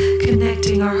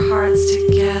 connecting our hearts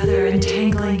together,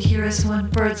 entangling here as one,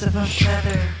 birds of a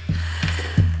feather.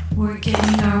 We're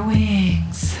getting our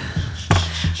wings.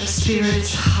 Our spirit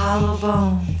is hollow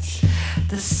bones.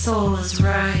 The soul is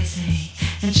rising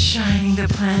and shining the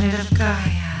planet of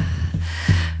Gaia,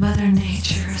 Mother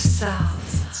Nature herself.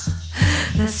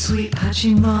 That sweet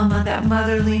Pachamama, that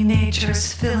motherly nature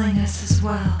is filling us as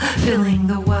well, filling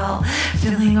the well,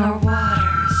 filling our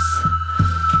waters,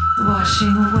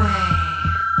 washing away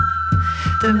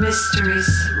the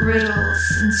mysteries,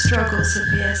 riddles, and struggles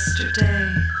of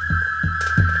yesterday.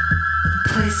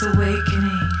 Place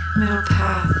awakening, middle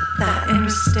path, that inner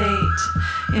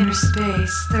state, inner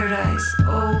space, third eyes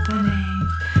opening.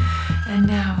 And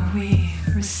now we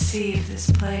receive this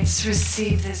place,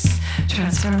 receive this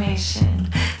transformation,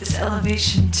 this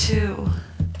elevation to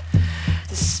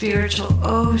the spiritual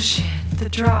ocean, the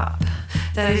drop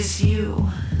that is you,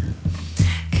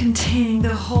 containing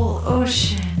the whole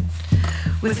ocean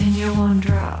within your one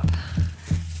drop.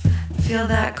 Feel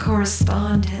that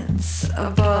correspondence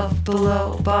above,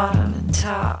 below, bottom, and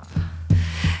top.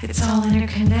 It's all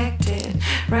interconnected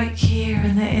right here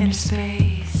in the inner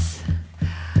space.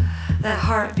 That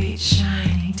heartbeat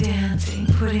shining, dancing,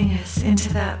 putting us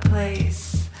into that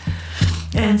place.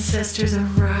 Ancestors are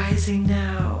rising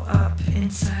now up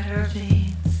inside our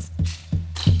veins.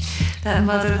 That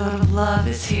motherhood of love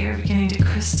is here, beginning to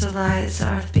crystallize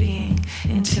our being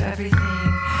into everything.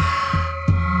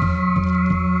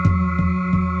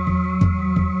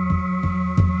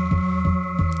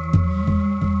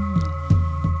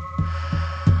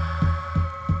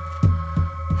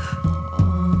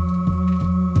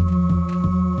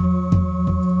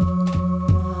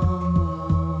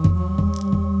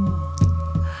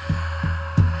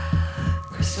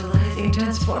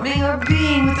 Transforming our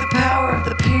being with the power of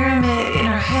the pyramid in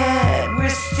our head. We're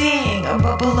seeing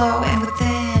above, below, and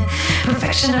within.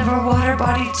 Perfection of our water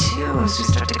body too, as we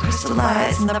start to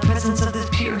crystallize in the presence of this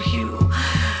pure hue.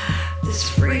 This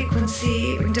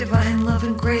frequency, bring divine love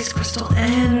and grace, crystal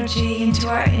energy into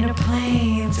our inner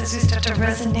planes as we start to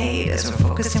resonate, as we're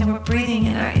focused and we're breathing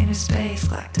in our inner space.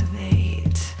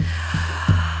 Galactivate.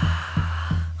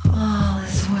 All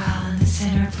is well in this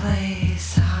inner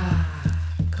place.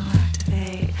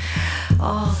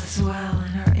 All is well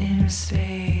in our inner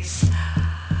space.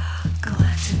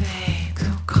 Galactivate. Go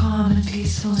calm and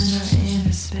peaceful in our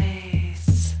inner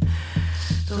space.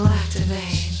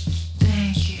 Galactivate.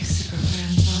 Thank you, super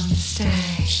friends on this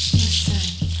day.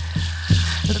 Listen.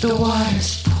 Let the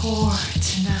waters pour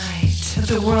tonight. Let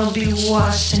the world be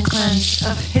washed and cleansed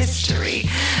of history,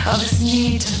 of this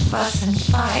need to fuss and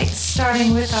fight,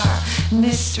 starting with our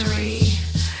mystery.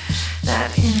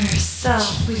 That inner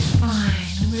self we find.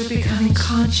 We're becoming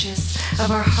conscious of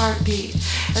our heartbeat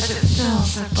as it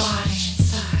fills our body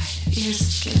inside.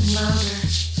 Ears getting louder.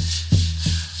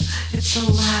 It's so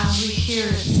loud we hear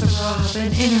it throb,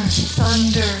 an inner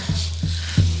thunder.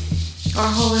 Our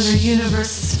whole inner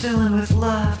universe is filling with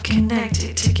love,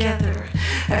 connected together.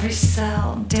 Every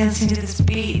cell dancing to this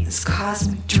beat, this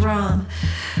cosmic drum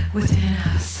within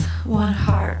us. One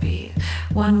heartbeat,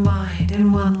 one mind,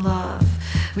 and one love.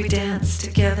 We dance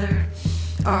together.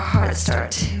 Our hearts start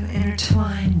to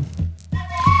intertwine.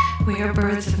 We are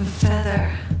birds of a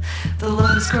feather. The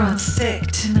love is growing thick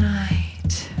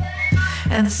tonight.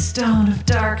 And the stone of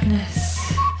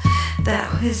darkness,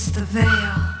 that is the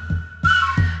veil.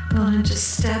 Gonna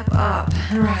just step up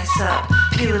and rise up.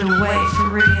 Peel it away for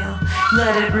real.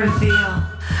 Let it reveal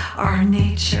our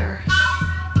nature.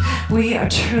 We are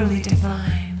truly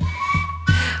divine.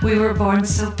 We were born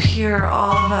so pure,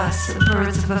 all of us,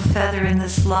 birds of a feather in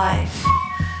this life.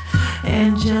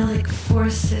 Angelic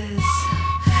forces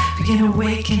begin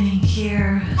awakening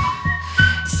here,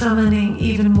 summoning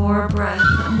even more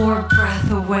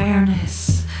breath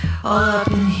awareness, all up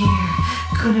in here.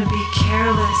 Couldn't be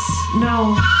careless,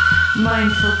 no,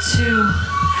 mindful too.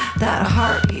 That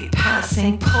heartbeat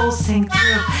passing, pulsing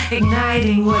through,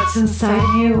 igniting what's inside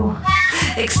you.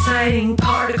 Exciting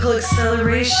particle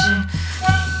acceleration.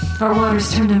 Our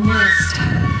waters turn to mist.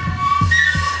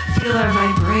 Feel our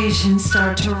vibrations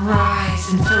start to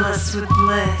rise and fill us with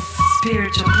bliss,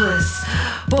 spiritual bliss.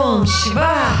 Boom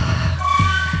Shiva,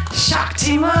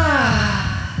 Shakti Ma.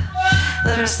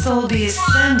 Let our soul be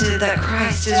ascended, that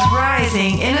Christ is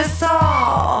rising in us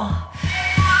all.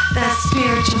 That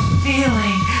spiritual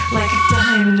feeling like a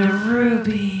diamond, a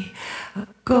ruby, a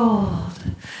gold,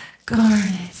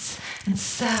 garnets and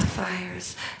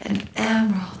sapphires and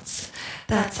emeralds.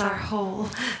 That's our whole,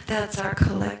 that's our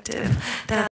collective,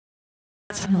 that's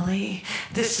family.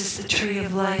 This is the tree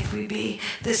of life we be.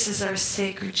 This is our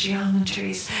sacred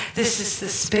geometries. This is the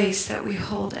space that we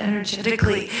hold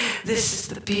energetically. This is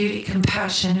the beauty,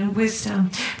 compassion, and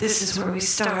wisdom. This is where we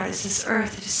start as this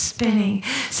earth is spinning.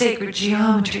 Sacred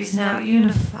geometries now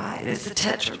unified as the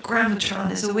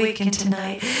tetragrammatron is awakened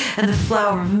tonight, and the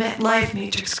flower of life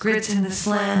matrix grids in this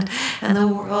land, and the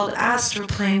world astral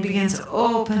plane begins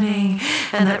opening,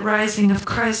 and that rising of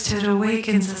Christhood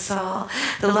awakens us all.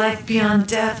 The life beyond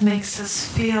death makes us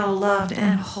feel loved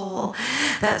and whole.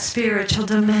 That spiritual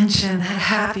dimension, that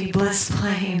happy bliss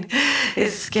plane,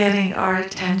 is getting our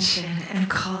attention and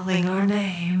calling our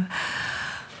name.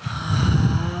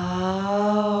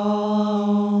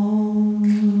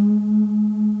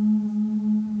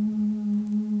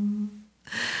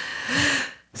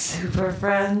 Super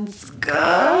friends,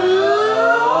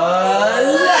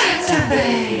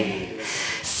 Galactivate!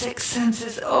 Six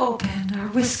senses open, our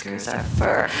whiskers, our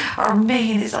fur, our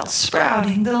mane is all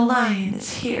sprouting, the lion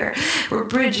is here. We're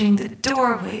bridging the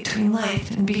doorway between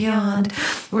life and beyond.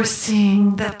 We're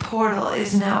seeing that portal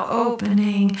is now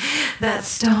opening. That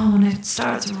stone, it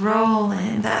starts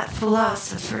rolling. That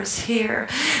philosopher's here.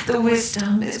 The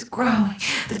wisdom is growing.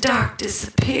 The dark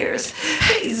disappears.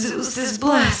 Jesus is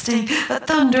blasting. A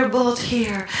thunderbolt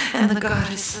here. And the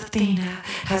goddess Athena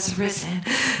has risen.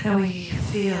 And we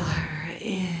feel her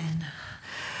in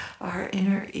our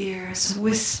inner ears,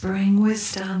 whispering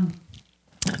wisdom.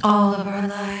 All of our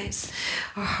lives,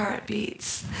 our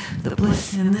heartbeats, the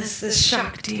bliss in this, the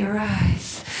Shakti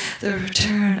arise, the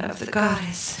return of the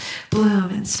goddess, bloom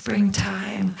in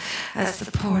springtime as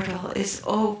the portal is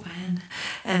open,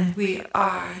 and we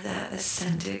are that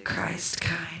ascended Christ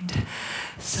kind.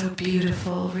 So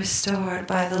beautiful, restored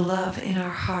by the love in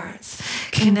our hearts,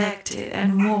 connected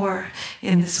and more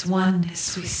in this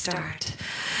oneness we start.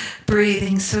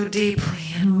 Breathing so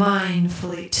deeply and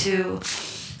mindfully too,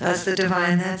 as the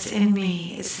divine that's in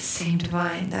me is the same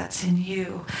divine that's in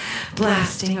you.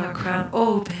 Blasting our crown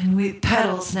open, we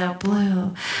petals now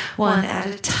bloom, one at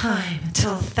a time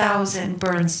until 1,000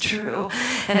 burns true,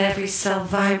 and every cell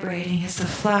vibrating as the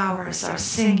flowers are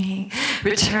singing.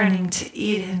 Returning to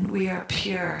Eden, we are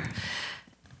pure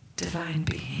divine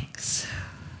beings.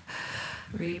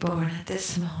 Reborn at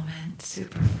this moment,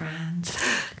 super friends.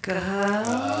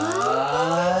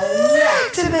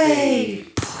 Galactivate!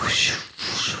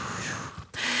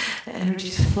 The energy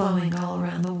is flowing all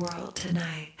around the world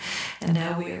tonight. And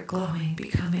now we are glowing,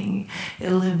 becoming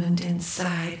illumined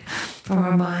inside, from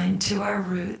our mind to our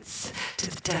roots, to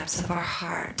the depths of our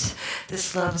heart.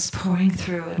 This love is pouring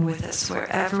through and with us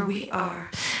wherever we are.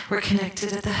 We're connected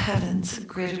to the heavens,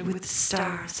 gridded with the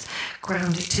stars,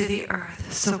 grounded to the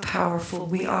earth. So powerful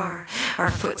we are.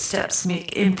 Our footsteps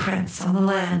make imprints on the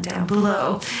land down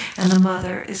below, and the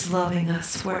Mother is loving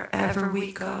us wherever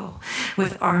we go,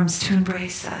 with arms to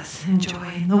embrace us,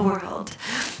 enjoying the world,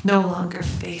 no longer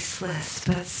faceless,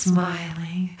 but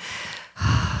smiling,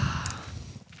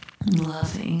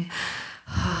 loving,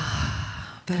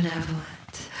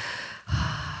 benevolent,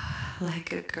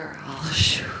 like a girl.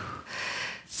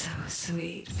 So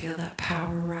sweet. Feel that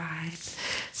power rise.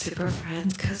 Super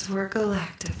friends, because we're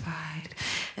galactified.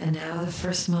 And now the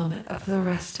first moment of the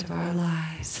rest of our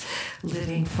lives,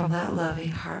 living from that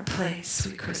loving heart place,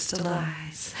 we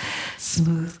crystallize.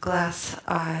 Smooth glass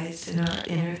eyes in our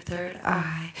inner third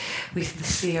eye. We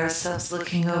see ourselves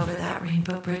looking over that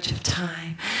rainbow bridge of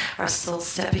time, our soul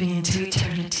stepping into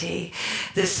eternity,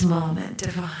 this moment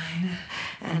divine.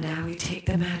 And now we take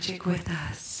the magic with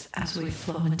us as we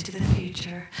flow into the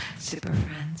future. Super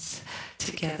friends,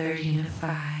 together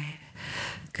unified.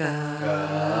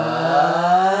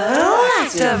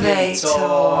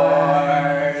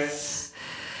 Galactivators.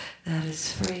 That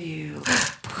is for you.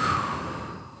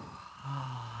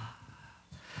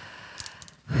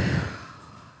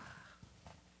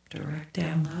 Direct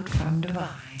download from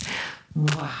divine.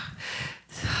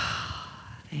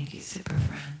 Thank you, super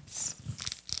friends.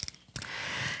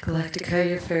 Galactica,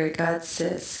 your fairy god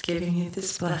sis, giving you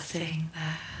this blessing,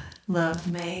 the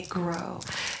love may grow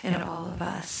in all of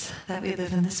us, that we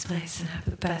live in this place and have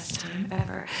the best time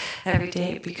ever, every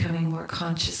day becoming more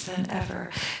conscious than ever,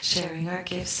 sharing our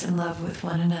gifts and love with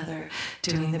one another,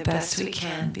 doing the best we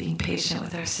can, being patient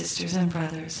with our sisters and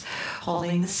brothers,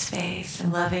 holding the space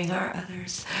and loving our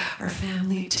others, our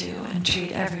family too, and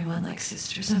treat everyone like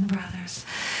sisters and brothers,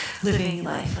 living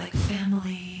life like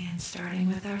family and starting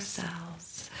with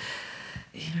ourselves,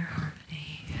 inner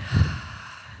harmony.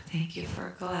 Thank you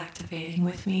for galactivating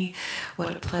with me.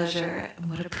 What a pleasure and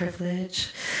what a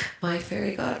privilege. My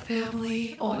fairy god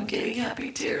family. Oh, I'm getting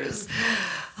happy tears.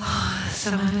 Oh,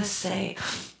 so I must say,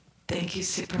 thank you,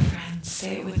 super friends.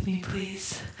 Say it with me,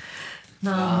 please.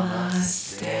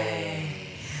 Namaste.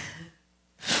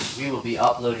 We will be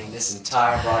uploading this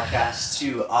entire broadcast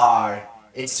to our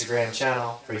Instagram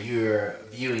channel for your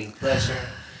viewing pleasure.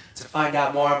 To find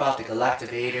out more about the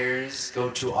Galactivators, go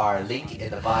to our link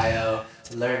in the bio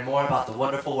to learn more about the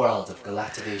wonderful world of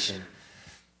Galactivation.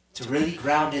 To really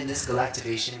ground in this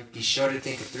Galactivation, be sure to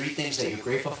think of 3 things that you're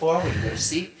grateful for when you go to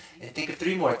sleep, and think of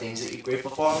 3 more things that you're grateful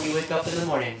for when you wake up in the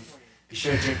morning. Be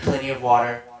sure to drink plenty of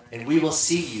water, and we will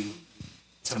see you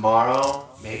tomorrow,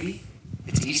 maybe?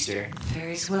 It's Easter.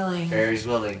 Fairies willing. Fairies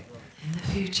willing. In the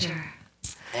future.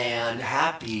 And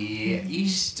happy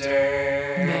Easter!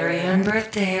 Merry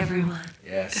unbirthday, everyone.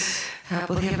 Yes.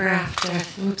 Happily ever after.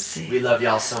 Oopsie. We love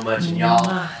y'all so much, and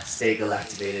y'all stay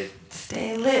galactivated.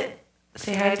 Stay lit.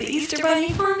 Say hi to the Easter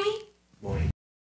Bunny for me. Boing.